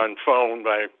appear on phone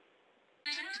by.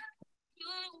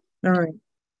 All right.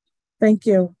 Thank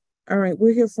you. All right.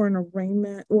 We're here for an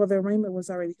arraignment. Well, the arraignment was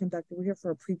already conducted. We're here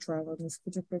for a pretrial on this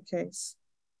particular case.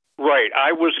 Right.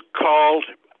 I was called.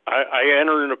 I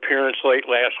entered an appearance late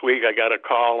last week. I got a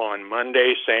call on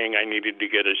Monday saying I needed to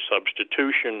get a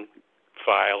substitution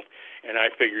filed, and I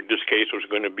figured this case was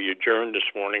going to be adjourned this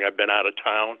morning. I've been out of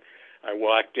town. I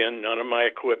walked in. None of my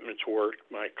equipment's worked.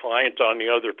 My client's on the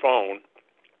other phone.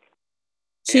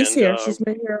 She's here. She's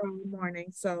been here all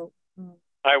morning. So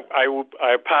I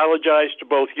apologize to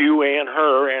both you and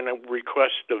her, and I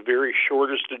request the very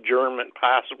shortest adjournment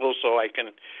possible so I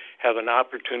can have an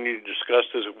opportunity to discuss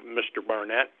this with Mr.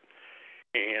 Barnett,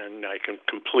 and I can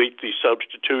complete the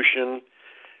substitution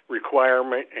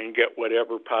requirement and get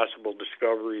whatever possible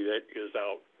discovery that is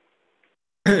out.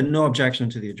 No objection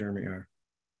to the adjournment, Your Honor.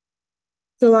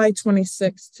 July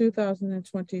 26,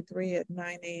 2023 at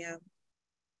 9 a.m.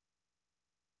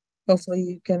 Hopefully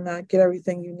you can get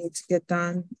everything you need to get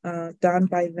done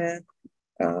by then.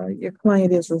 Your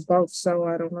client is revoked, so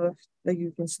I don't know if that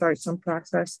you can start some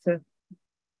process to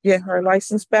get her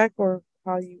license back, or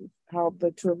how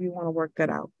the two of you want to work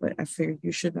that out. But I figured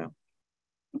you should know.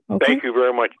 Okay? Thank you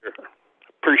very much.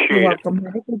 Appreciate You're it. welcome.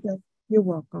 Have a good day. You're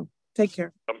welcome. Take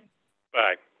care.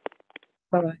 Bye.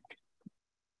 Bye-bye.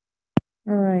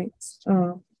 All right.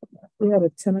 We had a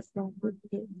 10 o'clock.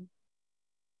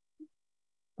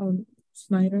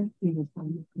 Snyder. We do have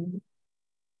a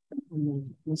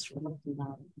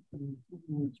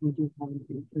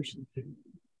person.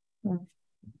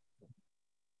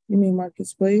 You mean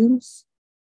Marcus Williams?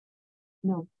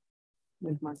 No,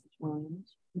 there's Marcus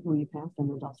Williams. Who you passed, and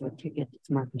there's also a ticket.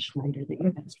 It's Marcus Schneider that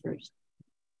you passed first.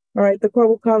 All right, the court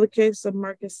will call the case of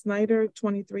Marcus Snyder,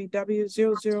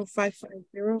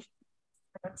 23W00550.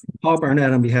 Paul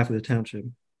Barnett on behalf of the township.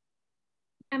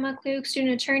 Emma Klug,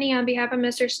 student attorney, on behalf of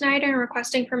Mr. Snyder, and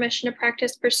requesting permission to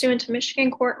practice pursuant to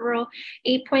Michigan Court Rule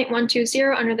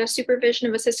 8.120 under the supervision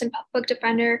of Assistant Public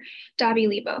Defender Dobby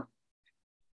Lebo.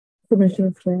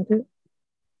 Permission granted.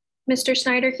 Mr.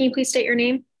 Snyder, can you please state your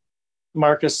name?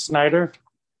 Marcus Snyder.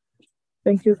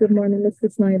 Thank you. Good morning,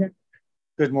 Mr. Snyder.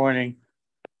 Good morning.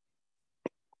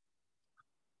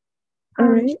 All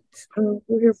right,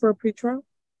 we're here for a pretrial.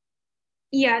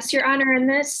 Yes, Your Honor. In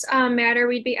this matter,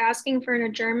 we'd be asking for an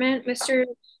adjournment.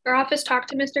 Our office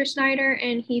talked to Mr. Snyder,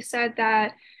 and he said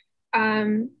that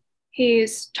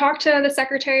he's talked to the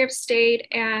Secretary of State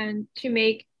and to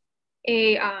make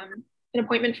an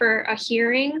appointment for a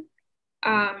hearing.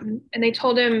 And they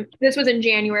told him this was in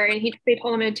January, and they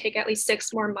told him it'd take at least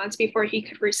 6 more months before he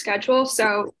could reschedule.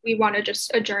 So we want to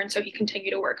just adjourn so he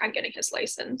continue to work on getting his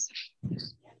license.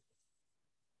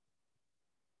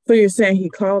 So you're saying he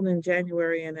called in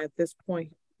January, and at this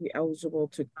point he's eligible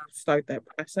to start that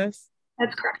process?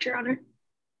 That's correct, Your Honor.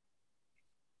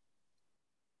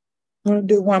 I'm going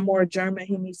to do one more adjournment.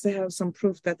 He needs to have some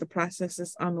proof that the process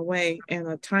is on the way and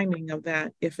the timing of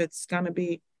that. If it's going to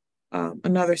be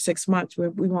another 6 months, we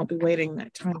won't be waiting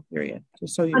that time period,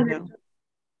 just so you know.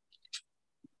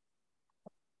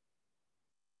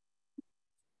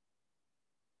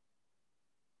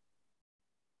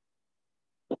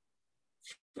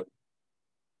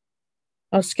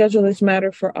 I'll schedule this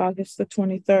matter for August the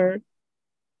 23rd,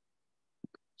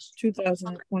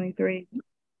 2023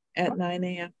 at 9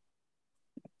 a.m.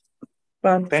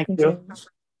 Thank you.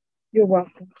 You're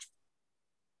welcome.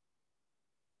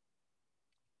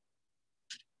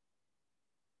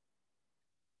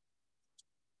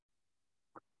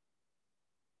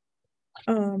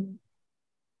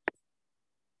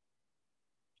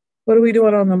 What are we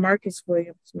doing on the Marcus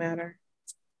Williams matter?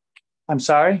 I'm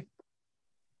sorry?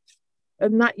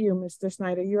 Not you, Mr.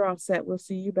 Snyder. You're all set. We'll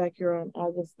see you back here on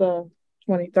August the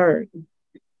 23rd.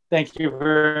 Thank you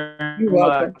very You're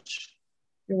welcome. much.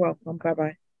 You're welcome.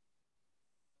 Bye-bye.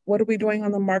 What are we doing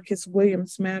on the Marcus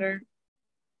Williams matter?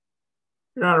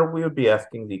 Your Honor, we would be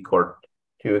asking the court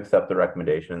to accept the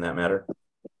recommendation in that matter.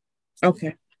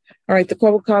 Okay. All right. The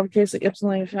court will call the case of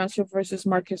Ypsilanti Township versus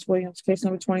Marcus Williams, case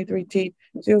number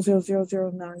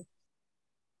 23T00009.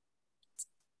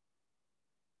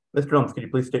 Mr. Jones, could you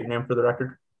please state your name for the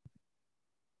record?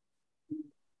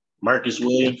 Marcus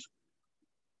Williams.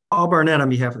 Paul Barnett on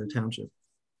behalf of the township.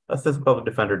 Assistant Public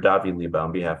Defender Davi Liba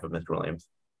on behalf of Mr. Williams.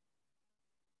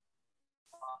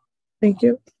 Thank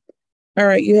you. All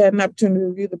right. You had an opportunity to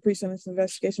review the pre-sentence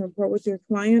investigation report with your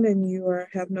client, and you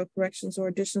have no corrections or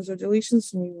additions or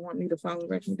deletions, and you want me to follow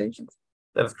recommendations.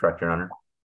 That is correct, Your Honor.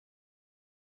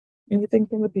 Anything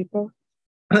from the people?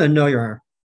 No, Your Honor.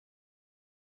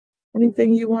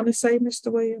 Anything you want to say,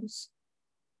 Mr. Williams?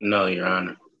 No, Your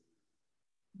Honor.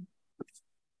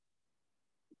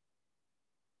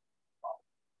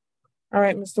 All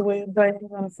right, Mr. Williams, I am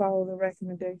going to follow the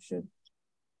recommendation.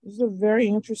 This is a very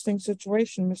interesting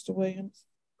situation, Mr. Williams.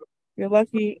 You're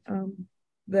lucky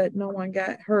that no one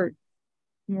got hurt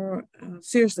more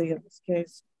seriously in this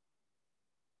case.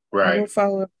 Right. I will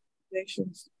follow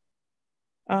recommendations.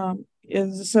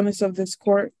 Is the sentence of this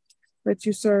court that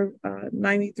you serve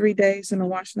 93 days in the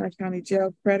Washtenaw County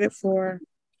Jail, credit for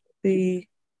the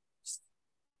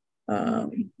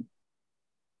 90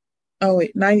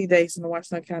 days in the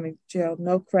Washtenaw County Jail,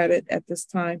 no credit at this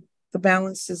time. The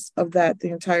balance of that,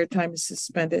 the entire time is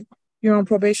suspended. You're on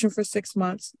probation for 6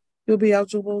 months. You'll be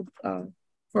eligible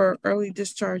for early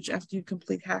discharge after you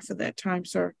complete half of that time,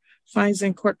 sir. Fines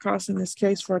and court costs in this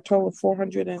case for a total of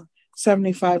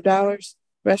 $475.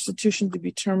 Restitution to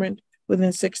be determined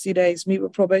within 60 days. Meet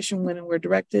with probation when and where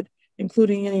directed,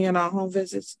 including any and all home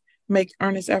visits. Make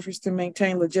earnest efforts to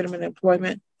maintain legitimate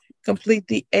employment. Complete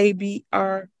the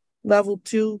ABR Level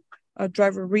 2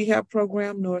 driver rehab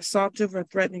program. No assaultive or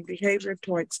threatening behavior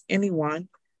towards anyone.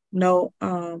 No,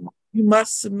 you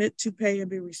must submit to pay and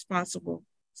be responsible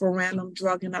for random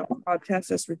drug and alcohol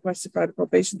tests as requested by the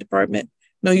probation department.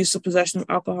 No use of possession of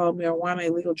alcohol, marijuana,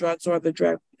 illegal drugs, or other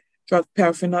drug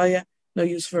paraphernalia. No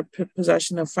use for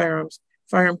possession of firearms,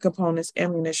 firearm components,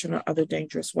 ammunition, or other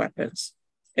dangerous weapons.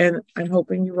 And I'm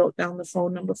hoping you wrote down the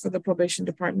phone number for the probation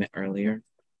department earlier.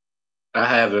 I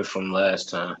have it from last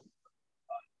time.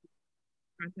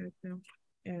 Contact them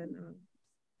and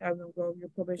have them go over your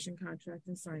probation contract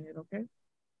and sign it, okay?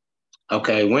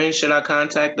 Okay, when should I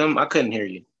contact them? I couldn't hear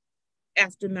you.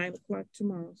 After 9 o'clock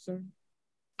tomorrow, sir.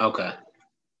 Okay.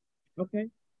 Okay,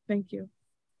 thank you.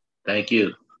 Thank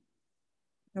you.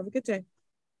 Have a good day.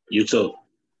 You too.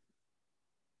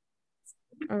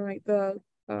 All right, the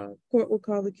court will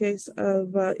call the case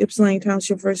of Ypsilanti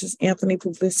Township versus Anthony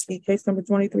Publiski, case number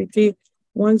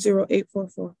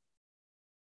 23T10844.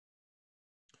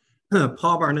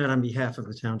 Paul Barnett on behalf of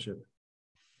the township.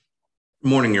 Good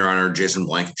morning, Your Honor. Jason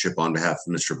Blankenship on behalf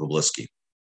of Mr. Publiski.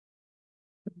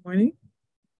 Good morning.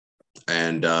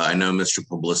 And I know Mr.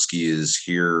 Publiski is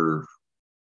here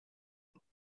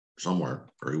somewhere,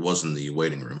 or he was in the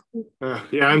waiting room.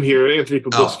 Yeah, I'm here, Anthony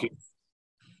Publiski. Oh.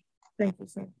 Thank you,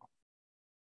 sir.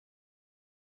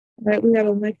 All right, we had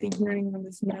a lengthy hearing on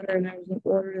this matter, and I was in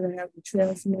order to have the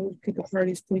trails moved. Could the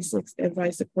parties please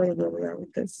advise the court of where we are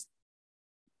with this?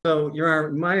 So, Your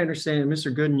Honor, my understanding,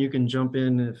 Mr. Gooden, you can jump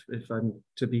in if I'm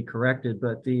to be corrected,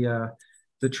 but the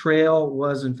trail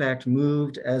was in fact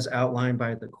moved as outlined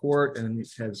by the court and it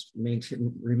has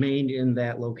remained in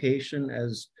that location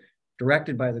as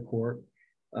directed by the court.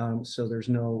 So there's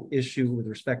no issue with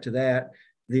respect to that.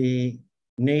 The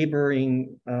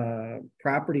neighboring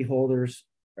property holders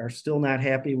are still not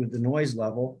happy with the noise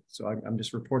level. So I'm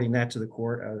just reporting that to the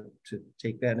court to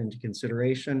take that into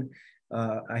consideration.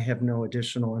 I have no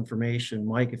additional information.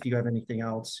 Mike, if you have anything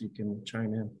else, you can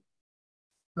chime in.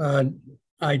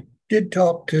 I did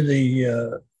talk to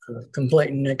the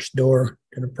complainant next door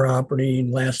to the property.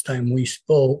 And last time we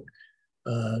spoke,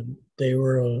 they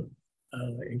were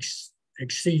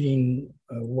exceeding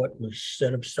what was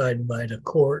set aside by the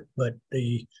court. But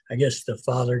I guess the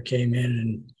father came in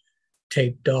and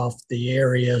taped off the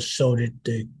area so that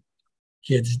the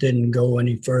kids didn't go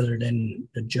any further than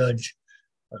the judge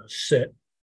said.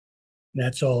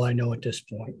 That's all I know at this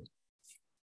point.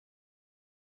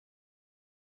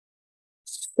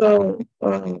 So,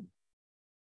 can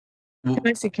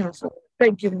I see counsel?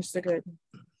 Thank you, Mr. Good.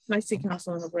 Can I see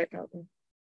counsel in the breakout room?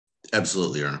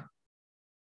 Absolutely, Your Honor.